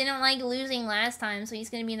front. He didn't like losing last time, so he's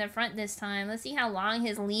going to be in the front this time. Let's see how long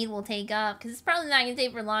his lead will take up, because it's probably not going to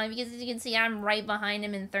take for long, because as you can see, I'm right behind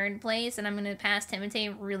him in 3rd place, and I'm going to pass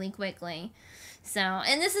𝗤𝗏𝗡 really quickly. So,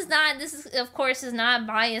 and this is, of course, is not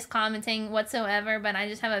biased commenting whatsoever, but I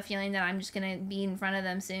just have a feeling that I'm just going to be in front of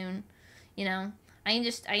them soon. You know? I can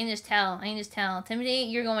just tell.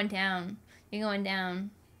 𝗤𝗏𝗡, you're going down. You're going down.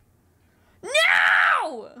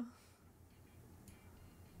 No!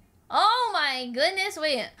 Oh my goodness,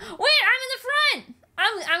 wait, I'm in the front!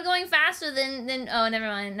 I'm going faster than, oh, never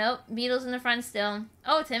mind. Nope, Beetle's in the front still.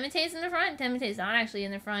 Oh, 𝗤𝗏𝗡's in the front? 𝗤𝗏𝗡's not actually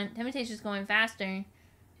in the front. 𝗤𝗏𝗡's just going faster.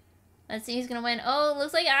 Let's see who's gonna win. Oh,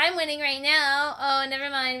 looks like I'm winning right now. Oh, never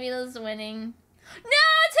mind, Beetle's winning. No,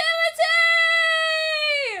 𝗤𝗏𝗡!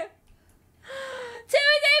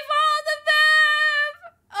 𝗤𝗏𝗡 fall off the map!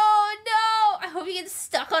 Oh no! I hope he gets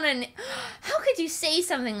stuck on a... How could you say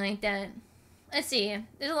something like that? Let's see.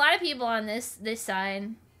 There's a lot of people on this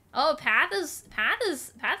side. Oh, Path is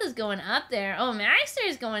going up there. Oh, Maxter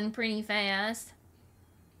is going pretty fast.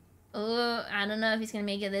 Oh, I don't know if he's gonna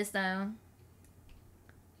make it this though.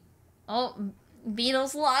 Oh,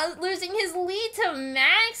 Beetle's losing his lead to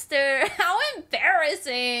Maxter. How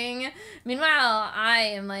embarrassing. Meanwhile,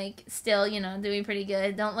 I am like still, you know, doing pretty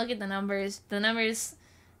good. Don't look at the numbers. Don't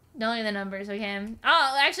look at the numbers, okay?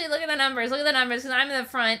 Oh, actually, look at the numbers. Look at the numbers, because I'm in the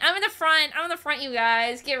front. I'm in the front, you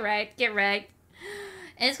guys. Get wrecked. And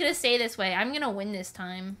it's going to stay this way. I'm going to win this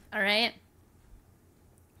time, all right?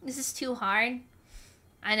 This is too hard.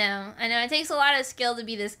 I know. It takes a lot of skill to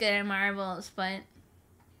be this good at marbles, but...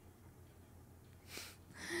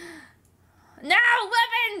 No!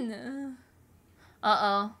 Weapon!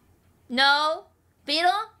 Uh-oh. No.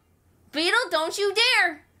 Beetle, don't you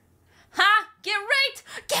dare! Ha! Get wrecked!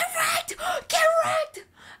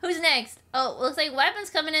 Who's next? Oh, looks like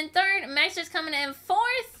Weapon's coming in 3rd. Maxter's coming in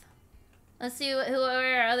 4th. Let's see who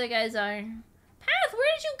our other guys are. Path,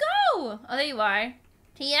 where did you go? Oh, there you are.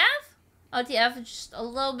 TF? Oh, TF is just a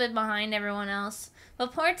little bit behind everyone else.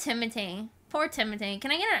 But poor 𝗤𝗏𝗡.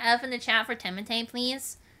 Can I get an F in the chat for 𝗤𝗏𝗡,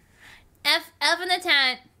 please? F in the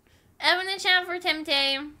chat. F in the chat for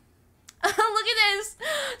𝗤𝗏𝗡. Oh, look at this.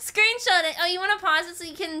 Screenshot it. Oh, you want to pause it so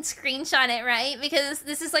you can screenshot it, right? Because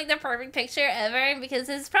this is like the perfect picture ever. Because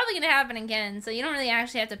it's probably going to happen again. So you don't really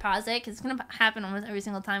actually have to pause it. Because it's going to happen almost every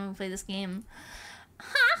single time we play this game.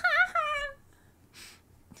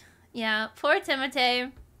 Yeah, poor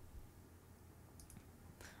𝗤𝗏𝗡.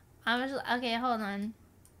 Okay, hold on.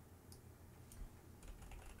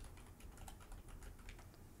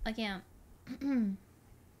 I can't.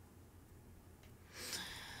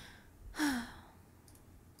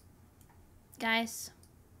 Guys,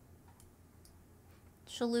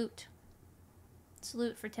 salute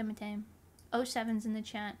for 𝗤𝗏𝗡. 07's in the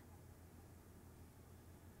chat.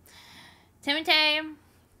 𝗤𝗏𝗡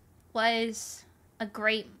was a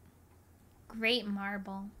great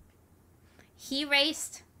marble. He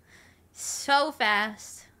raced so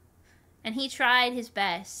fast, and he tried his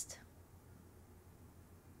best.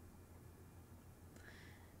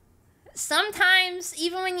 Sometimes,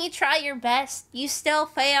 even when you try your best, you still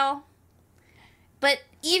fail. But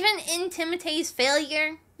even in 𝗤𝗏𝗡's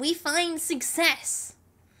failure, we find success.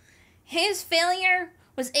 His failure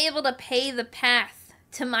was able to pave the path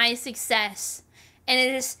to my success. And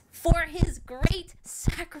it is for his great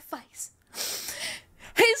sacrifice.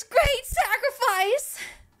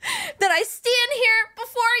 That I stand here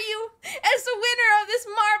before you as the winner of this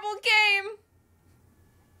marble game.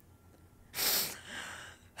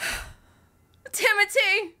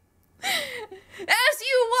 𝗤𝗏𝗡, as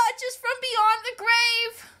you watch us from beyond the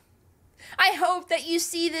grave, I hope that you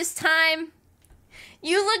see this time.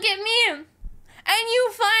 You look at me and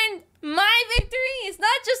you find my victory is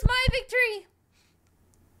not just my victory,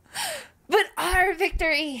 but our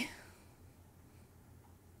victory.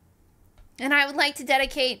 And I would like to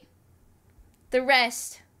dedicate the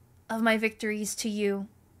rest of my victories to you,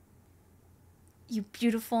 you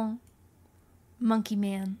beautiful monkey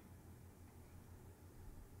man.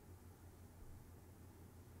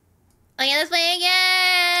 Okay, let's play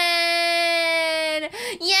again!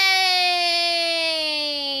 Yay!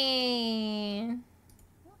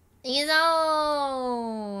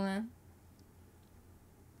 Ezo!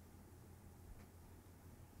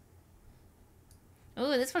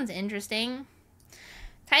 Ooh, this one's interesting.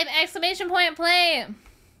 Type !play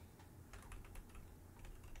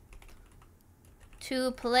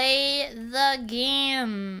to play the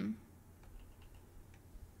game.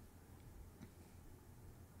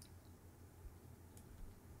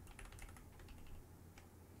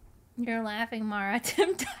 You're laughing, Mara.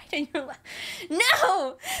 Tim died and you're laughing.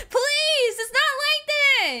 No! Please! It's not like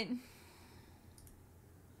it!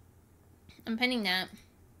 I'm pinning that.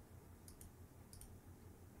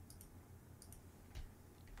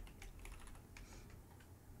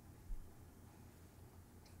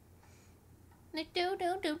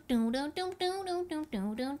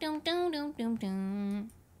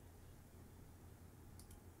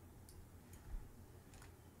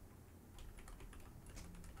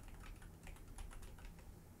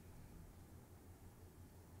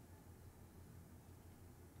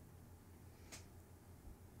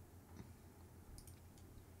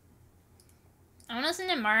 I want to listen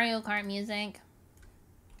to Mario Kart music.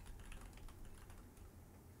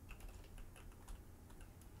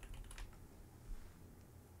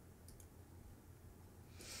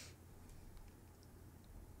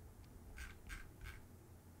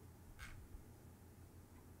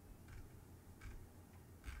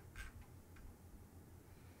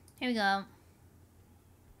 Here we go.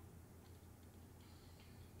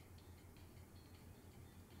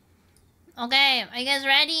 Okay, are you guys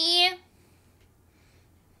ready?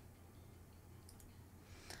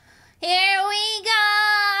 Here we go!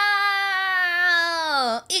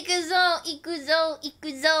 Ikuzo, ikuzo,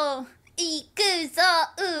 ikuzo. Ikuzo,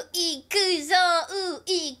 ooh, ikuzo, ooh,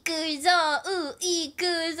 ikuzo, ooh,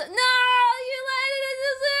 ikuzo. No! You landed in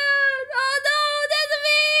the zone! Oh no, that's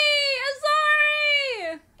me! I'm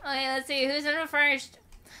sorry! Okay, let's see, who's in the first?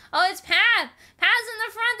 Oh, it's Pat! Pat's in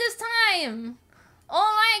the front this time!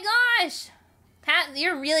 Oh my gosh! Pat,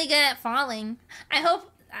 you're really good at falling. I hope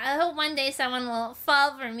one day someone will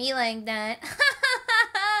fall for me like that.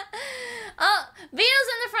 Oh, Vito's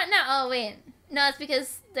in the front now. Oh, wait. No, it's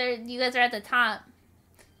because you guys are at the top.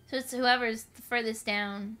 So it's whoever's the furthest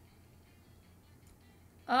down.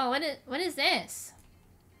 Oh, what is this?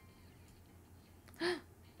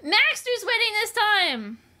 Maxter's winning this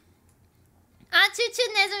time! Achuchu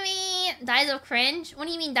Nezumi! Dies of cringe? What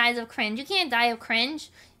do you mean dies of cringe? You can't die of cringe.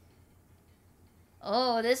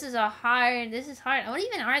 Oh, this is hard. What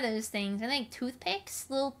even are those things? Are they like toothpicks?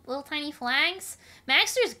 Little tiny flags?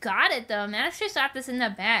 Maxter's got it though. Maxter's got this in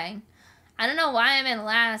the bag. I don't know why I'm in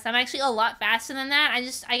last. I'm actually a lot faster than that.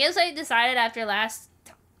 I guess I decided after last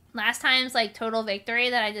time's like total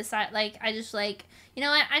victory that I just you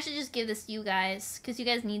know what? I should just give this to you guys because you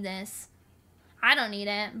guys need this. I don't need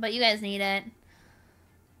it, but you guys need it.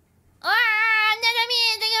 Or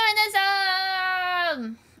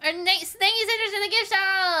thank you, Citrus, for the gift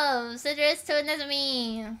shop! Citrus to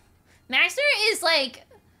Nezumi. Maxter is, like,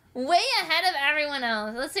 way ahead of everyone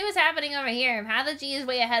else. Let's see what's happening over here. Pathogy is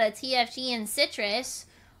way ahead of TFG and Citrus.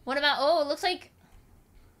 What about... Oh, it looks like...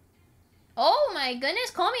 Oh, my goodness.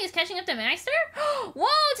 Colmy is catching up to Maxter?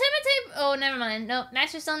 Whoa, Timothy... Oh, never mind. Nope,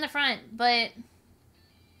 Maxter's still in the front, but...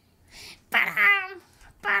 Ba-dum!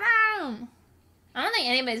 Ba-dum! I don't think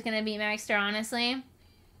anybody's gonna beat Maxter, honestly.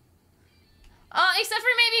 Oh, except for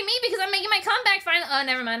maybe me, because I'm making my comeback finally. Oh,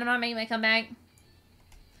 never mind. I'm not making my comeback.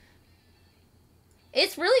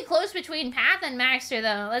 It's really close between Path and Maxter,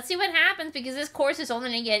 though. Let's see what happens, because this course is only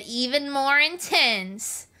going to get even more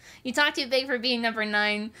intense. You talk too big for being number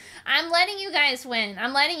 9. I'm letting you guys win.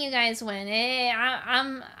 I'm letting you guys win. Hey,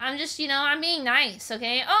 I'm just, you know, I'm being nice,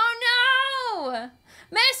 okay? Oh, no!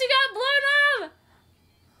 Maxter got blown up!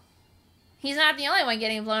 He's not the only one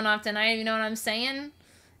getting blown off tonight, you know what I'm saying?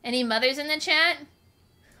 Any mothers in the chat?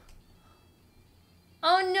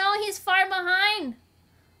 Oh no, he's far behind.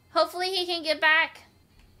 Hopefully he can get back.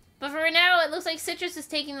 But for now, it looks like Citrus is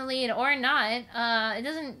taking the lead, or not.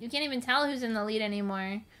 You can't even tell who's in the lead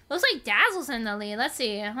anymore. Looks like Dazzle's in the lead. Let's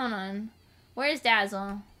see, hold on. Where's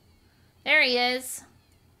Dazzle? There he is.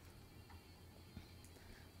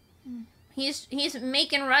 He's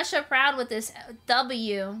making Russia proud with this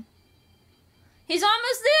W. He's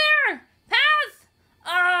almost there! Path!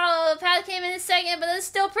 Oh, Path came in second, but that's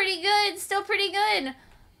still pretty good. Still pretty good.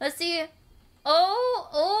 Let's see.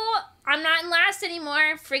 Oh, I'm not in last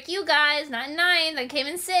anymore. Frick you guys. Not in 9th. I came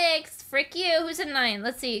in 6th. Frick you. Who's in 9th?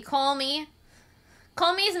 Let's see. Colmy.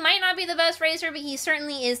 Colmy might not be the best racer, but he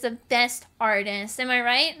certainly is the best artist. Am I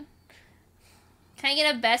right? Can I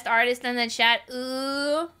get a best artist in the chat?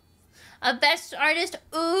 Ooh. A best artist,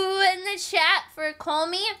 ooh, in the chat for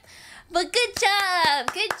Colmy. But good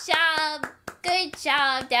job. Good job. Good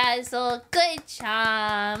job, Dazzle. Good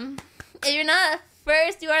job. If you're not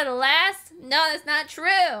first, you are the last? No, that's not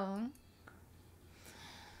true.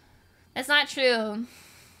 That's not true.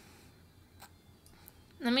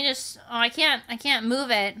 Let me just... Oh, I can't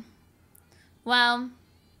move it. Well,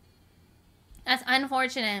 that's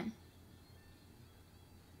unfortunate.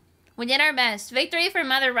 We did our best. Victory for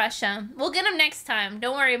Mother Russia. We'll get them next time.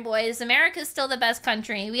 Don't worry, boys. America's still the best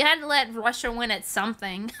country. We had to let Russia win at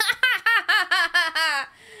something.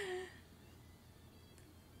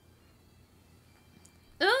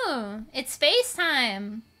 It's space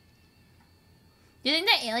time. Do you think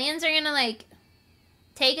that aliens are gonna, like,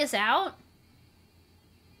 take us out?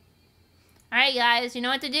 Alright, guys, you know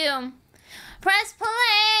what to do. Press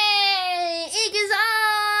play!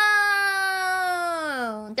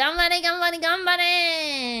 𝗥𝗧𝗡𝗏! Ganbare, ganbare,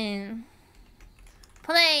 ganbare!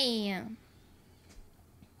 Play!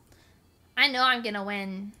 I know I'm gonna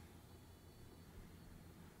win.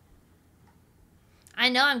 I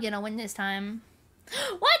know I'm gonna win this time.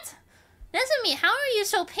 What? Nezumi, how are you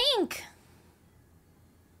so pink?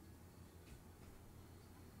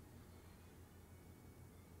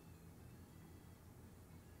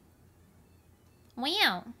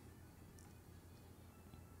 Wow.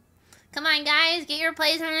 Come on, guys. Get your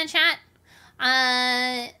plays in the chat.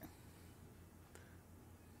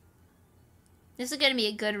 This is gonna be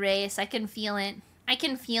a good race. I can feel it. I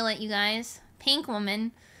can feel it, you guys. Pink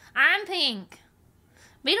woman. I'm pink.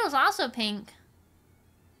 Beetle's also pink.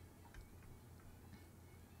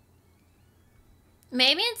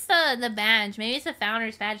 Maybe it's the badge. Maybe it's the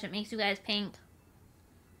founder's badge that makes you guys pink.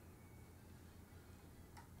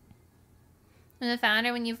 The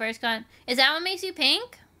founder when you first got... Is that what makes you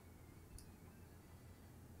pink?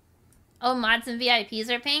 Oh, mods and VIPs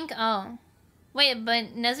are pink? Oh. Wait,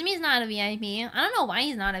 but Nezumi's not a VIP. I don't know why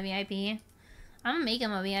he's not a VIP. I'm gonna make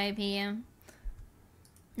him a VIP.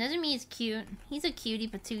 Nezumi is cute. He's a cutie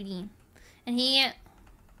patootie. And he...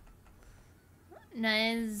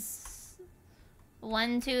 Nez...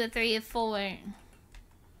 1, 2, 3, 4...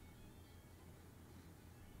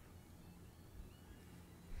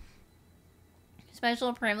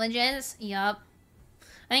 Special privileges? Yup.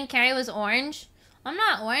 I think Carrie was orange. I'm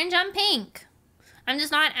not orange, I'm pink. I'm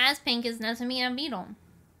just not as pink as Nezumi and Beetle.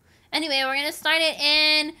 Anyway, we're gonna start it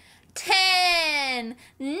in 10,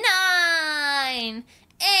 9,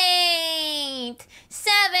 8,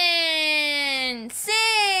 7,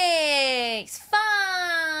 6,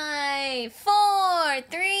 5, 4,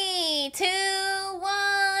 3, 2,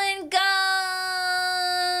 1, go!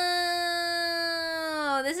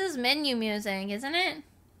 This is menu music, isn't it?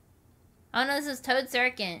 Oh no, this is Toad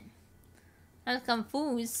Circuit. I'm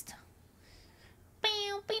confused.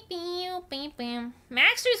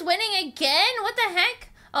 Maxter's winning again? What the heck?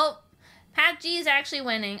 Oh, Pat G is actually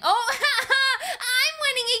winning. Oh, I'm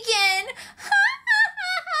winning again!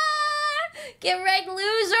 Get wrecked,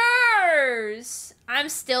 losers! I'm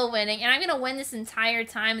still winning, and I'm gonna win this entire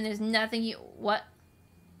time, and there's nothing you... What?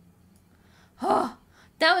 Oh,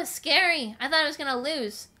 that was scary. I thought I was gonna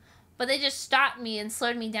lose. But they just stopped me and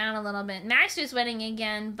slowed me down a little bit. Maxter's winning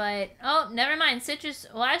again, but... Oh, never mind. Citrus...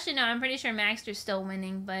 Well, actually, no. I'm pretty sure Maxter's still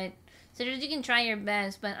winning, but... Citrus, you can try your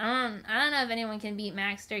best, but I don't know if anyone can beat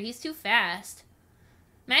Maxter. He's too fast.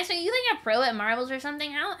 Maxter, you like a pro at marbles or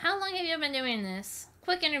something? How long have you been doing this?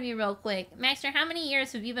 Quick interview real quick. Maxter, how many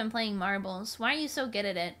years have you been playing marbles? Why are you so good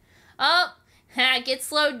at it? Oh! Get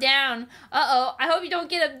slowed down. Uh-oh. I hope you don't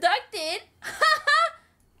get abducted.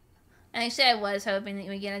 Actually, I was hoping that you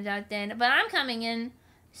would get abducted, but I'm coming in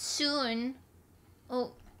soon.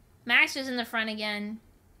 Oh, Maxter's in the front again.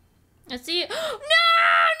 Let's see. No!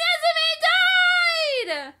 Nezumi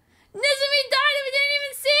died! Nezumi died and we didn't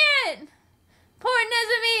even see it! Poor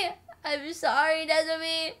Nezumi! I'm sorry,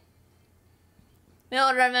 Nezumi.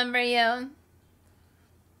 We'll remember you.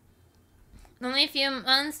 Only a few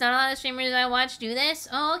months, not a lot of streamers I watch do this.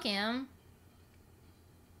 Oh, okay.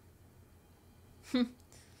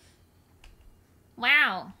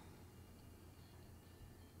 Wow.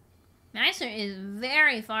 Maxter is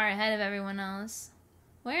very far ahead of everyone else.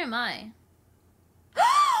 Where am I? I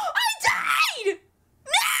died!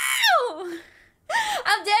 No!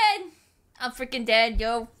 I'm dead. I'm freaking dead,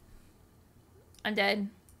 yo. I'm dead.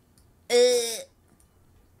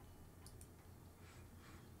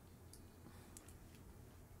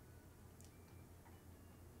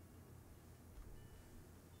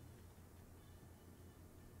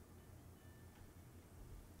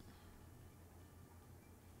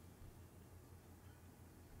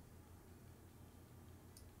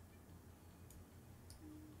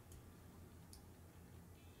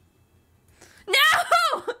 No!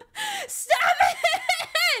 Stop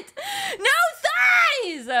it! No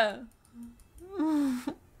thighs! No!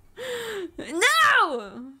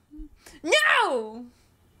 No!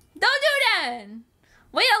 Don't do that!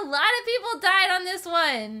 Wait, a lot of people died on this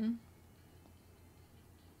one.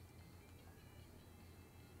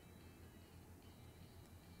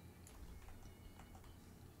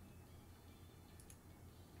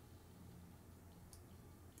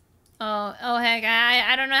 Oh heck,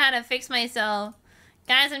 I don't know how to fix myself.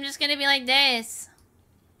 Guys, I'm just gonna be like this.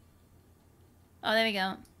 Oh, there we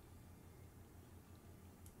go.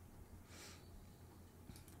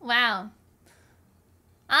 Wow.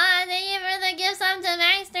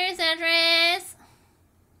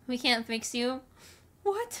 We can't fix you.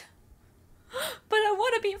 What? But I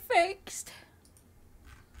want to be fixed.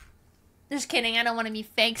 Just kidding, I don't want to be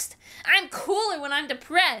fixed. I'm cooler when I'm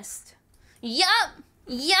depressed. Yup.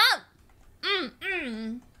 Yup.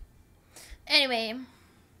 Anyway.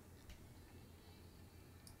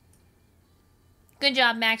 Good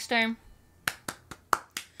job, Maxter.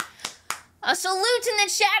 A salute in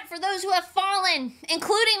the chat for those who have fallen,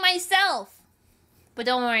 including myself. But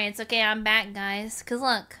don't worry, it's okay, I'm back, guys. Because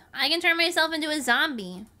look, I can turn myself into a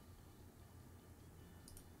zombie.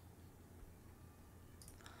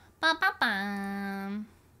 Ba-ba-bum.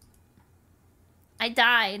 I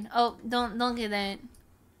died. Oh, don't do that.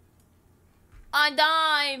 I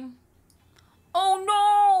died. Oh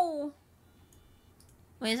no!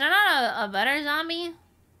 Wait, is there not a better zombie?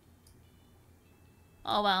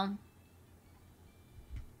 Oh well.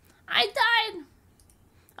 I died!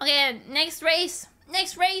 Okay, next race.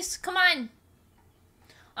 Next race, come on.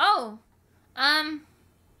 Oh.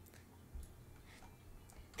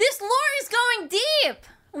 This lore is going deep!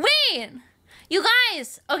 Wait! You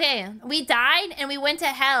guys, okay, we died and we went to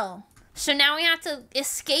hell. So now we have to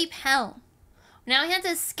escape hell. Now we have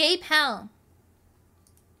to escape hell.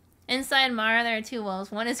 Inside Mara, there are 2 wolves.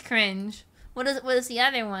 One is cringe. What is the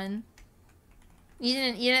other one? You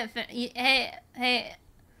didn't, hey,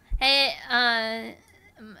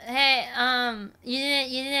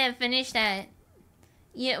 you didn't finish that.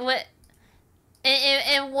 What?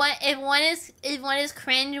 If one is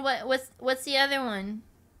cringe, what's the other one?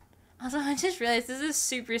 Also, I just realized this is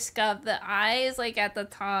super scuffed. The eye is like at the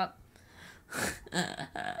top.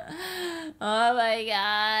 Oh my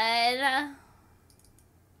god.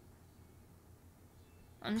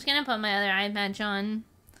 I'm just gonna put my other eye patch on.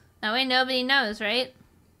 That way nobody knows, right?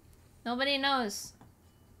 Nobody knows.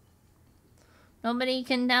 Nobody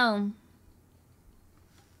can tell.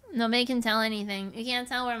 Nobody can tell anything. You can't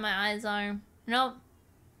tell where my eyes are. Nope.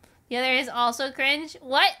 The other is also cringe.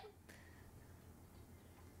 What?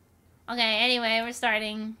 Okay, anyway, we're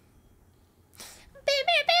starting.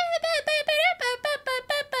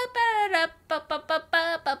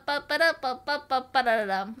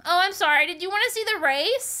 Oh, I'm sorry. Did you want to see the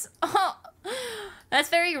race? Oh, that's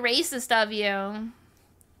very racist of you.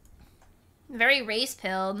 Very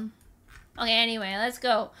race-pilled. Okay, anyway, let's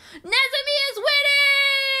go. Nezumi is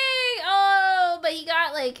winning! Oh, but he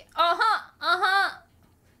got like,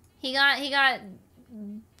 He got,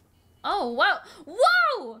 oh, whoa,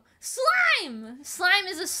 whoa! Slime! Slime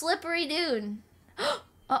is a slippery dude.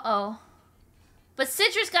 Uh-oh. But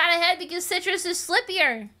Citrus got ahead because Citrus is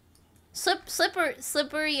slippier. Slippier.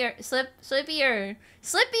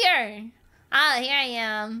 Ah, here I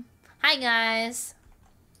am. Hi, guys.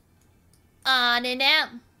 Oh,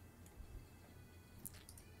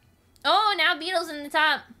 now Beetle's in the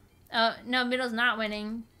top. Oh, no, Beetle's not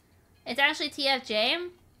winning. It's actually TFJ.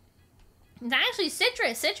 It's actually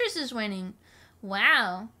Citrus. Citrus is winning.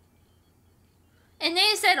 Wow. And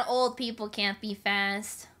they said old people can't be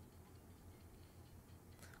fast.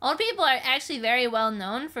 Old people are actually very well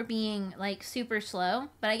known for being, like, super slow.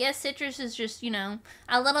 But I guess Citrus is just, you know,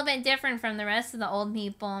 a little bit different from the rest of the old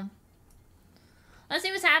people. Let's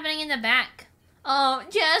see what's happening in the back. Oh,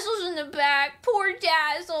 Jazzle's in the back. Poor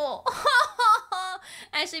Jazzle.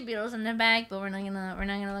 Actually, Beetle's in the back, but we're not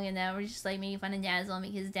gonna look at that. We're just like making fun of Jazzle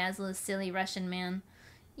because Jazzle is silly Russian man.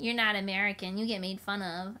 You're not American. You get made fun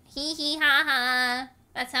of. Hee hee ha ha.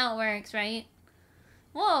 That's how it works, right?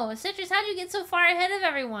 Whoa, Citrus, how'd you get so far ahead of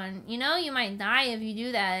everyone? You know, you might die if you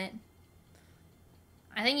do that.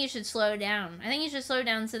 I think you should slow down. I think you should slow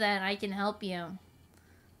down so that I can help you.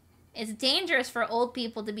 It's dangerous for old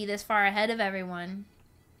people to be this far ahead of everyone.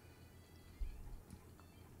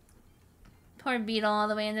 Poor Beetle all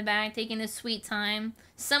the way in the back, taking his sweet time.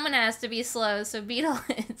 Someone has to be slow, so Beetle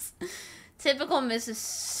is typical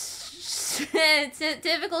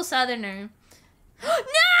typical Southerner. No!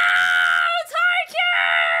 It's Harker!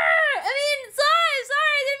 I mean, Slime!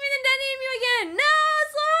 Sorry, I didn't mean to detonate you again. No,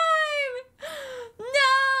 Slime!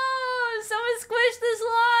 No! Someone squished the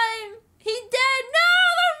slime! He dead! No!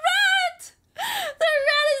 The rat! The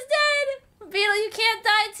rat is dead! Beetle, you can't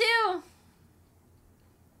die too!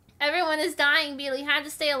 Everyone is dying, Beetle. You have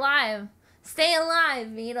to stay alive. Stay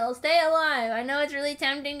alive, Beetle. Stay alive. I know it's really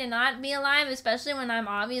tempting to not be alive, especially when I'm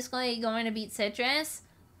obviously going to beat Citrus.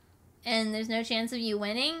 And there's no chance of you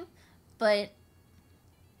winning. But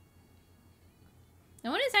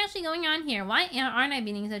what is actually going on here? Why aren't I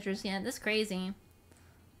beating Citrus yet? That's crazy.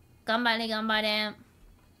 Ganbare.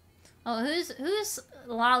 Oh, who's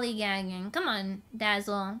lollygagging? Come on,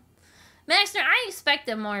 Dazzle. Maxter, I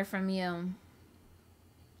expected more from you.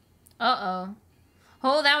 Uh-oh.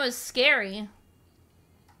 Oh, that was scary.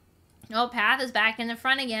 Oh, Path is back in the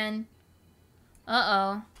front again.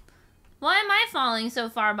 Uh-oh. Why am I falling so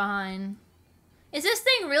far behind? Is this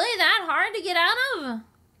thing really that hard to get out of?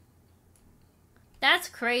 That's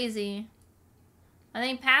crazy. I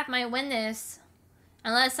think Path might win this.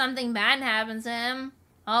 Unless something bad happens to him.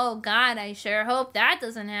 Oh God, I sure hope that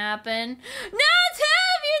doesn't happen. No,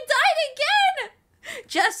 Tim! You died again!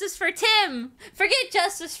 Justice for Tim! Forget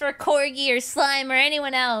justice for Corgi or Slime or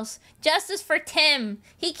anyone else. Justice for Tim.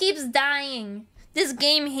 He keeps dying. This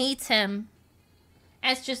game hates him.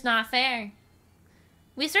 It's just not fair.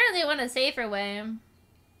 We certainly want a safer way.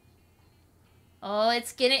 Oh,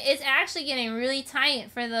 it's actually getting really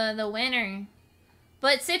tight for the winner.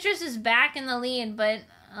 But Citrus is back in the lead, but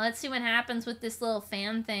let's see what happens with this little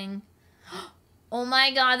fan thing. Oh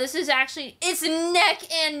my God, this is actually, it's neck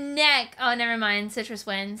and neck. Oh, never mind, Citrus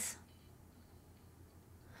wins.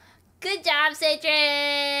 Good job,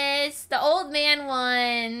 Citrus. The old man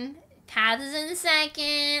won. Path is in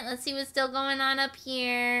second. Let's see what's still going on up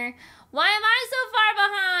here. Why am I so far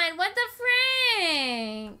behind? What the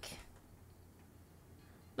frick?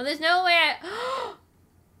 Well, there's no way I...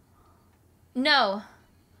 No.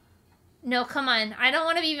 No, come on. I don't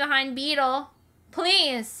want to be behind Beetle.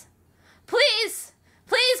 Please. Please.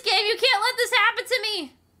 Please, game. You can't let this happen to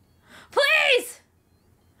me. Please.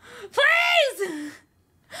 Please.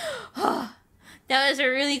 Oh, that was a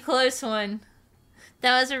really close one.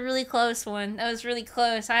 That was a really close one. That was really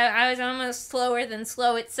close. I was almost slower than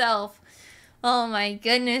slow itself. Oh my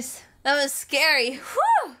goodness. That was scary.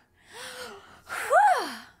 Whew. Whew.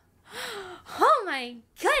 Oh my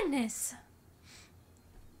goodness.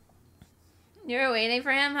 You were waiting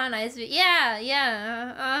for him? How nice of you. Yeah.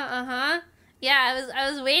 Yeah,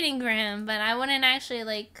 I was waiting for him, but I wouldn't actually,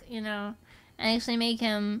 like, you know, actually make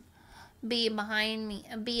him be behind me,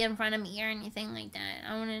 be in front of me or anything like that.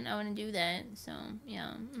 I wouldn't do that. So,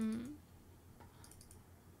 yeah.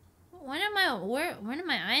 Where did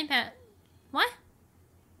my iPad... What?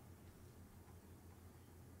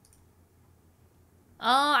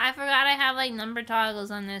 Oh, I forgot I have, like, number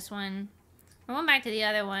toggles on this one. We're going back to the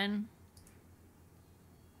other one.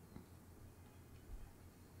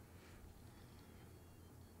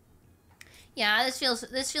 Yeah, this feels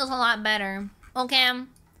a lot better. Okay.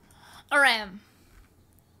 Alright.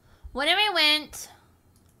 Whenever I went...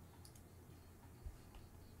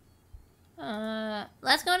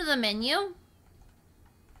 let's go to the menu.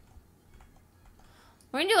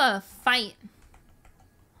 We're gonna do a fight.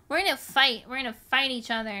 We're gonna fight. We're gonna fight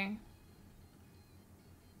each other.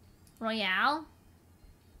 Royale?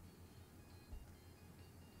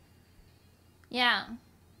 Yeah.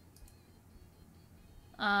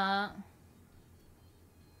 How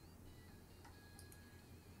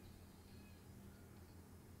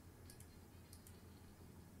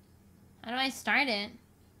do I start it?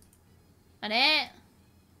 Got it?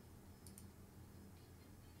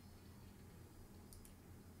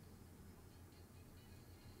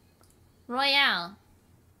 Royale.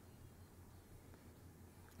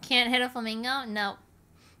 Can't hit a flamingo? Nope.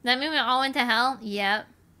 That mean we all went to hell? Yep.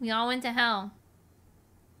 We all went to hell.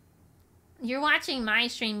 You're watching my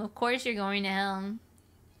stream. Of course you're going to hell.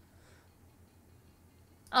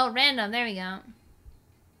 Oh, random. There we go.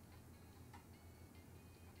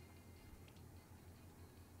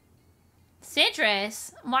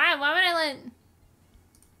 Citrus? Why would I let...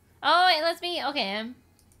 Oh, it lets me... Okay.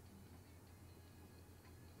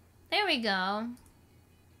 There we go.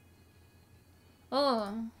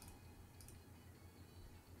 Oh.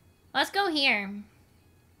 Let's go here.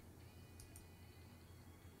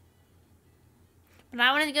 But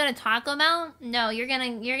I wanted to go to Taco Bell? No, you're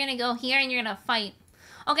gonna go here and you're gonna fight.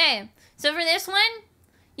 Okay, so for this one,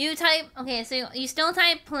 you type... Okay, so you still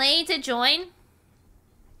type play to join.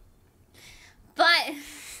 But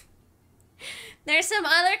there's some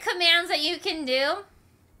other commands that you can do.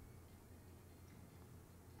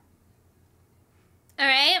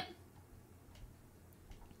 Alright?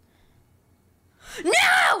 No!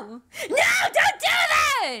 No! Don't do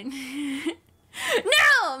that!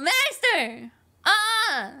 No! Master!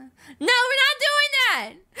 No, we're not doing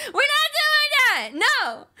that! We're not doing that!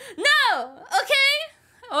 No! No! Okay?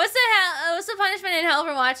 What's the punishment in hell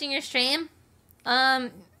for watching your stream?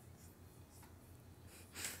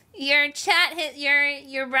 Your chat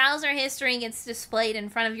your browser history gets displayed in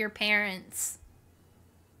front of your parents.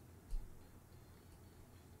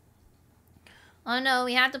 Oh no,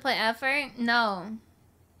 we have to put effort? No.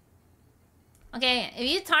 Okay, if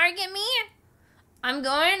you target me, I'm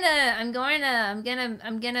gonna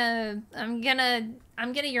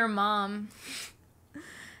your mom.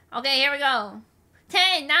 Okay, here we go.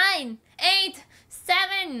 10, 9, 8,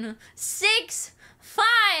 7, 6,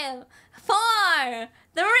 5, 4,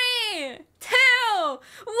 3, 2,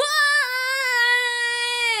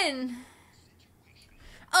 1.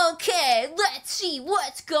 Okay, let's see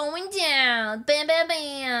what's going down. Bam, bam,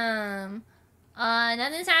 bam.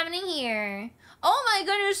 Nothing's happening here. Oh my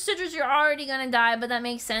goodness, Citrus, you're already gonna die, but that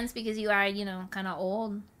makes sense because you are, you know, kind of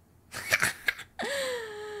old.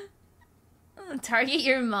 Target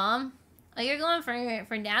your mom. Oh, you're going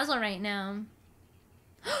for Dazzle right now.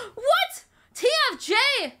 What? TFJ?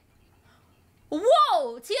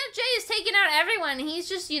 Whoa! TFJ is taking out everyone. He's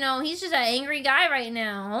just, you know, he's just an angry guy right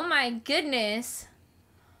now. Oh my goodness.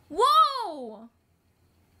 Whoa!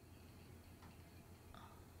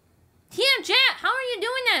 TFJ, how are you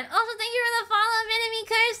doing that? Also, thank you for the follow, enemy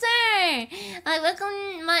cursor.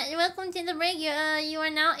 Welcome to the break. You are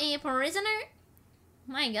now a prisoner.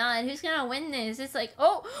 My God, who's gonna win this? It's like,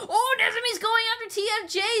 oh, Nezumi's going after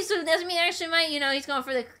TFJ, so Nezumi actually might, you know, he's going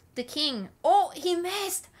for the king. Oh, he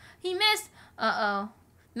missed. He missed. Uh-oh.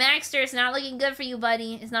 Maxter, it's not looking good for you,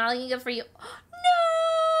 buddy. It's not looking good for you. No!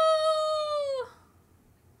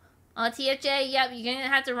 Oh, TFJ, yep, you're gonna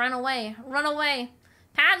have to run away. Run away.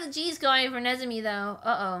 Path of G's going for Nezumi, though.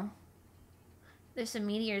 Uh-oh. There's some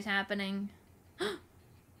meteors happening.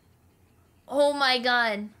 Oh my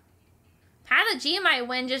God. Path of G might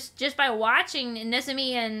win just by watching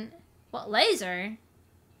Nezumi and... What? Laser?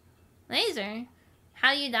 Laser?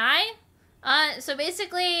 How you die? So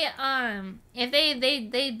basically, if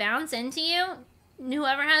they bounce into you,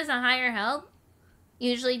 whoever has a higher health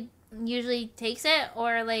usually takes it,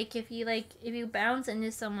 or like if you bounce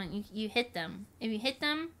into someone, you hit them. If you hit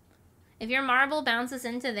them, if your marble bounces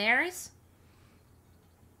into theirs,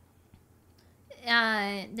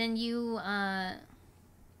 then you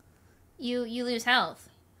lose health.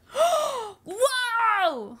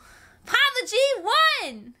 Whoa! Path of G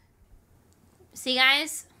won! See,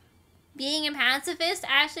 guys? Being a pacifist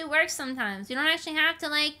actually works sometimes. You don't actually have to,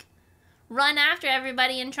 like, run after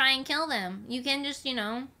everybody and try and kill them. You can just, you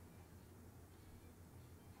know...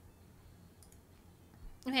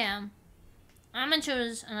 Okay, I'm gonna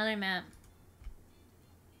choose another map.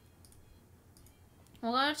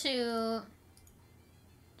 We'll go to...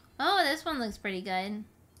 Oh, this one looks pretty good.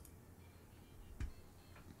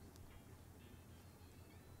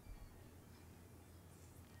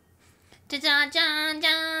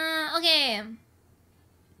 Okay.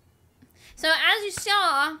 So as you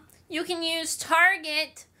saw, you can use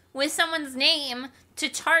target with someone's name to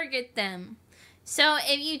target them. So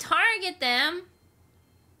if you target them,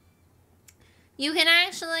 you can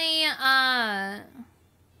actually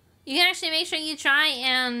make sure you try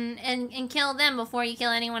and kill them before you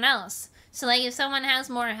kill anyone else. So like if someone has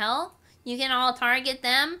more health, you can all target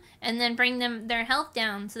them and then bring their health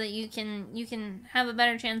down so that you can have a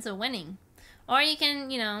better chance of winning. Or you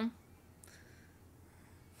can, you know...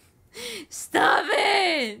 Stop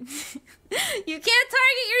it! You can't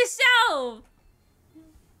target yourself!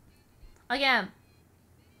 Okay.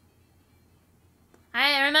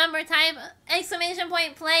 I remember type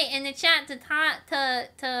 !play in the chat to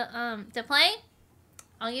play.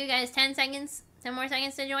 I'll give you guys 10 more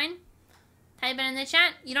seconds to join. Type it in the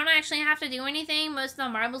chat. You don't actually have to do anything. Most of the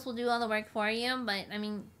marbles will do all the work for you. But, I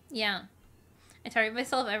mean, yeah. I target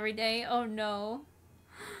myself every day. Oh, no.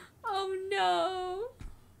 Oh, no.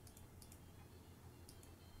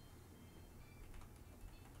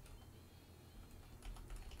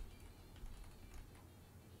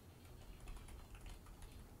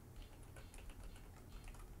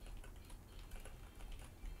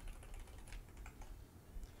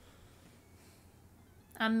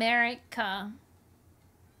 America.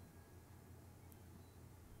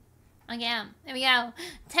 Okay, there we go.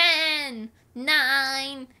 10,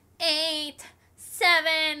 9, 8,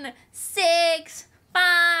 7, 6,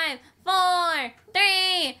 5, 4,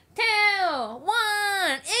 3, 2,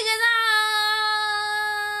 1.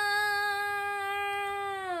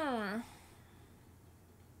 𝗥𝗡𝗡𝗢!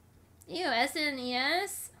 Ew,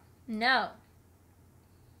 SNES? No.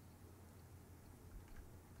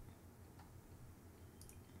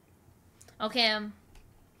 Okay,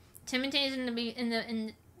 Timotei is in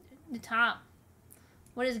the top.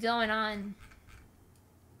 What is going on?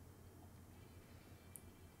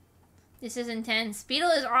 This is intense. Beetle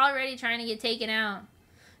is already trying to get taken out.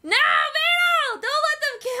 No, Beetle! Don't let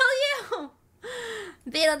them kill you!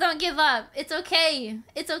 Beetle, don't give up. It's okay.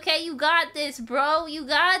 It's okay. You got this, bro. You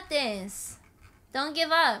got this. Don't give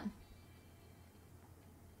up.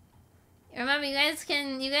 Remember, you guys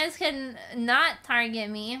can not target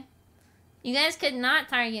me. You guys could not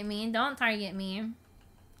target me. Don't target me.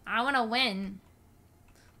 I want to win.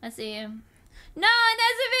 Let's see. No,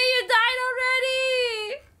 Nezumi, you died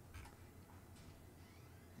already!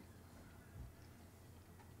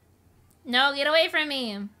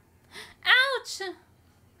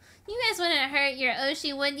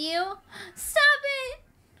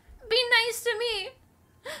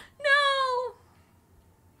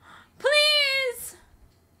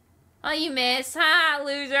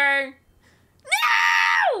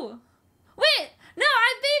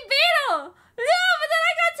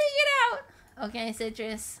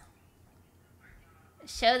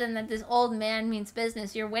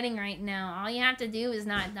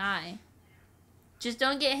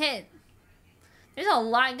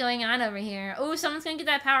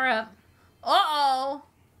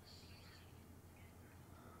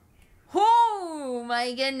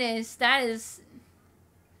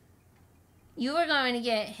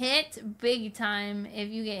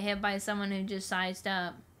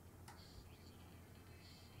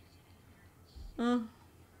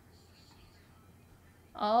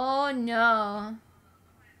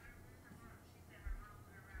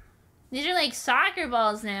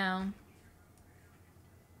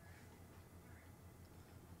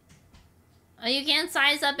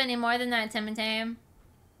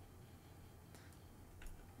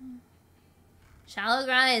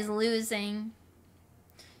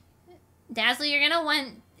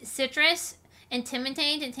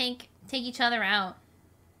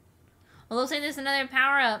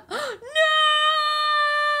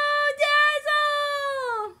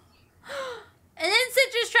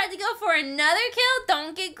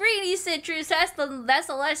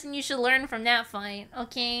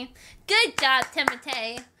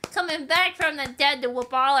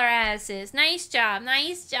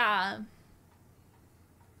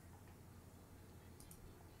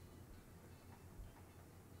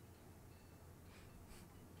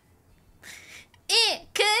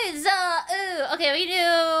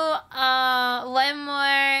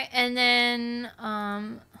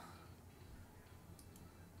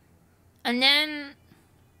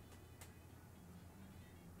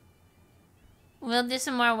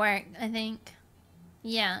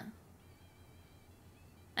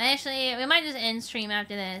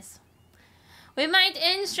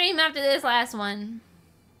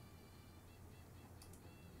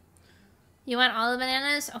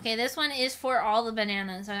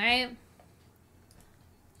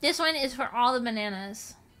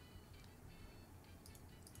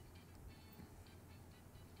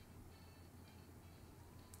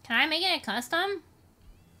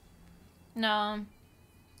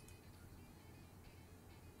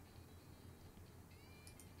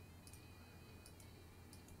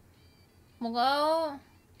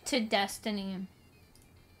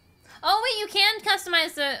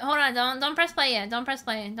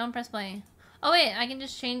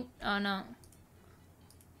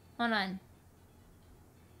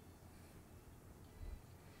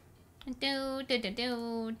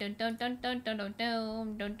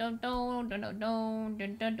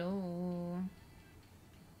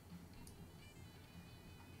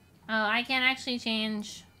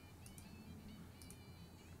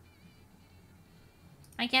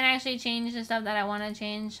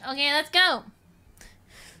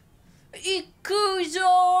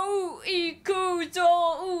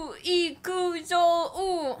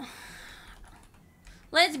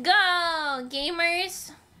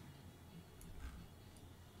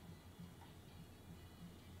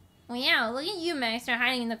 Well, yeah, look at you, Max. You're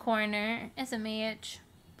hiding in the corner. SMH.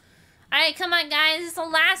 Alright, come on, guys. It's the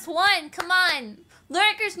last one. Come on.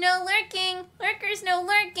 Lurkers, no lurking. Lurkers, no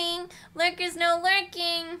lurking. Lurkers, no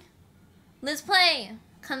lurking. Let's play.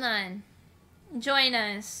 Come on. Join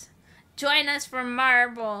us. Join us for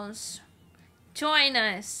marbles. Join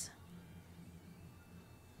us.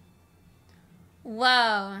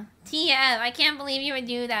 Whoa. TF, I can't believe you would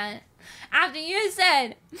do that. After you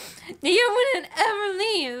said that you wouldn't ever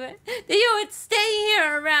leave, that you would stay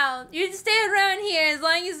here around. You'd stay around here as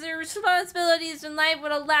long as the responsibilities in life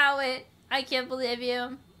would allow it. I can't believe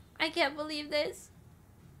you. I can't believe this.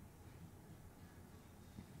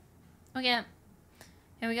 Okay.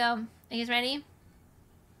 Here we go. Are you guys ready?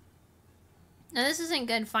 Now this isn't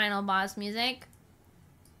good final boss music.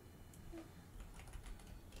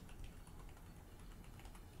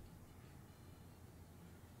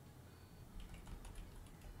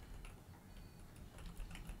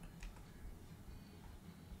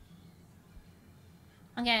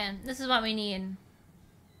 Okay, this is what we need.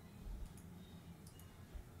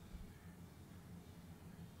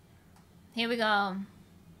 Here we go. Are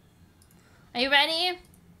you ready?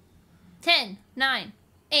 10, 9,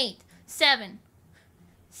 8, 7,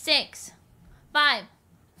 6, 5,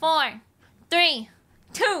 4, 3,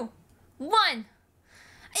 2, 1.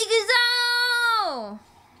 𝗥𝗧𝗡𝗦!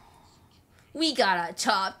 We got a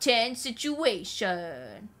top 10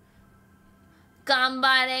 situation.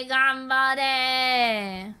 𝗥𝗡𝗢𝗡𝗢,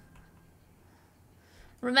 𝗥𝗡𝗢𝗡𝗢.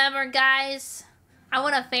 Remember, guys, I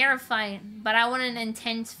want a fair fight, but I want an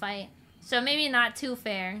intense fight. So maybe not too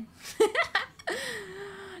fair. Go,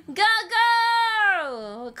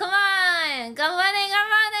 go! Come on! Come on,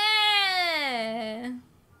 come on!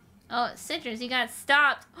 Oh, Citrus, you got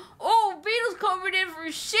stopped. Oh, Beetle's covered in for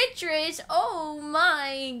Citrus. Oh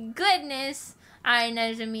my goodness. Alright,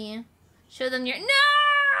 Nezumi. Show them your...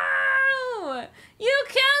 No! You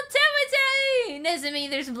killed Timothy! Nezumi,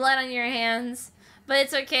 there's blood on your hands. But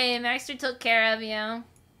it's okay, Maxter took care of you.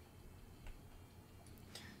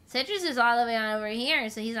 Citrus is all the way on over here,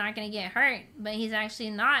 so he's not going to get hurt. But he's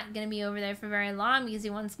actually not going to be over there for very long because he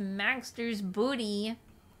wants Maxter's booty.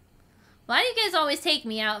 Why do you guys always take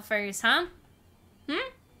me out first, huh?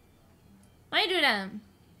 Why do that?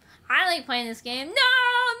 I like playing this game. No,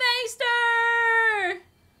 Maxter!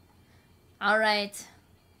 Alright.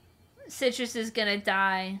 Citrus is going to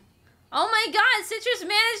die. Oh my god, Citrus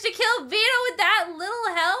managed to kill Vito with that little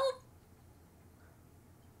help?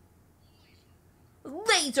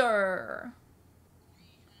 Laser!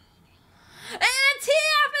 And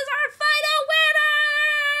TF is our final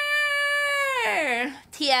winner!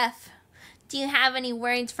 TF, do you have any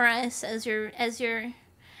words for us as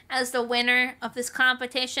the winner of this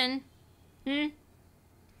competition? Meow.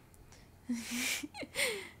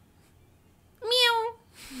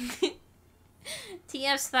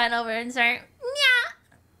 TF's final words are nya.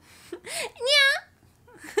 Nya.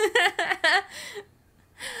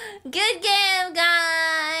 Good game,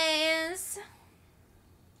 guys.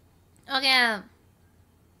 Okay.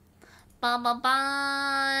 Bum bum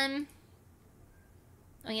bum.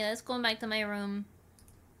 Okay, let's go back to my room.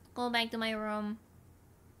 Go back to my room.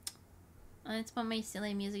 Let's put my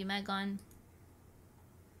silly music back on.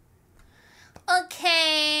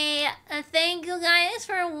 Okay, thank you guys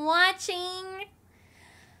for watching.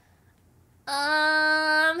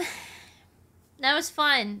 That was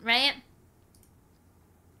fun, right?